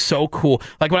 oh, that'd be so cool.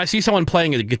 Like when I see someone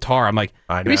playing a guitar, I'm like,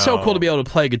 it'd be so cool to be able to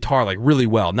play guitar like really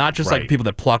well, not just like Right. people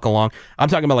that pluck along. I'm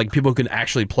talking about like people who can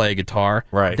actually play a guitar.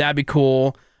 Right. That'd be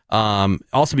cool.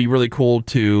 Also, be really cool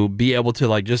to be able to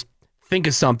like just think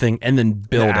of something and then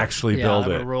build it. Actually build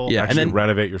it. Yeah, Actually and then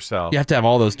renovate yourself. you have to have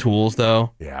all those tools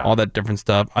though. Yeah. all that different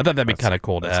stuff. I thought that'd be kind of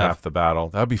cool to That's have. half the battle.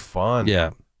 That'd be fun.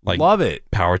 Yeah, like love it.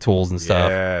 power tools and stuff.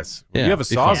 Yes. Yeah, You have a it'd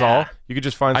be fun. Sawzall. You could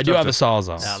just find. I do stuff have to- a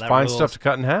Sawzall. that Find rules. stuff to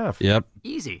cut in half. Yep.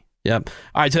 Easy. Yep.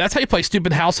 All right, so that's how you play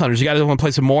Stupid House Hunters. You guys want to play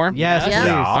some more? Yes, please.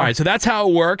 All right, so that's how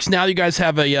it works. Now you guys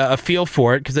have a feel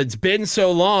for it because it's been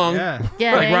so long. Yeah.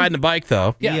 Like riding a bike,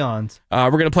 though. Eons. We're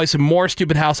going to play some more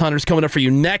Stupid House Hunters coming up for you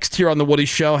next here on The Woody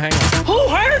Show. Hang on. Who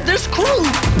hired this crew?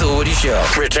 The Woody Show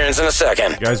returns in a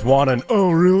second. You guys want an oh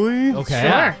really? Okay.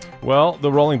 Sure. Well,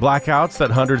 the rolling blackouts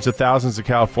that hundreds of thousands of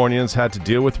Californians had to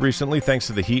deal with recently thanks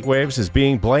to the heat waves is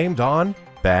being blamed on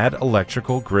bad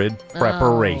electrical grid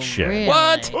preparation. really?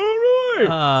 What?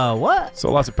 What?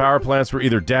 So lots of power plants were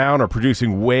either down or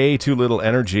producing way too little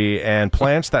energy, and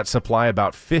plants that supply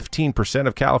about 15%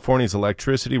 of California's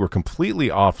electricity were completely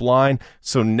offline.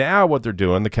 So now what they're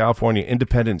doing, the California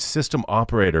Independent System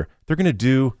Operator, they're going to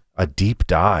do a deep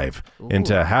dive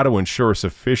into how to ensure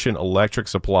sufficient electric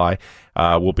supply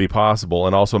will be possible,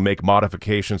 and also make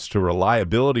modifications to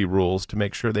reliability rules to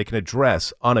make sure they can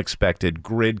address unexpected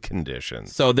grid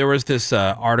conditions. So there was this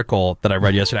article that I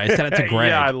read yesterday. I sent it to Greg.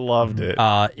 Yeah, I loved it.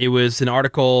 It was an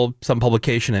article, some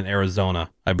publication in Arizona,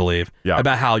 I believe,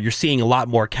 about how you're seeing a lot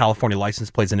more California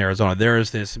license plates in Arizona. There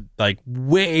is this like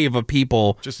wave of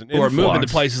people who are moving to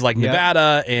places like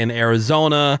Nevada and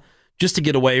Arizona just to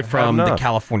get away from the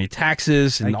California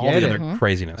taxes and all the other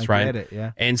craziness, right? I get it,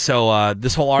 yeah. And so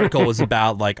this whole article was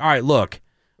about like, all right, look,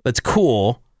 that's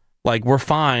cool. Like, we're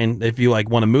fine if you like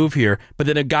want to move here. But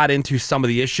then it got into some of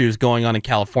the issues going on in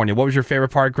California. What was your favorite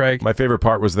part, Greg? My favorite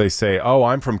part was they say, oh,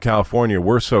 I'm from California.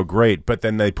 We're so great. But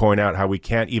then they point out how we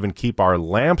can't even keep our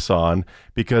lamps on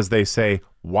because they say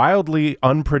wildly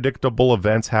unpredictable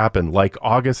events happen, like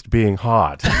August being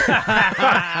hot.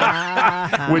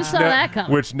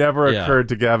 which never occurred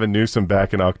to Gavin Newsom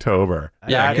back in October.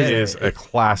 Yeah, that is a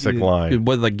classic line.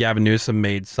 Whether like Gavin Newsom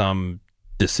made some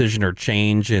decision or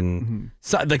change, and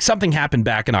like something happened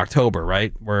back in October,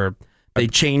 right, where they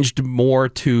changed more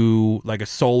to like a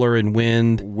solar and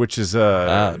wind, which is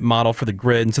a model for the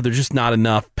grid, and so there's just not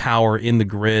enough power in the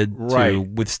grid to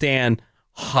withstand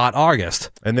hot August.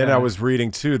 And then I was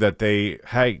reading too that they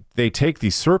take the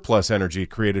surplus energy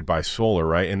created by solar,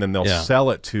 right, and then they'll sell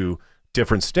it to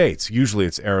different states. Usually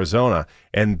it's Arizona.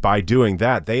 And by doing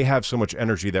that, they have so much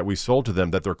energy that we sold to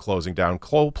them that they're closing down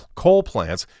coal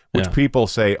plants, which people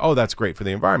say, oh, that's great for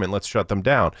the environment. Let's shut them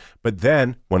down. But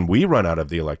then when we run out of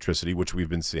the electricity, which we've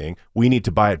been seeing, we need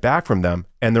to buy it back from them,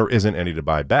 and there isn't any to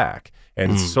buy back.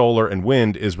 And solar and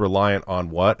wind is reliant on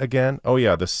what again? Oh,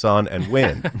 yeah, the sun and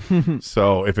wind.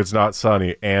 So if it's not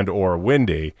sunny and or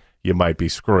windy, you might be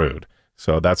screwed.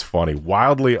 So that's funny.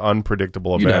 Wildly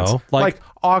unpredictable events. Like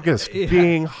August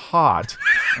being hot.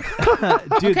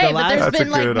 Dude, okay, but there's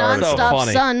been like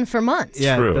nonstop sun for months.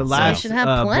 Yeah, true. The last should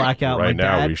have plenty. blackout, right my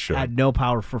now dad we should. had no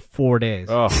power for 4 days.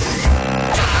 Oh.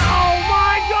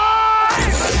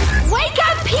 Wake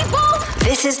up, people!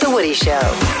 This is The Woody Show.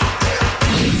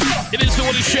 It is The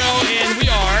Woody Show, and we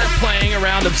are playing a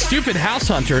round of Stupid House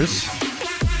Hunters.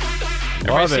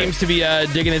 Everybody seems to be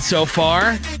digging it so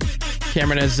far.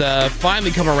 Cameron has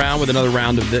finally come out with another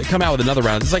round.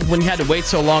 It's like when you had to wait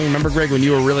so long. Remember, Greg, when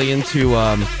you were really into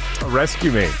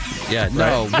Rescue Me? Yeah,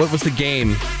 no. What was the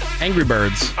game? Angry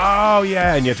Birds. Oh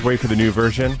yeah, and you have to wait for the new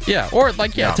version. Yeah, or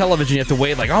like television, you have to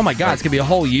wait. Like, oh my God, it's gonna be a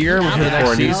whole year for the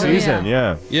next new season.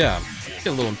 Yeah. Get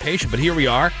a little impatient, but here we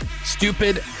are,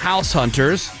 Stupid House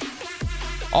Hunters.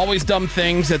 Always dumb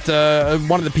things that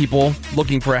one of the people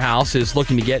looking for a house is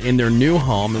looking to get in their new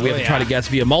home, and we have to try to guess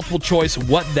via multiple choice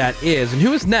what that is. And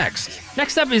who is next?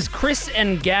 Next up is Chris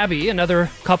and Gabby, another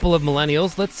couple of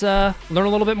millennials. Let's learn a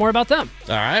little bit more about them.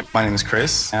 All right. My name is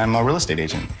Chris, and I'm a real estate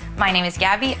agent. My name is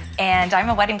Gabby, and I'm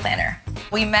a wedding planner.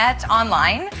 We met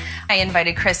online. I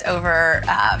invited Chris over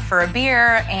for a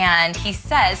beer, and he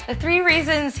says the 3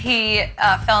 reasons he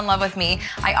fell in love with me.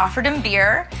 I offered him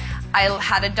beer, I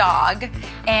had a dog,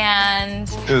 and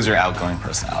It was your outgoing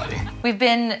personality. we've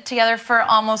been together for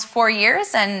almost 4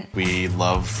 years, and We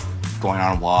love going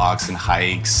on walks and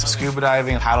hikes, scuba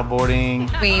diving, paddleboarding.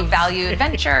 we value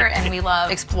adventure, and we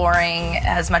love exploring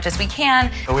as much as we can.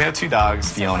 But we have 2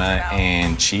 dogs, Fiona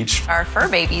and Cheech. Our fur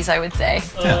babies, I would say.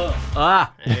 There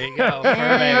you go.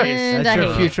 Fur babies. That's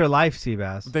your future life,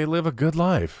 Seabass. They live a good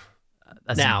life.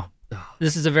 Now,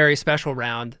 this is a very special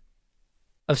round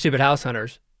of Stupid House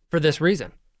Hunters for this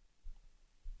reason.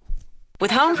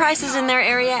 With home prices in their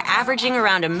area averaging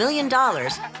around $1 million,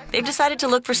 they've decided to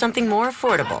look for something more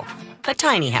affordable. A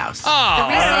tiny house. The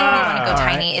reason we want to go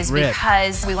tiny is Rip.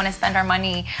 because we want to spend our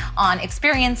money on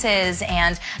experiences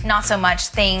and not so much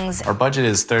things. Our budget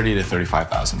is $30,000 to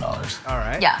 $35,000. All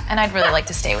right. Yeah, and I'd really like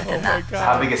to stay within that.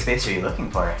 How big a space are you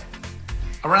looking for?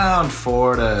 Around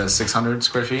 400 to 600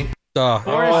 square feet. Oh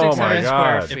my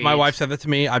God! If my wife said that to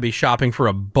me, I'd be shopping for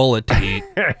a bullet to eat.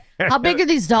 How big are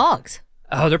these dogs?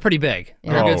 Oh, they're pretty big.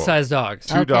 They're good sized dogs.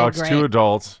 Two dogs, great. 2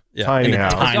 adults, tiny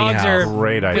house. Tiny dogs are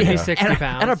Great idea. 50, 60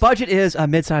 pounds. And our budget is a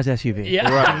mid-size SUV.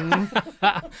 Yeah.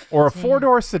 Or a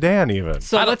 4-door sedan, even.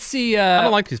 So let's see. I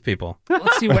don't like these people.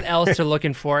 Let's see what else they're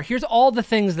looking for. Here's all the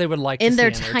things they would like to In see their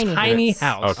in tiny tiny house.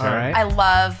 house. Okay. All right. I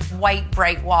love white,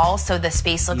 bright walls, so the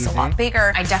space looks a lot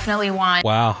bigger. I definitely want.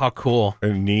 Wow, how cool.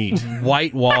 Neat.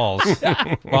 White walls.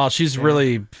 Wow, she's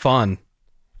really fun.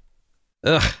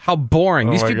 Ugh, how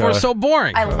boring. These my people are God. so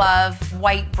boring. I love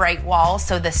white, bright walls,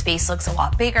 so the space looks a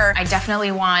lot bigger. I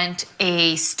definitely want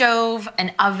a stove,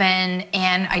 an oven,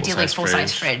 and ideally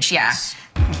full-size fridge. Yeah.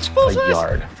 A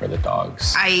yard for the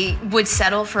dogs. I would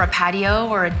settle for a patio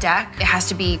or a deck. It has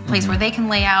to be a place where they can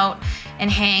lay out and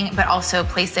hang, but also a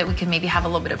place that we can maybe have a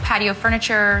little bit of patio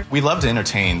furniture. We love to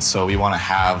entertain, so we want to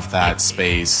have that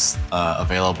space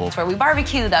available. That's where we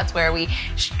barbecue. That's where we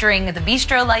string the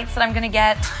bistro lights that I'm gonna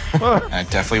get. I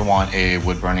definitely want a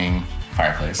wood-burning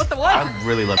fireplace. What the what? I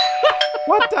really love.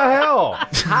 What the hell?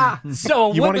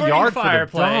 So You want a wood-burning yard for the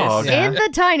fireplace. dog. In the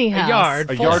tiny house. A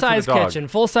yard, A yard for full-size the dog. kitchen,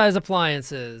 full-size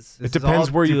appliances, It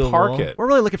depends where you park it. We're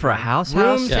really looking for a house.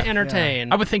 room house. to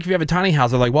entertain. I would think if you have a tiny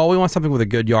house, they're like, well, we want something with a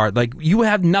good yard. Like, you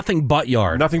have nothing but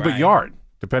yard. Nothing but yard,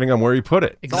 depending on where you put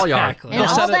it. all yard. Exactly. And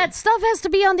all that stuff has to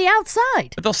be on the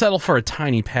outside. But they'll settle for a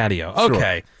tiny patio. Sure.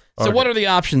 Okay. So what are the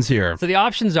options here? So the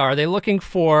options are: they looking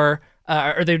for,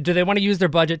 do they want to use their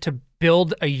budget to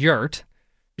build a yurt?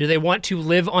 Do they want to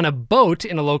live on a boat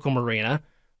in a local marina?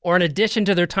 Or in addition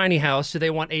to their tiny house, do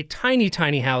they want a tiny,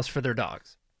 tiny house for their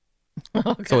dogs?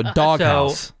 So a dog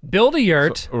house. So build a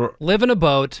yurt, live in a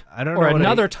boat, I don't or know what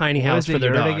another a- tiny what house is a for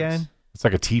their yurt dogs. again? It's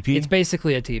like a teepee. It's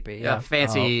basically a teepee. Yeah, Yeah.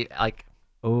 fancy like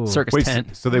Ooh. circus Wait,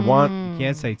 tent. so they want. You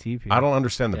can't say teepee. I don't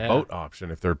understand the Yeah. boat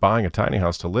option. If they're buying a tiny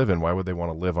house to live in, why would they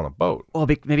want to live on a boat? Well,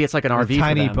 maybe it's like an RV.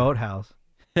 tiny for them. boathouse.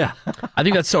 Yeah. I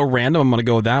think that's so random. I'm going to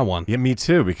go with that one. Yeah, me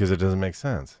too, because it doesn't make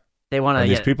sense. They want And to.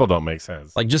 these people don't make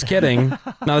sense. Like, just kidding.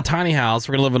 Not a tiny house.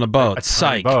 We're going to live in a boat. a tiny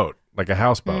Psych. boat, like a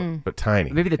houseboat, but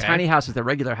tiny. Maybe the tiny house is their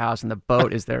regular house, and the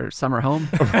boat is their summer home.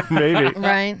 Maybe.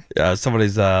 Right.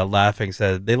 Somebody's laughing,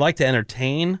 said, they like to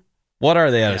entertain. What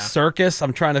are they, at Yeah. a circus?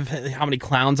 I'm trying to how many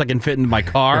clowns I can fit in my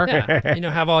car.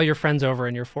 Yeah. Have all your friends over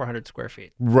in your 400 square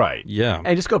feet. Right. Yeah.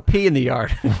 And just go pee in the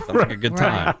yard. Sounds like a good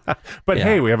time. But Yeah.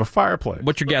 hey, we have a fireplace.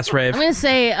 What's your guess, Rave? I'm going to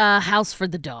say house for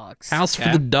the dogs. House for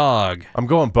the dog. I'm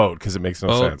going boat because it makes no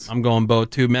Boat. sense. I'm going boat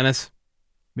too. Menace?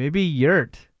 Maybe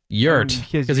yurt. Yurt.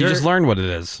 Because you just learned what it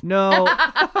is. No.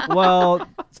 Well,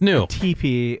 It's new.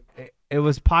 teepee. It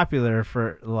was popular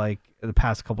for like the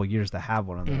past couple years to have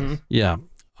one of those. Yeah.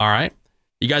 All right.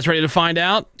 You guys ready to find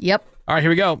out? Yep. All right,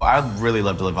 here we go. I'd really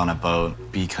love to live on a boat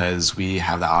because we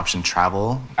have the option to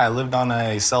travel. I lived on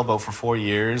a sailboat for 4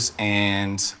 years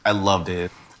and I loved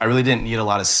it. I really didn't need a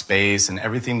lot of space and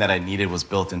everything that I needed was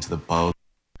built into the boat.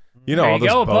 You know, There all you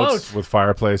those go, boats boat. with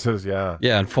fireplaces, yeah.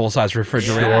 Yeah, and full-size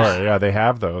refrigerators. Sure, yeah, they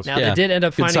have those. Now they did end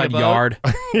up finding a Inside boat. yard.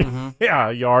 Yeah,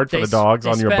 a yard for They the dogs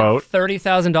they on your spent boat.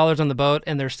 $30,000 on the boat,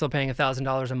 and they're still paying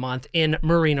 $1,000 a month in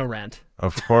marina rent.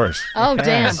 Of course. Oh,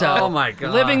 damn. So, Oh, my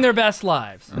God. living their best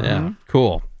lives. Yeah.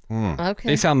 Cool. Okay.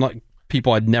 They sound like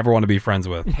people I'd never want to be friends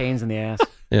with. Pains in the ass.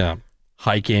 Yeah.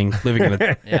 Hiking, living in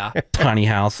a Yeah. tiny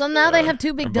house. So now they have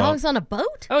two big dogs on a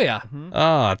boat? Oh yeah.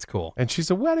 Oh, that's cool. And she's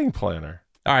a wedding planner.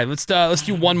 All right, let's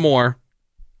do one more.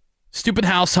 Stupid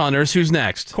house hunters. Who's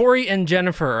next? Corey and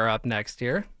Jennifer are up next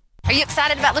here. Are you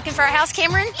excited about looking for a house,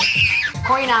 Cameron?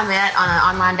 Corey and I met on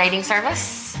an online dating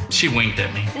service. She winked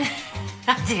at me.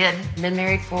 I did. Been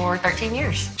married for 13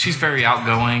 years. She's very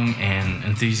outgoing and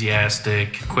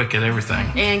enthusiastic, quick at everything.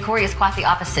 And Corey is quite the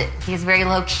opposite. He's very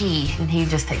low key, and he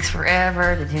just takes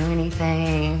forever to do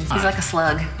anything. He's like a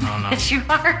slug. No, no. Yes, you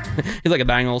are. He's like a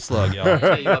dying old slug, y'all.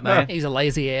 Tell you what, man, he's a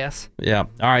lazy ass. Yeah.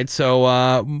 All right, so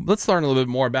let's learn a little bit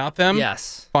more about them.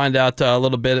 Yes. Find out a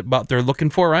little bit about what they're looking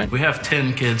for, right? We have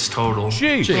 10 kids total.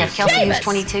 Jeez. We have Kelsey, who's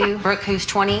 22, Brooke, who's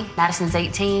 20, Madison's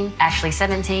 18, Ashley,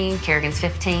 17, Kerrigan's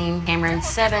 15, Cameron's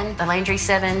 7, Landry's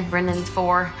 7, Brendan's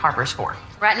 4, Harper's 4.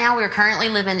 Right now, we're currently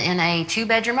living in a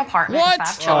 2-bedroom apartment with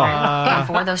 5 children, and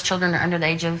 4 of those children are under the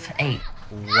age of 8.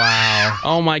 Wow.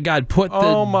 Oh my God! Put the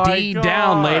Oh my D God.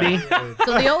 down, lady. So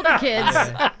the older kids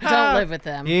don't live with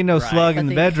them. He ain't no slug in But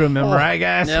the the- bedroom, am I right,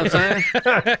 guys? You know what I'm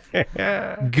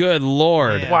saying? Good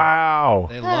Lord. Wow.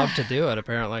 They love to do it,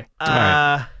 apparently.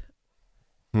 So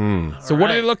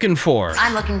what are they looking for?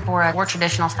 I'm looking for a more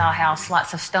traditional style house,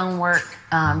 lots of stonework,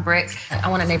 brick. I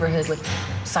want a neighborhood with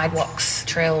sidewalks,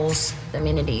 trails,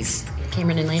 amenities.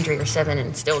 Cameron and Landry are 7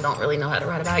 and still don't really know how to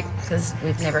ride a bike because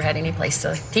we've never had any place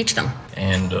to teach them.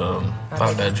 And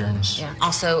 5 bedrooms. Yeah.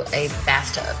 Also a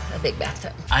bathtub, a big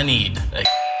bathtub. I need a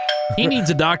He needs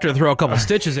a doctor to throw a couple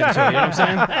stitches into it. You know what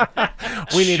I'm saying?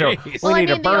 We need a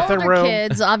The birthing older room.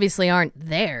 kids obviously aren't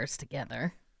theirs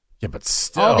together. Yeah, but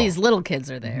still. All these little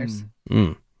kids are theirs.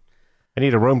 I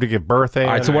need a room to give birth in. All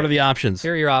right, so what are the options?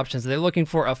 Here are your options. They're looking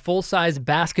for a full-size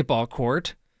basketball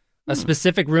court, a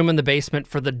specific room in the basement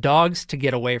for the dogs to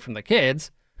get away from the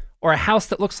kids, or a house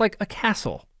that looks like a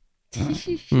castle.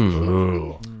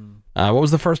 What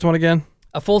was the first one again?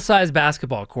 A full-size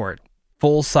basketball court.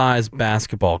 Full-size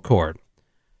basketball court.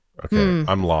 Okay,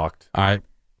 I'm locked. All right.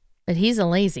 But he's a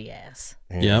lazy ass.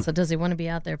 Yep. So does he want to be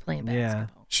out there playing basketball?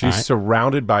 She's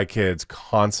surrounded by kids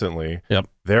constantly. Yep.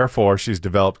 Therefore, she's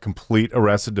developed complete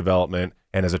Arrested Development.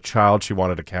 And as a child, she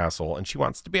wanted a castle, and she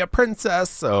wants to be a princess.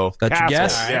 So That's your castle.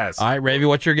 guess? Yes. All right, Ravy,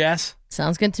 what's your guess?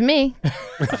 Sounds good to me.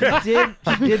 She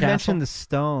did mention the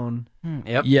stone.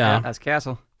 Yep. Yeah. That's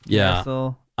castle. Yeah.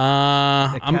 Castle. The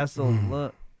I'm, castle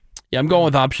look. yeah, I'm going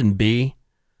with option B.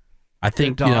 I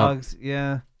think The dogs,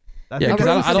 yeah. Yeah, because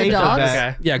I don't.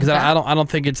 Okay. Yeah, because I don't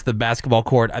think it's the basketball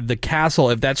court. The castle,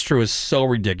 if that's true, is so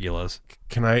ridiculous.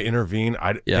 Can I intervene?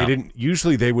 Yeah. They didn't.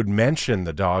 Usually, they would mention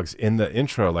the dogs in the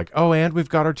intro, like, "Oh, and we've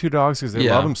got our 2 dogs because they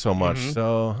Yeah. love them so much." Mhm.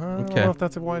 So I don't Okay. know if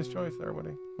that's a wise choice, there,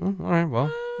 Woody. All right,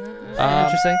 well,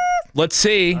 interesting. Let's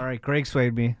see. All right, Greg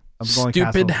swayed me. I'm going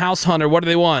Stupid castle. house hunter. What do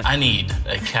they want? I need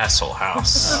a castle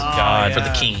house. God. For the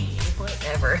king.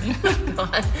 Whatever.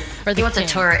 For he wants a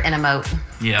turret and a moat.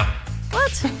 Yeah.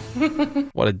 What?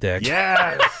 What a dick.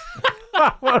 Yes.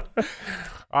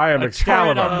 I am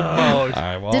Excalibur. All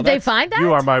right, well, Did they find that?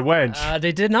 You are my wench.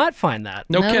 They did not find that.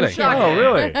 No kidding. Oh,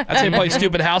 really? That's how you play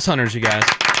stupid house hunters, you guys.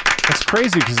 That's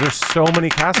crazy because there's so many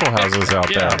castle houses out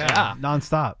there.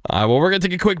 Nonstop. All right, well, we're going to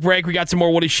take a quick break. We got some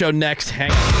more Woody Show next.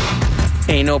 Hang on.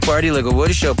 Ain't no party like a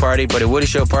Woody Show party, but a Woody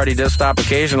Show party does stop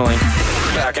occasionally.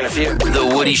 Back in a few.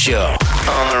 The Woody Show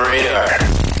on the radar.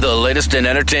 The latest in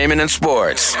entertainment and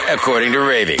sports, according to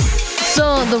Ravy.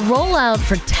 So the rollout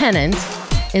for Tenet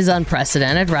is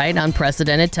unprecedented, right?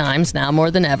 Unprecedented times now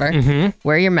more than ever.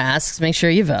 Wear your masks. Make sure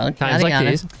you vote. Times Yada, like yada.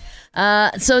 these.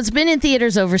 So it's been in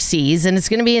theaters overseas, and it's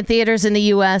going to be in theaters in the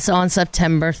U.S. on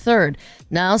September 3rd.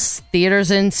 Now, theaters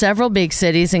in several big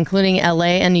cities, including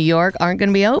L.A. and New York, aren't going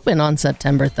to be open on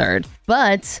September 3rd.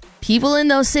 But people in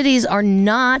those cities are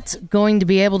not going to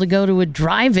be able to go to a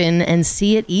drive-in and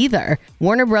see it either.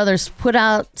 Warner Brothers put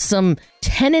out some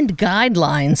Tenet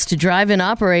guidelines to drive-in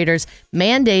operators,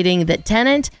 mandating that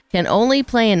Tenet can only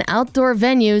play in outdoor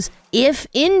venues if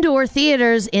indoor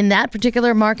theaters in that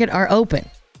particular market are open.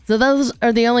 So those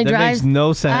are the only That drives. makes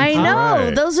no sense. I know.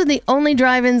 Right. Those are the only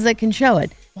drive-ins that can show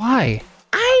it. Why?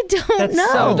 I don't That's know.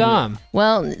 so dumb.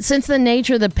 Well, since the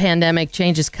nature of the pandemic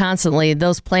changes constantly,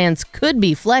 those plans could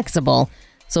be flexible.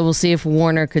 So we'll see if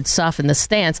Warner could soften the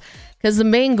stance, because the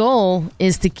main goal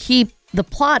is to keep the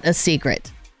plot a secret.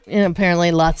 And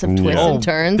apparently lots of twists and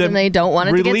turns, and they don't want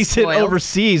it to get Release it spoiled.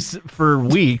 overseas for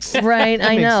weeks. Right,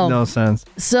 That I makes know. no sense.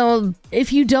 So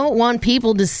if you don't want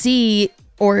people to see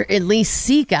or at least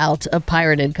seek out a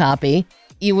pirated copy,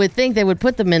 you would think they would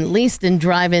put them at least in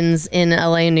drive-ins in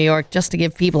LA and New York just to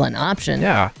give people an option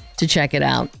to check it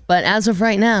out. But as of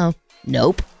right now,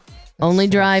 nope. Only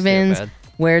drive-ins stupid.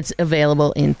 where it's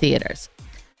available in theaters.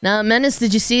 Now, Menace,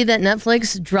 did you see that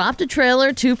Netflix dropped a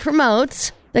trailer to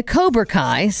promote the Cobra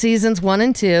Kai seasons 1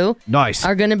 and 2? Nice.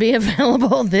 Are going to be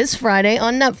available this Friday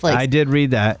on Netflix. I did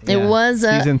read that. It Yeah. was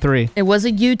season 3. It was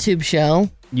a YouTube show.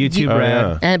 YouTube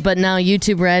Red. But now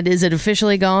YouTube Red, is it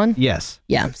officially gone? Yes.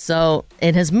 Yeah, so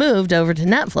it has moved over to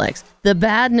Netflix. The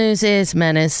bad news is,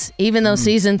 Menace, even though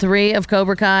season 3 of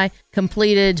Cobra Kai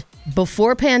completed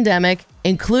before pandemic,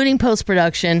 including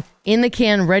post-production, in the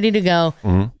can, ready to go,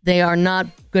 they are not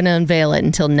going to unveil it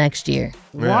until next year.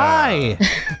 Why?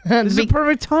 This is the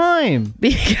perfect time.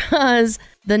 Because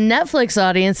the Netflix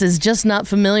audience is just not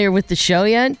familiar with the show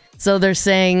yet. So they're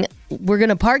saying, we're going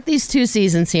to park these 2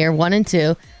 seasons here, 1 and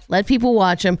 2, let people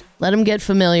watch them, let them get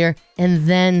familiar, and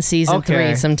then season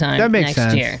 3 sometime that makes next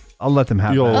sense. year. I'll let them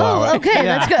have You'll that. allow it. Okay,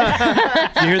 that's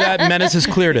good. You hear that? Menace has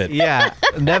cleared it. Yeah.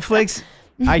 Netflix,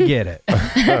 I get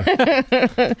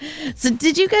it. So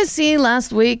did you guys see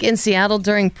last week in Seattle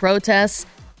during protests,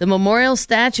 the memorial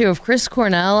statue of Chris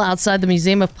Cornell outside the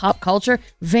Museum of Pop Culture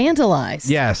vandalized?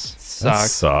 Yes. That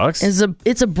sucks.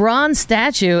 It's a bronze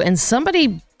statue, and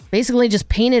somebody basically just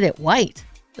painted it white.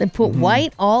 They put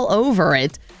white all over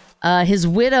it. His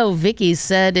widow, Vicky,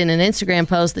 said in an Instagram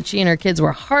post that she and her kids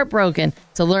were heartbroken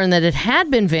to learn that it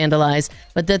had been vandalized,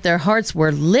 but that their hearts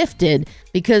were lifted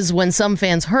because when some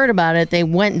fans heard about it, they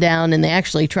went down and they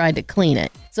actually tried to clean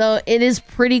it. So it is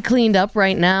pretty cleaned up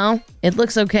right now. It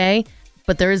looks okay.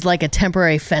 but there is like a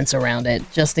temporary fence around it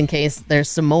just in case there's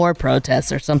some more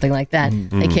protests or something like that.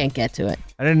 They can't get to it.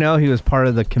 I didn't know he was part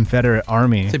of the Confederate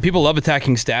Army. See, people love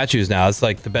attacking statues now. It's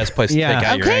like the best place to take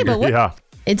out your Okay, anger. but what?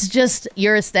 It's just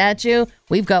you're a statue.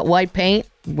 We've got white paint.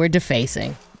 We're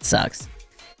defacing. It sucks.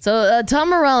 So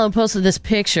Tom Morello posted this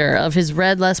picture of his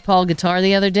red Les Paul guitar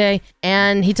the other day,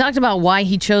 and he talked about why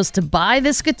he chose to buy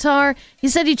this guitar. He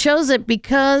said he chose it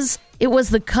because it was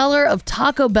the color of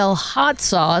Taco Bell hot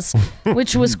sauce,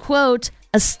 which was, quote,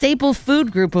 a staple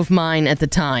food group of mine at the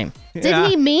time. Yeah. Did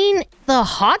he mean the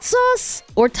hot sauce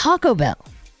or Taco Bell?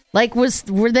 Like,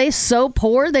 were they so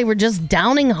poor they were just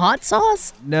downing hot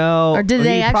sauce? No. Or did he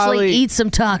they actually probably- eat some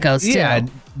tacos, too? Yeah,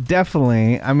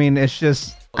 definitely. I mean, it's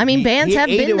just... I mean, bands he have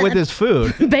ate been it with that- his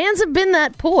food. Bands have been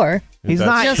that poor. He's That's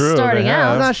not just starting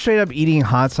out. He's not straight up eating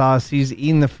hot sauce. He's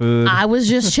eating the food. I was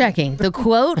just checking. The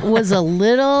quote was a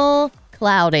little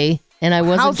cloudy, and I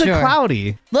wasn't How's sure. it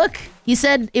cloudy? Look, he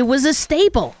said it was a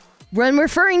staple when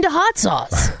referring to hot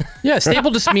sauce. Yeah,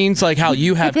 staple just means like how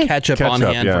you have ketchup on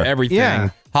Ketchup, hand yeah. for everything. Yeah.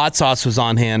 Hot sauce was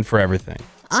on hand for everything.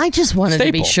 I just wanted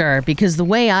to be Staple. sure because the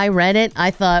way I read it,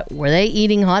 I thought, were they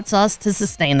eating hot sauce to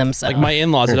sustain themselves? Like my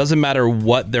in-laws, it doesn't matter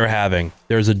what they're having.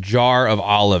 There's a jar of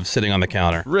olives sitting on the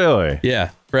counter. Really? Yeah,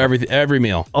 for every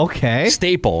meal. Okay.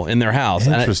 Staple in their house.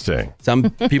 And Interesting. some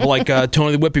people like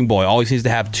Tony the Whipping Boy always needs to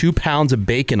have 2 pounds of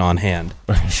bacon on hand.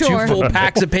 Sure. 2 full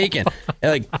packs of bacon.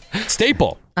 And, like,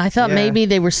 staple. I thought maybe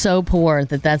they were so poor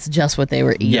that that's just what they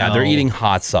were eating. Yeah, they're eating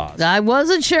hot sauce. I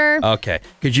wasn't sure. Okay,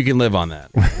 because you can live on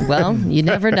that. Well, you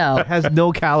never know. It has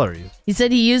no calories. He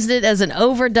said he used it as an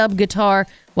overdub guitar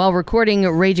while recording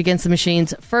Rage Against the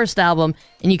Machine's first album,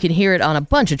 and you can hear it on a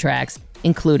bunch of tracks,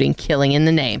 including Killing in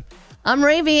the Name. I'm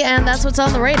Ravy, and that's what's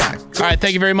on the radar. All right,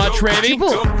 thank you very much,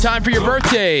 Ravy. Time for your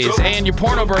birthdays and your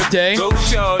porno birthday. Go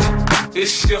shorty,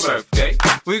 it's your birthday.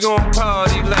 We gon'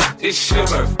 party like it's your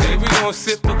birthday. We gon'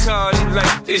 sip Bacardi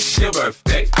like it's your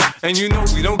birthday. And you know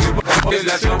we don't give a fuck, it's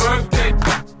not your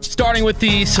birthday. Starting with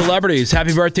the celebrities,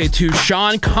 happy birthday to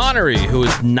Sean Connery, who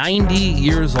is 90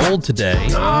 years old today.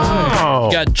 Oh.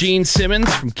 You got Gene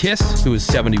Simmons from Kiss, who is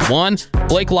 71.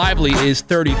 Blake Lively is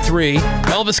 33.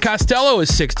 Elvis Costello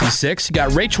is 66. You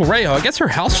got Rachel Ray. I guess her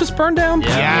house just burned down?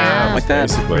 Yeah. Like that?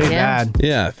 Basically. Pretty bad.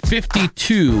 Yeah,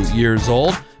 52 years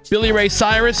old. Billy Ray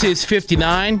Cyrus is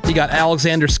 59. You got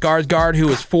Alexander Skarsgård, who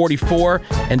is 44,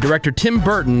 and director Tim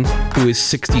Burton, who is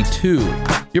 62.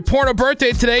 Your porno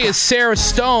birthday today is Sarah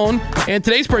Stone, and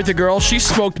today's birthday girl, she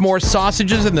smoked more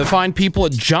sausages than the fine people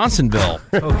at Johnsonville.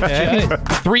 Okay.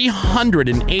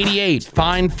 388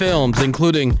 fine films,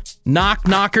 including Knock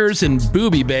Knockers and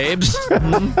Booby Babes.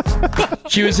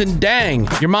 She was in Dang,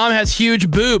 Your Mom Has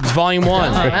Huge Boobs, Volume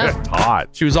 1. Hot.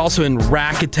 She was also in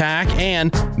Rack Attack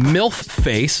and MILF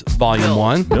Face, Volume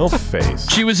 1. MILF Face.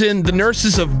 She was in The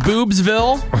Nurses of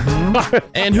Boobsville.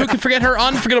 And who can forget her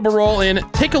unforgettable role in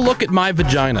Take a Look at My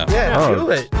Vagina? Yeah, do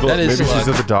it. That is Maybe she's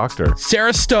at the doctor.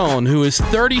 Sarah Stone, who is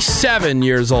 37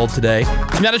 years old today.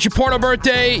 And that is your porno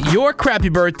birthday, your crappy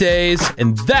birthdays,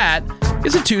 and that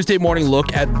is a Tuesday morning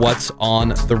look at what's on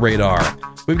the radar.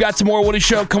 We've got some more Woody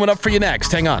Show coming up for you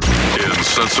next. Hang on.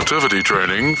 Insensitivity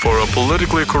training for a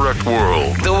politically correct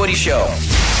world. The Woody Show.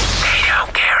 They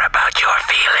don't care about your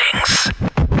feelings.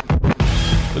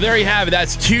 Well, there you have it.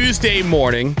 That's Tuesday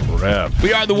morning. Rep.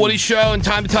 We are The Woody Show, and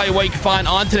time to tell you what you can find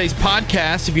on today's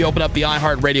podcast. If you open up the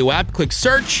iHeartRadio app, click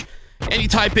search, and you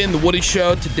type in The Woody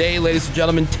Show. Today, ladies and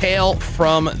gentlemen, Tale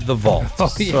from the Vault.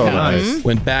 Oh, yeah. So nice.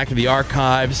 Went back to the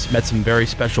archives, met some very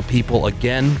special people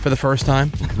again for the first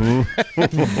time.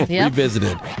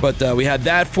 Revisited. But we had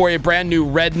that for you. Brand new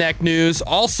Redneck news.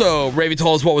 Also, Ravy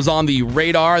told us what was on the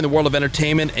radar in the world of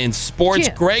entertainment and sports.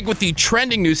 Yeah. Greg with the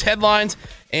trending news headlines.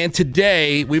 And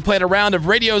today, we played a round of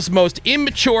radio's most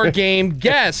immature game,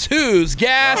 Guess Who's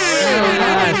Gas?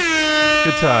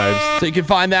 Good times. So you can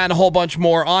find that and a whole bunch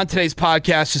more on today's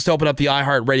podcast. Just open up the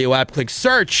iHeartRadio app, click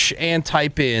search, and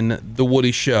type in The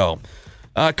Woody Show.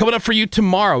 Coming up for you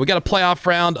tomorrow, we got a playoff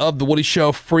round of The Woody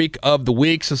Show Freak of the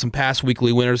Week. So some past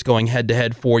weekly winners going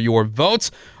head-to-head for your votes.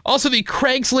 Also, the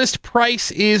Craigslist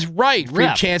Price is Right for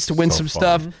your chance to win some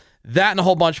stuff. That and a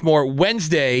whole bunch more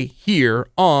Wednesday here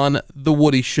on The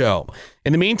Woody Show.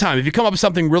 In the meantime, if you come up with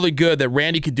something really good that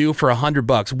Randy could do for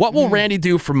 $100, what will Randy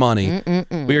do for money?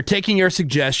 We are taking your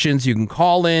suggestions. You can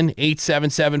call in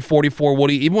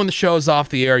 877-44-WOODY. Even when the show is off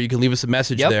the air, you can leave us a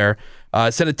message there.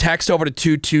 Send a text over to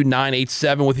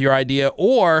 22987 with your idea,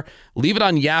 or leave it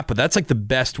on Yappa. That's like the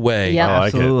best way. Yeah,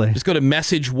 absolutely. Just go to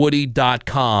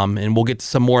messagewoody.com, and we'll get to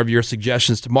some more of your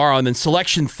suggestions tomorrow. And then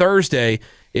Selection Thursday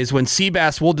is when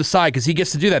Seabass will decide, because he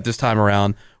gets to do that this time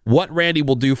around, what Randy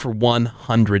will do for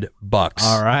 $100.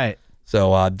 All right.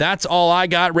 So that's all I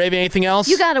got. Raven, anything else?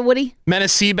 You got it, Woody.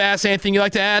 Menace Seabass, anything you'd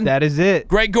like to add? That is it.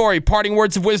 Greg Gorey, parting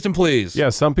words of wisdom, please. Yeah,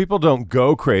 some people don't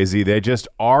go crazy. They just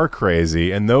are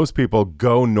crazy, and those people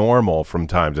go normal from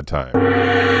time to time.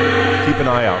 Keep an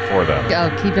eye out for them.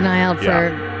 Oh, keep an eye out for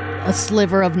a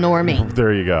sliver of normie.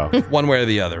 There you go. One way or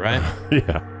the other, right?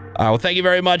 Yeah. All right, well, thank you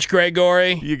very much, Greg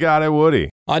Gorey. You got it, Woody.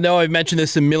 I know I've mentioned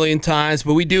this a million times,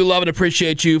 but we do love and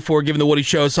appreciate you for giving the Woody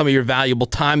Show some of your valuable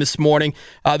time this morning.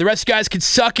 The rest of you guys can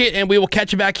suck it, and we will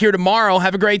catch you back here tomorrow.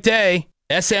 Have a great day.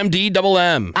 SMD double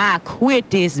M. I quit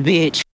this bitch.